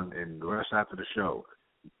now and the rest after the show?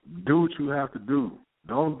 Do what you have to do.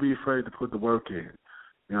 Don't be afraid to put the work in.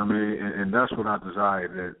 You know what I mean? And that's what I desire,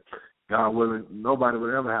 that God willing, nobody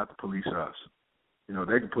would ever have to police us.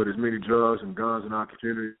 They can put as many drugs and guns in our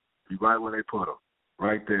community right where they put them,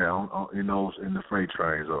 right there in the freight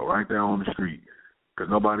trains or right there on the street, because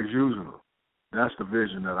nobody's using them. That's the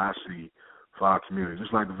vision that I see for our community,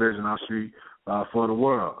 just like the vision I see for the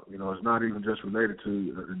world. It's not even just related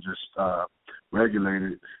to and just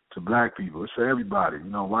regulated to black people. It's for everybody.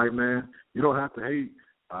 White man, you don't have to hate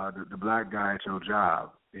the black guy at your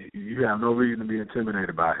job. You have no reason to be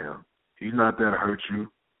intimidated by him. He's not there to hurt you.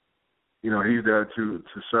 He's there to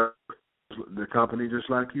serve the company just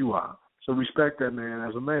like you are. So respect that man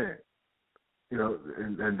as a man.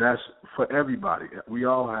 And that's for everybody. We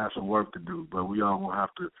all have some work to do, but we all will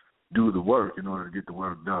have to do the work in order to get the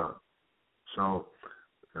work done. So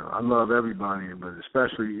I love everybody, but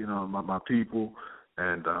especially, my people,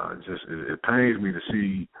 and it pains me to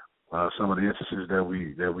see some of the instances that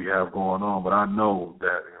we have going on. But I know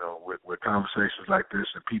that, with conversations like this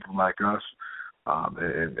and people like us,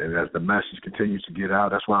 and as the message continues to get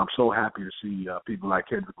out, that's why I'm so happy to see people like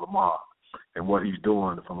Kendrick Lamar and what he's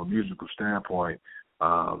doing from a musical standpoint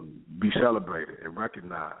be celebrated and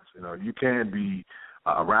recognized. You can be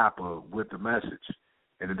a rapper with the message,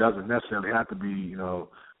 and it doesn't necessarily have to be,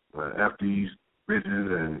 F these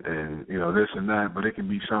bitches and this and that, but it can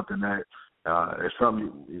be something that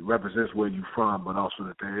it represents where you're from, but also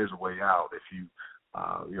that there is a way out if you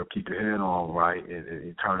keep your head on right and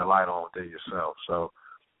you turn the light on within yourself. So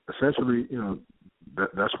essentially,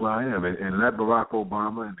 that's where I am. And let Barack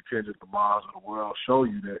Obama and the Kendrick Lamars of the world show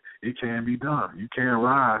you that it can be done. You can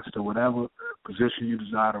rise to whatever position you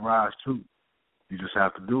desire to rise to. You just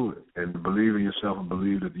have to do it and believe in yourself and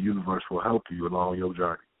believe that the universe will help you along your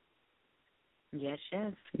journey. Yes.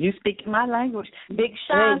 You speak my language. Big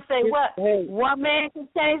Sean say what? One man can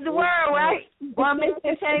change the world, right? One man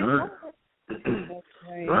can change the world.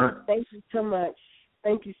 That's right. Thank you so much.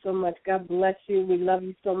 Thank you so much. God bless you. We love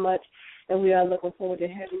you so much, and we are looking forward to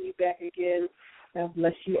having you back again. God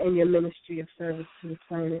bless you and your ministry of service to the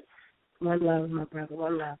planet. One love, my brother.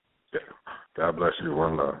 One love. God bless you.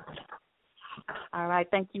 One love. All right.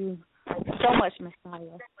 Thank you so much,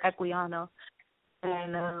 Messiah Equiano.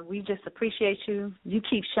 And we just appreciate you. You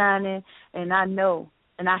keep shining, and I know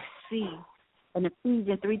and I see an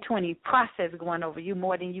Ephesians 3:20 process going over you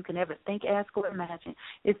more than you can ever think, ask, or imagine.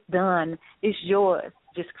 It's done. It's yours.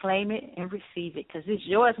 Just claim it and receive it, because it's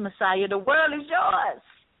yours, Messiah. The world is yours.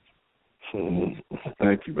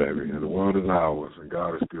 Thank you, baby. And the world is ours, and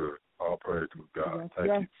God is good. All praise to God. Thank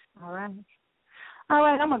you. All right.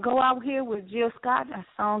 I'm going to go out here with Jill Scott, a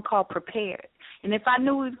song called Prepared. And if I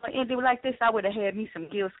knew we was going to end it like this, I would have had me some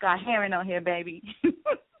Jill Scott Herring on here, baby.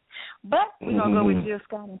 But we're going to go with Jill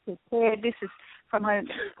Scott and Prepared. This is from her.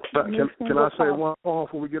 Can I say one poem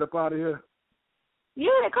before we get up out of here?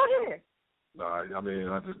 Yeah, go ahead. No,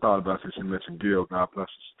 I just thought about since you mentioned Gil. God bless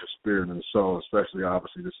the spirit and the soul, especially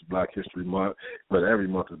obviously this is Black History Month, but every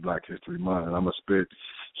month is Black History Month. And I'm going to spit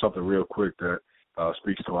something real quick that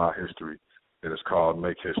speaks to our history. It is called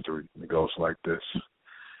Make History. It goes like this.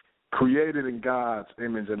 Created in God's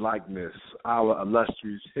image and likeness, our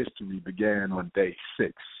illustrious history began on day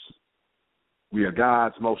 6. We are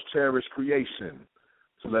God's most cherished creation,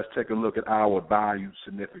 so let's take a look at our valued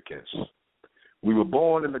significance. We were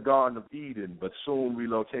born in the Garden of Eden, but soon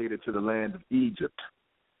relocated to the land of Egypt.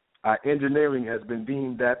 Our engineering has been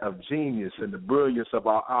deemed that of genius, and the brilliance of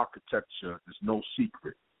our architecture is no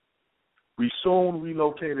secret. We soon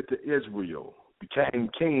relocated to Israel, became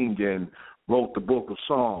king, and wrote the book of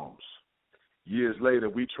Psalms. Years later,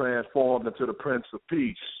 we transformed into the Prince of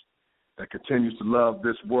Peace that continues to love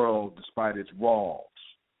this world despite its wrongs.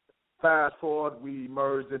 Fast forward, we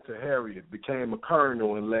emerged into Harriet, became a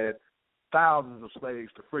colonel, and led thousands of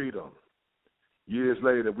slaves to freedom. Years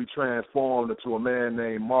later, we transformed into a man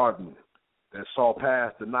named Martin that saw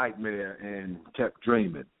past the nightmare and kept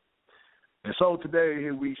dreaming. And so today,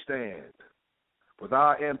 here we stand, with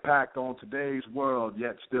our impact on today's world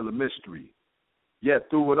yet still a mystery. Yet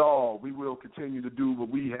through it all, we will continue to do what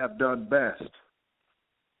we have done best.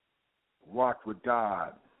 Walk with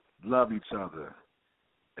God, love each other,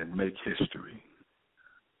 and make history.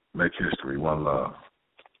 Make history. One love.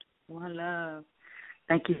 One love.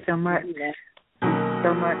 Thank you so much.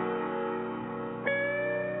 So much.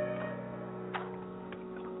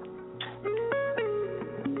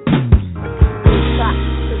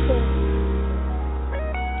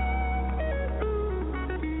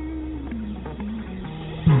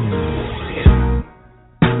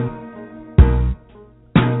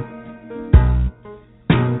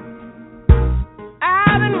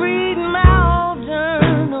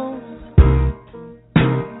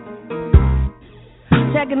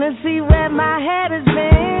 to see where my head has been.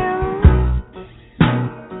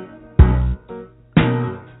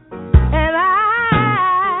 And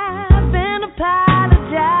I've been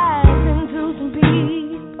apologizing to some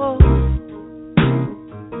people,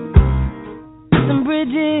 some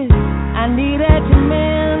bridges I needed to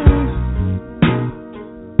mend.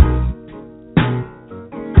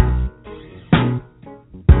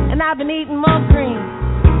 And I've been eating more greens,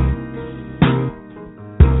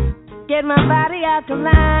 get my body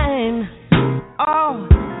alkaline. Oh,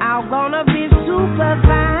 I'm gonna be super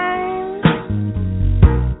fine.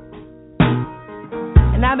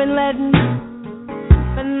 And I've been letting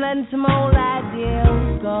some old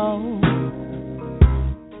ideas go.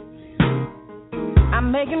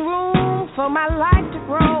 I'm making room for my life to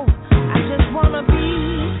grow. I just wanna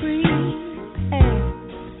be free. Hey,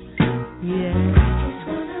 yeah.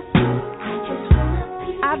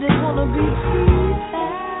 I just wanna be free.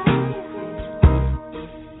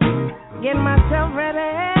 Get myself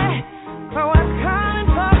ready for what's coming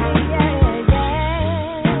for me, yeah, yeah.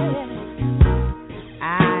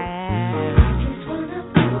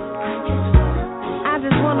 I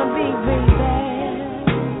just wanna be free,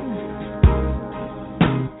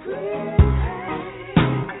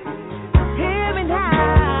 hear me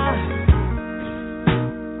now.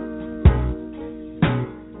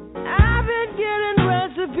 I've been getting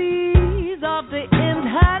recipes off the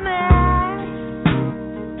internet.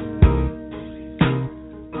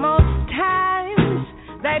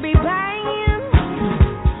 They be playing.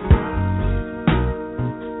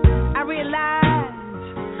 I realize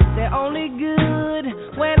they're only good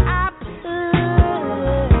when I put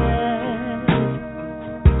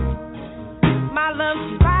my love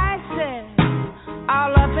spices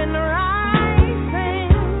all up in the right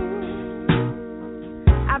thing.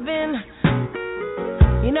 I've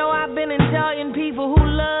been enjoying people who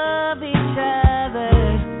love each other,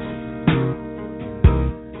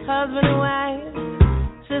 husband and wife,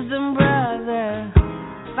 sister and brother,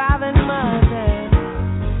 father and mother.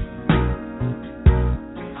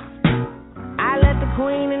 I let the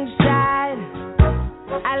queen inside,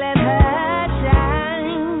 I let her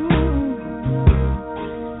shine.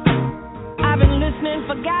 I've been listening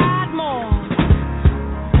for God more,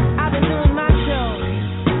 I've been doing my show.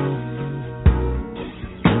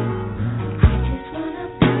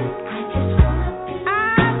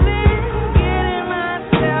 I've been getting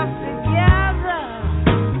myself together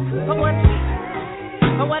for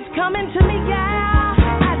what's coming to me, yeah.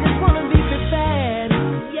 I just want to be prepared,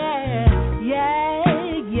 yeah, yeah,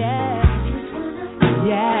 yeah,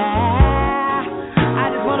 yeah. I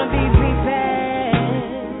just want to be prepared.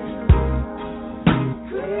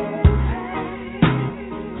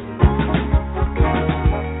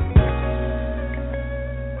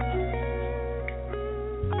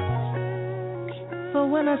 For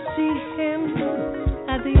when I see him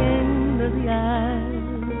at the end of the aisle,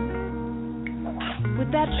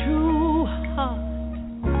 with that true heart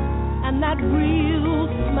and that real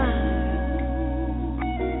smile,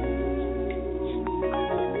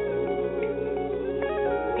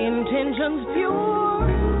 intentions pure,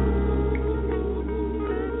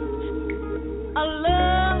 a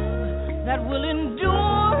love that will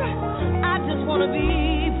endure. I just want to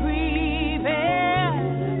be prepared.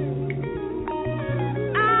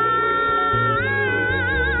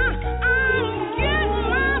 I'm getting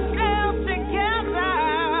myself together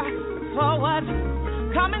for what's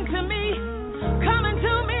coming to me,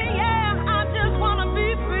 yeah. I just want to be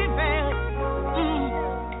prepared.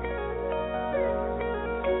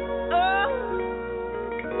 Oh,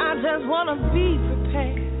 I just want to be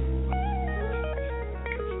prepared.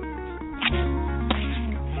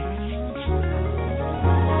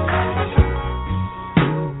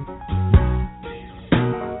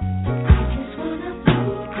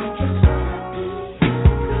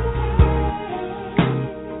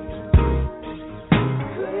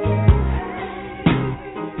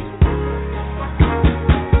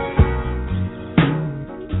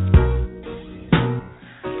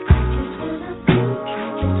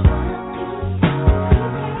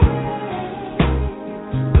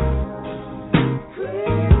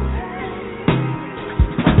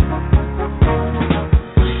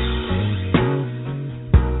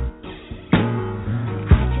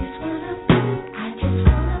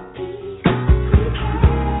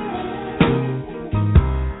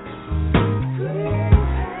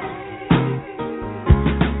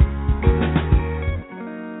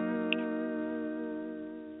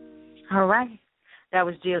 All right. That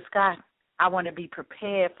was Jill Scott. I want to be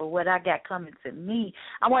prepared for what I got coming to me.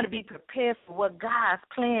 I want to be prepared for what God's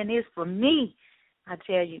plan is for me. I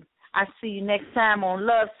tell you, I see you next time on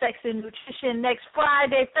Love, Sex, and Nutrition next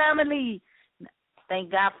Friday, family.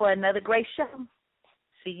 Thank God for another great show.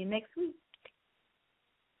 See you next week.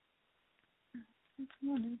 I just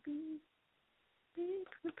want to be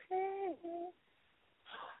prepared.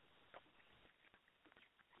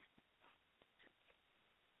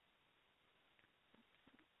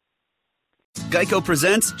 Geico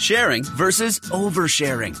presents sharing versus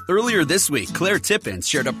oversharing. Earlier this week, Claire Tippins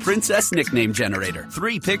shared a princess nickname generator,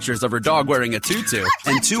 3 pictures of her dog wearing a tutu,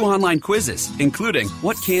 and 2 online quizzes, including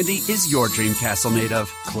what candy is your dream castle made of?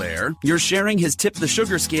 Claire, your sharing has tipped the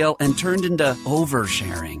sugar scale and turned into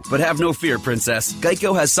oversharing. But have no fear, princess.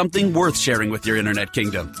 Geico has something worth sharing with your internet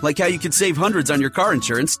kingdom, like how you could save hundreds on your car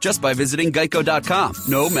insurance just by visiting geico.com.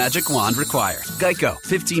 No magic wand required. Geico,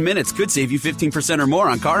 15 minutes could save you 15% or more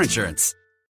on car insurance.